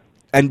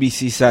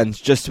NBC sends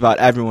just about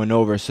everyone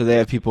over, so they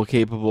have people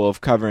capable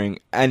of covering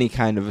any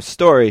kind of a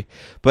story.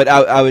 But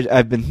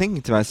I've been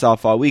thinking to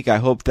myself all week, I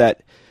hope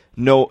that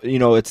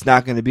it's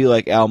not going to be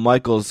like Al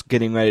Michaels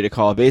getting ready to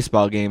call a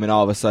baseball game and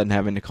all of a sudden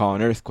having to call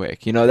an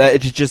earthquake. That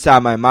it's just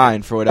on my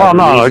mind for whatever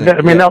reason.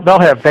 I mean,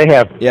 they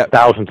have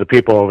thousands of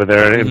people over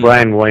there, and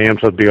Brian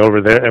Williams will be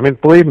over there. I mean,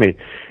 believe me,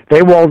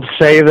 they won't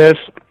say this,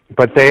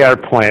 but they have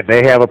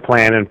a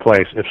plan in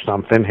place if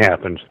something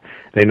happens.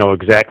 They know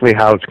exactly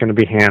how it's going to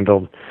be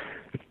handled.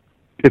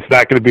 It's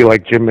not going to be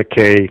like Jim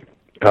McKay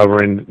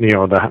covering,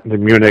 the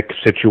Munich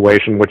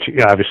situation, which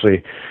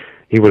obviously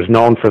he was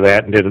known for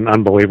that and did an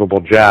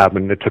unbelievable job,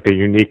 and it took a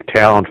unique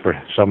talent for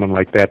someone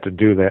like that to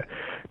do that,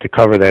 to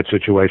cover that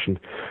situation.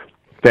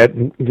 That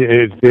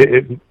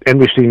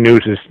NBC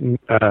News is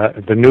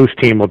the news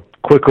team will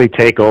quickly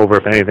take over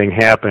if anything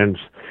happens,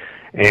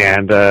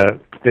 and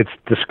it's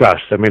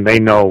discussed. I mean, they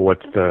know what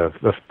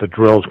the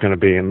drill's going to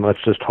be, and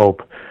let's just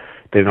hope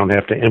they don't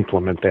have to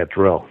implement that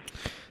drill.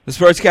 The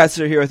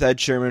Sportscaster here with Ed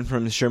Sherman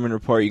from the Sherman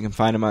Report. You can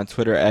find him on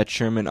Twitter at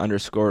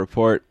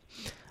Sherman_report.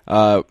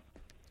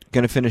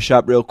 Going to finish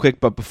up real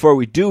quick, but before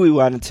we do, we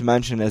wanted to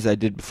mention, as I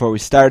did before we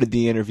started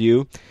the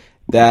interview,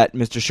 that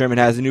Mr. Sherman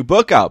has a new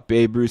book out,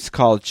 Babe Ruth's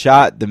Called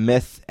Shot, The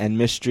Myth and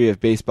Mystery of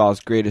Baseball's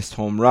Greatest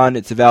Home Run.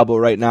 It's available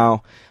right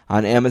now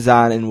on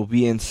Amazon and will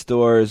be in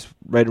stores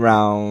right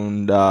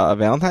around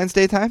Valentine's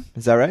Day time.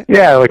 Is that right?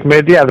 Yeah,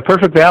 the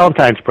perfect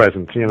Valentine's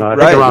present. I think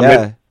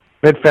around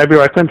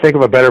mid-February. I couldn't think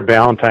of a better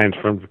Valentine's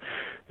for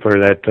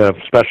that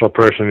special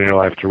person in your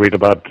life to read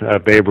about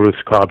Babe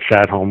Ruth's Called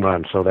Shot home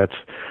run. So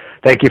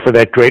thank you for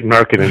that great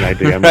marketing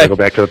idea. I'm going to go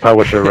back to the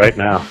publisher right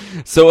now.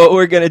 So what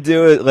we're going to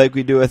do, like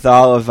we do with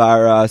all of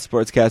our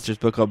Sportscasters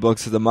Book Club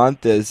books of the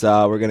month, is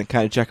we're going to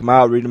kind of check them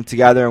out, read them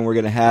together, and we're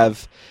going to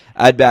have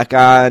Ed back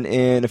on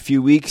in a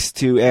few weeks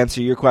to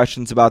answer your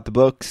questions about the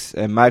books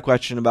and my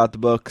question about the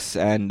books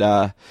and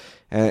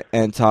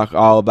talk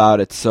all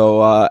about it.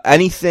 So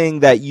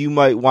anything that you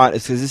might want,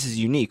 because this is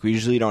unique. We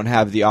usually don't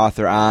have the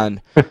author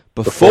on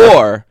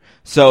before.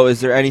 So is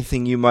there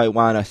anything you might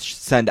want to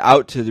send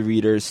out to the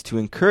readers to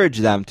encourage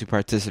them to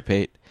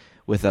participate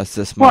with us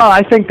this month? Well,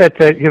 I think that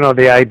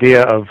the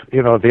idea of,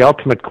 the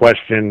ultimate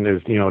question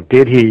is,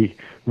 did he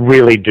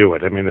really do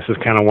it? I mean, this is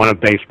kind of one of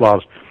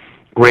baseball's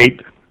great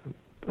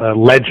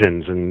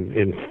legends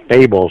and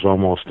fables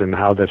almost, and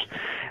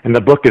and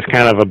the book is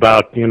kind of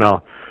about,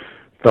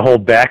 the whole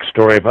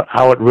backstory of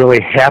how it really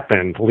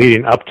happened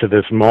leading up to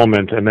this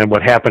moment, and then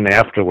what happened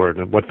afterward,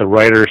 and what the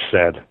writers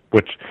said.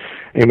 Which,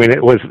 I mean,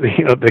 it was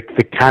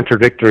the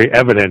contradictory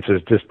evidence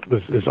is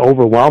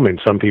overwhelming.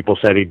 Some people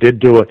said he did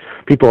do it.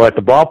 People at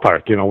the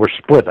ballpark, were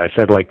split. I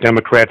said like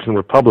Democrats and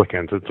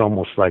Republicans. It's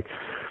almost like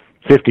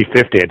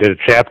 50-50. I did a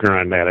chapter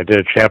on that. I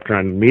did a chapter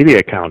on media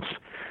accounts.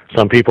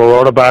 Some people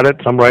wrote about it.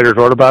 Some writers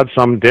wrote about it.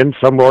 Some didn't.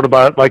 Some wrote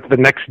about it like the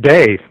next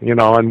day,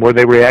 and were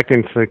they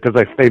reacting because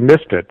they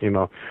missed it,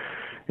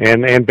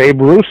 And Babe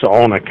Ruth's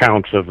own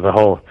accounts of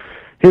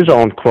his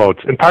own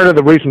quotes. And part of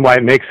the reason why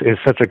it is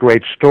such a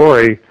great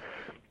story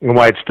and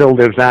why it still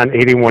lives on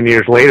 81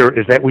 years later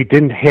is that we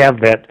didn't have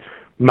that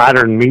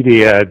modern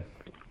media,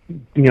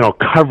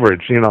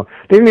 coverage. They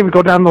didn't even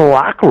go down to the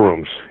locker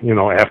rooms,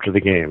 after the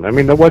game. I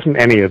mean, there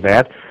wasn't any of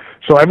that.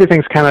 So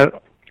everything's kind of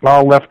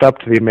all left up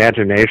to the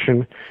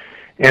imagination.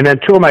 And then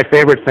two of my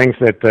favorite things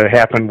that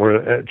happened were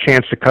a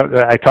chance to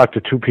I talked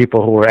to two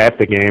people who were at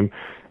the game,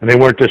 and they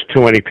weren't just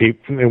too many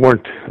people. They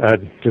weren't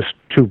just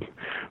two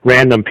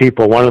random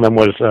people. One of them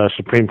was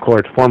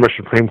former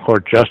Supreme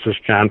Court Justice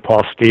John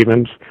Paul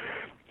Stevens.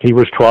 He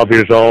was 12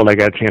 years old. I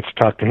got a chance to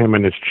talk to him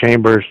in his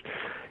chambers,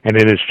 and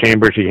in his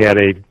chambers he had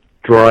a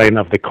drawing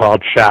of the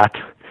called shot,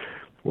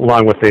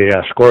 along with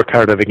a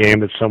scorecard of the game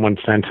that someone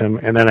sent him.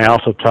 And then I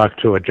also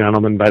talked to a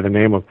gentleman by the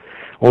name of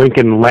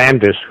Lincoln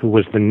Landis, who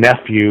was the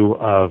nephew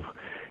of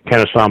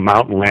Kennesaw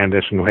Mountain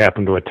Landis, and who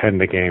happened to attend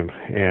the game,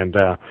 and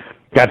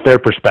got their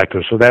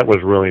perspective. So that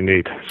was really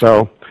neat.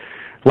 So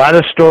a lot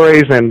of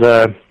stories and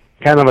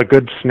kind of a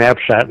good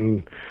snapshot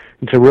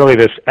into really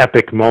this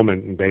epic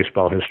moment in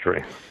baseball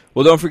history.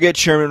 Well, don't forget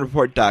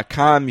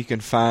ShermanReport.com. You can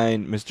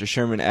find Mr.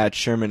 Sherman at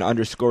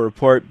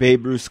Sherman_report.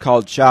 Babe Ruth's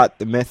Called Shot,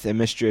 The Myth and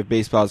Mystery of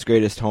Baseball's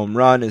Greatest Home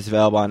Run is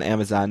available on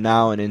Amazon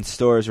now and in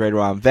stores right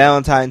around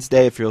Valentine's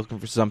Day if you're looking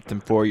for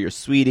something for your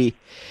sweetie.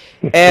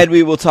 And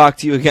we will talk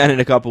to you again in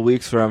a couple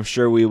weeks where I'm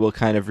sure we will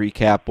kind of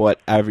recap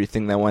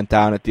everything that went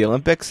down at the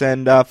Olympics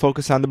and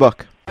focus on the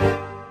book.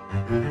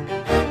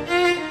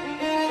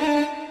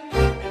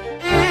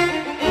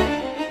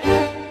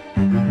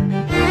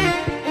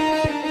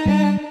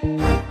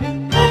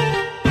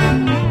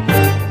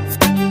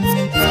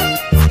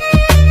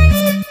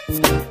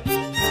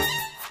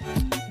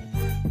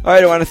 All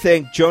right, I want to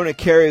thank Jonah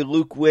Carey,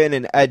 Luke Wynn,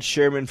 and Ed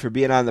Sherman for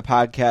being on the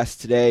podcast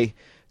today.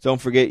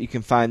 Don't forget you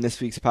can find this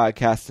week's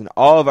podcast and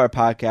all of our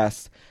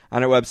podcasts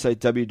on our website,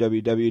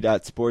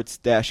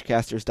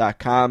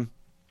 www.sports-casters.com.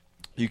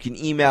 You can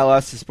email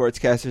us at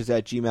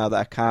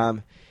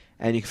sportscasters@gmail.com,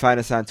 and you can find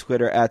us on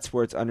Twitter at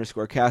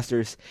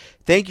 @sports_casters.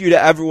 Thank you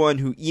to everyone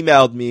who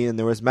emailed me, and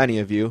there was many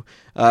of you,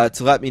 to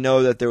let me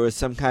know that there was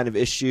some kind of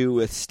issue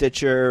with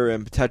Stitcher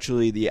and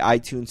potentially the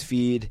iTunes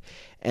feed.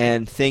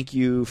 And thank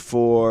you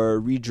for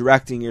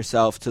redirecting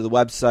yourself to the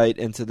website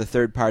and to the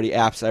third-party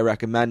apps I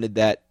recommended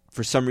that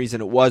for some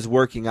reason it was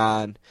working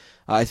on.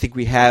 I think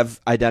we have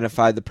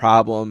identified the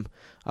problem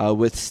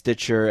with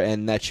Stitcher,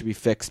 and that should be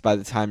fixed by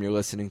the time you're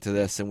listening to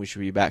this, and we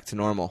should be back to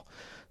normal.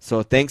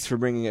 So thanks for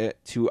bringing it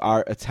to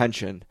our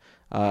attention.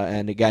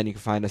 And again, you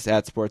can find us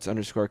at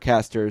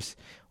sports_casters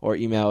or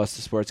email us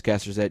to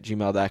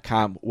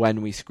sportscasters@gmail.com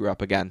when we screw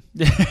up again.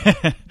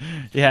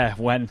 Yeah,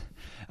 when.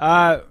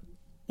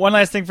 One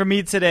last thing for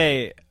me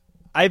today.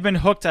 I've been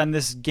hooked on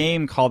this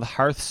game called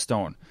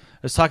Hearthstone. I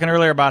was talking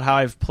earlier about how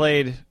I've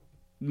played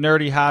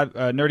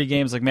nerdy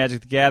games like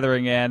Magic the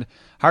Gathering, and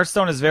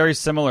Hearthstone is very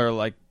similar,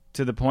 like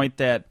to the point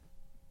that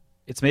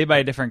it's made by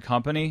a different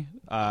company.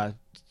 I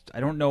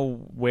don't know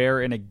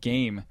where in a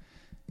game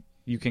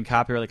you can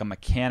copyright like a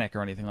mechanic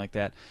or anything like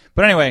that.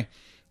 But anyway,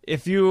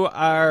 if you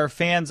are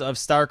fans of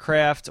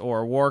StarCraft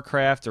or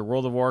Warcraft or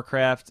World of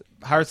Warcraft,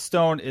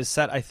 Hearthstone is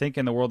set, I think,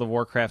 in the World of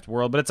Warcraft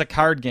world, but it's a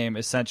card game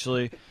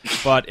essentially.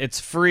 But it's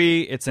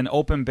free. It's an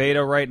open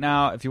beta right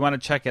now. If you want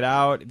to check it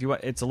out,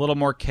 it's a little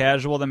more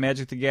casual than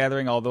Magic the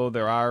Gathering, although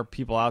there are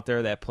people out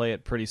there that play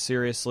it pretty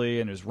seriously,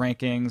 and there's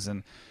rankings,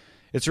 and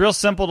it's real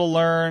simple to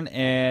learn.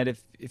 And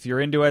if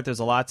you're into it, there's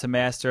a lot to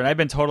master. And I've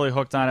been totally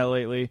hooked on it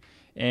lately.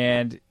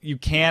 And you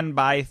can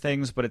buy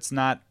things, but it's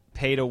not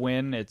pay to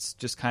win. It's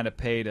just kind of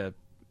pay to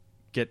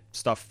get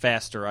stuff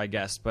faster, I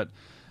guess. But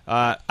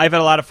I've had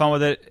a lot of fun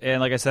with it, and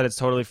like I said, it's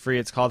totally free.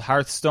 It's called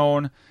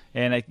Hearthstone,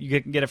 and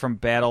you can get it from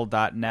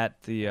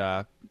Battle.net,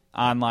 the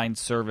online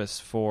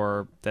service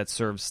that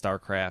serves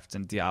StarCraft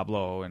and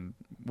Diablo and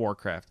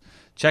Warcraft.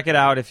 Check it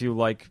out if you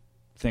like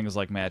things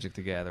like Magic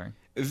the Gathering.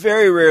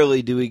 Very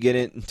rarely do we get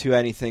into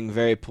anything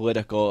very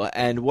political,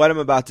 and what I'm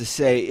about to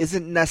say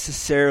isn't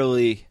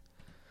necessarily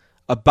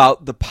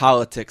about the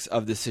politics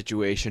of the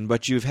situation,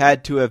 but you've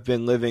had to have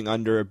been living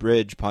under a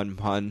bridge,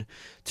 pun,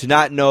 to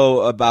not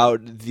know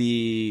about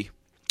the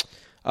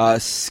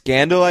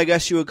scandal, I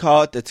guess you would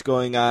call it, that's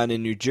going on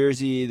in New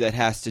Jersey that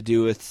has to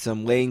do with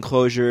some lane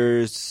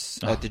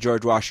closures at the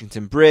George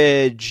Washington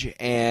Bridge,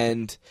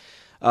 and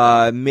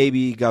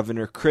maybe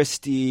Governor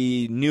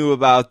Christie knew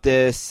about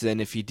this,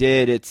 and if he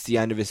did, it's the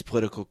end of his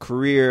political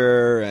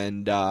career,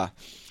 and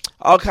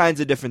all kinds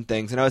of different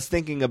things. And I was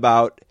thinking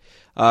about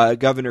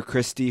Governor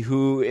Christie,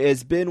 who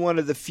has been one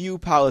of the few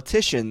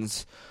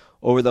politicians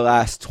over the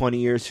last 20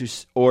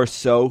 years or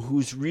so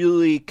who's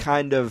really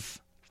kind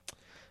of,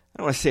 I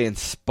don't want to say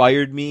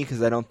inspired me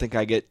because I don't think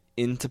I get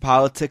into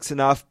politics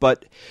enough,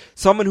 but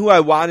someone who I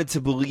wanted to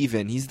believe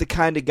in. He's the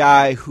kind of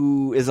guy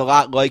who is a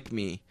lot like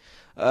me,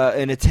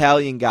 an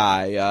Italian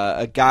guy,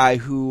 a guy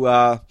who,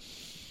 I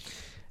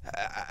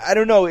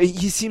don't know,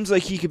 he seems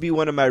like he could be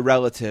one of my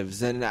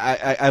relatives, and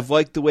I've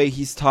liked the way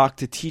he's talked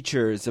to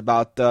teachers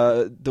about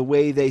the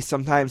way they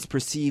sometimes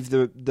perceive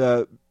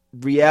the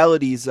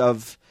realities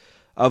of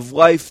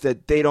life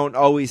that they don't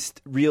always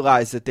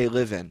realize that they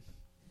live in.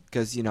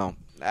 Because,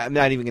 I'm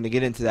not even going to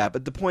get into that.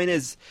 But the point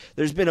is,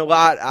 there's been a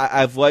lot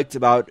I've liked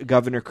about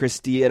Governor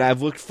Christie, and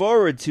I've looked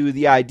forward to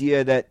the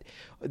idea that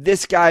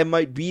this guy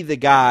might be the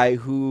guy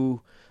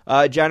who...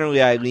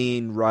 generally, I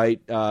lean right.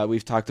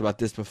 We've talked about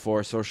this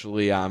before.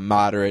 Socially, I'm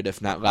moderate,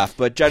 if not left.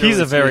 But generally, he's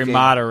a very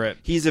moderate.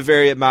 He's a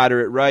very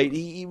moderate right.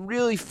 He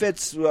really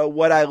fits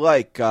what I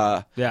like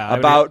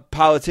about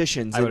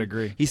politicians. I would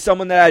agree. He's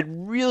someone that I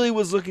really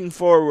was looking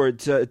forward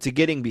to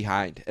getting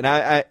behind, and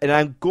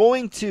I'm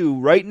going to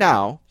right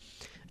now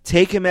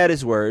take him at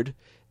his word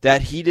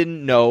that he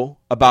didn't know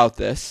about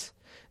this,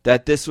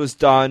 that this was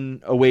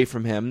done away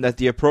from him, that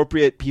the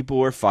appropriate people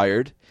were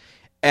fired.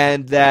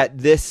 And that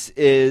this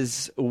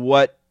is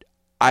what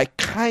I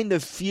kind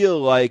of feel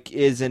like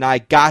is an I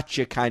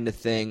gotcha kind of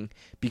thing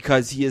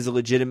because he is a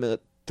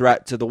legitimate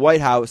threat to the White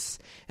House.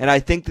 And I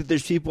think that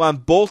there's people on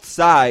both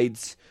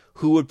sides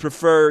who would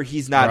prefer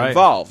he's not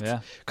involved.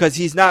 Because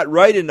he's not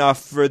right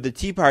enough for the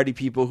Tea Party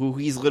people who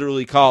he's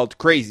literally called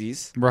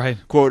crazies,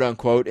 quote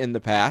unquote, in the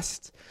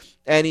past.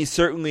 And he's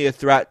certainly a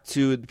threat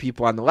to the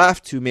people on the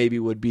left who maybe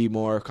would be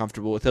more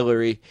comfortable with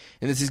Hillary.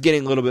 And this is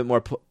getting a little bit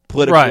more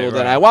political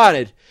than I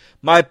wanted.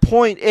 My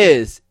point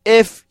is,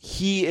 if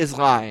he is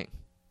lying,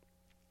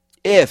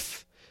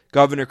 if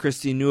Governor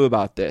Christie knew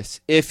about this,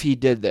 if he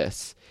did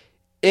this,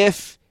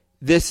 if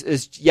this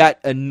is yet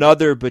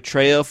another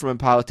betrayal from a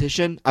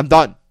politician, I'm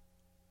done.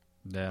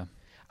 Yeah.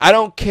 I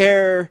don't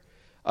care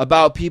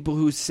about people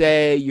who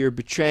say you're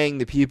betraying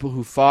the people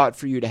who fought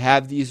for you to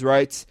have these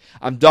rights.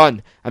 I'm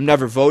done. I'm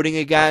never voting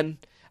again.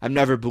 I'm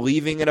never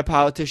believing in a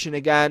politician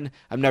again.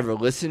 I'm never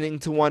listening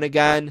to one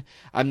again.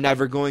 I'm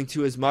never going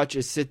to as much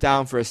as sit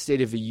down for a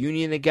State of the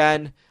Union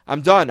again.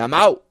 I'm done. I'm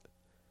out.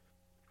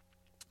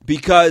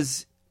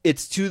 Because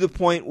it's to the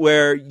point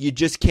where you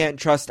just can't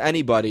trust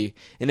anybody.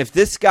 And if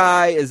this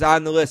guy is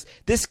on the list,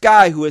 this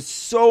guy who is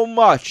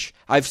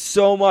I've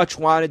so much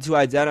wanted to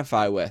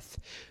identify with,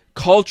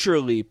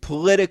 culturally,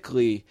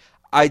 politically,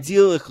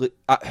 ideally,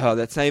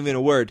 that's not even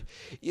a word.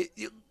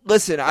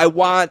 Listen, I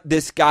want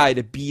this guy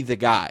to be the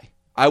guy.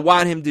 I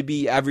want him to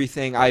be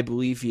everything I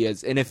believe he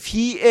is. And if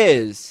he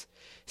is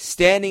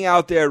standing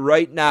out there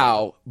right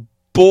now,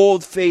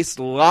 bold-faced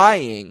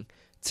lying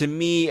to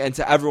me and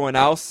to everyone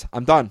else,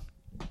 I'm done.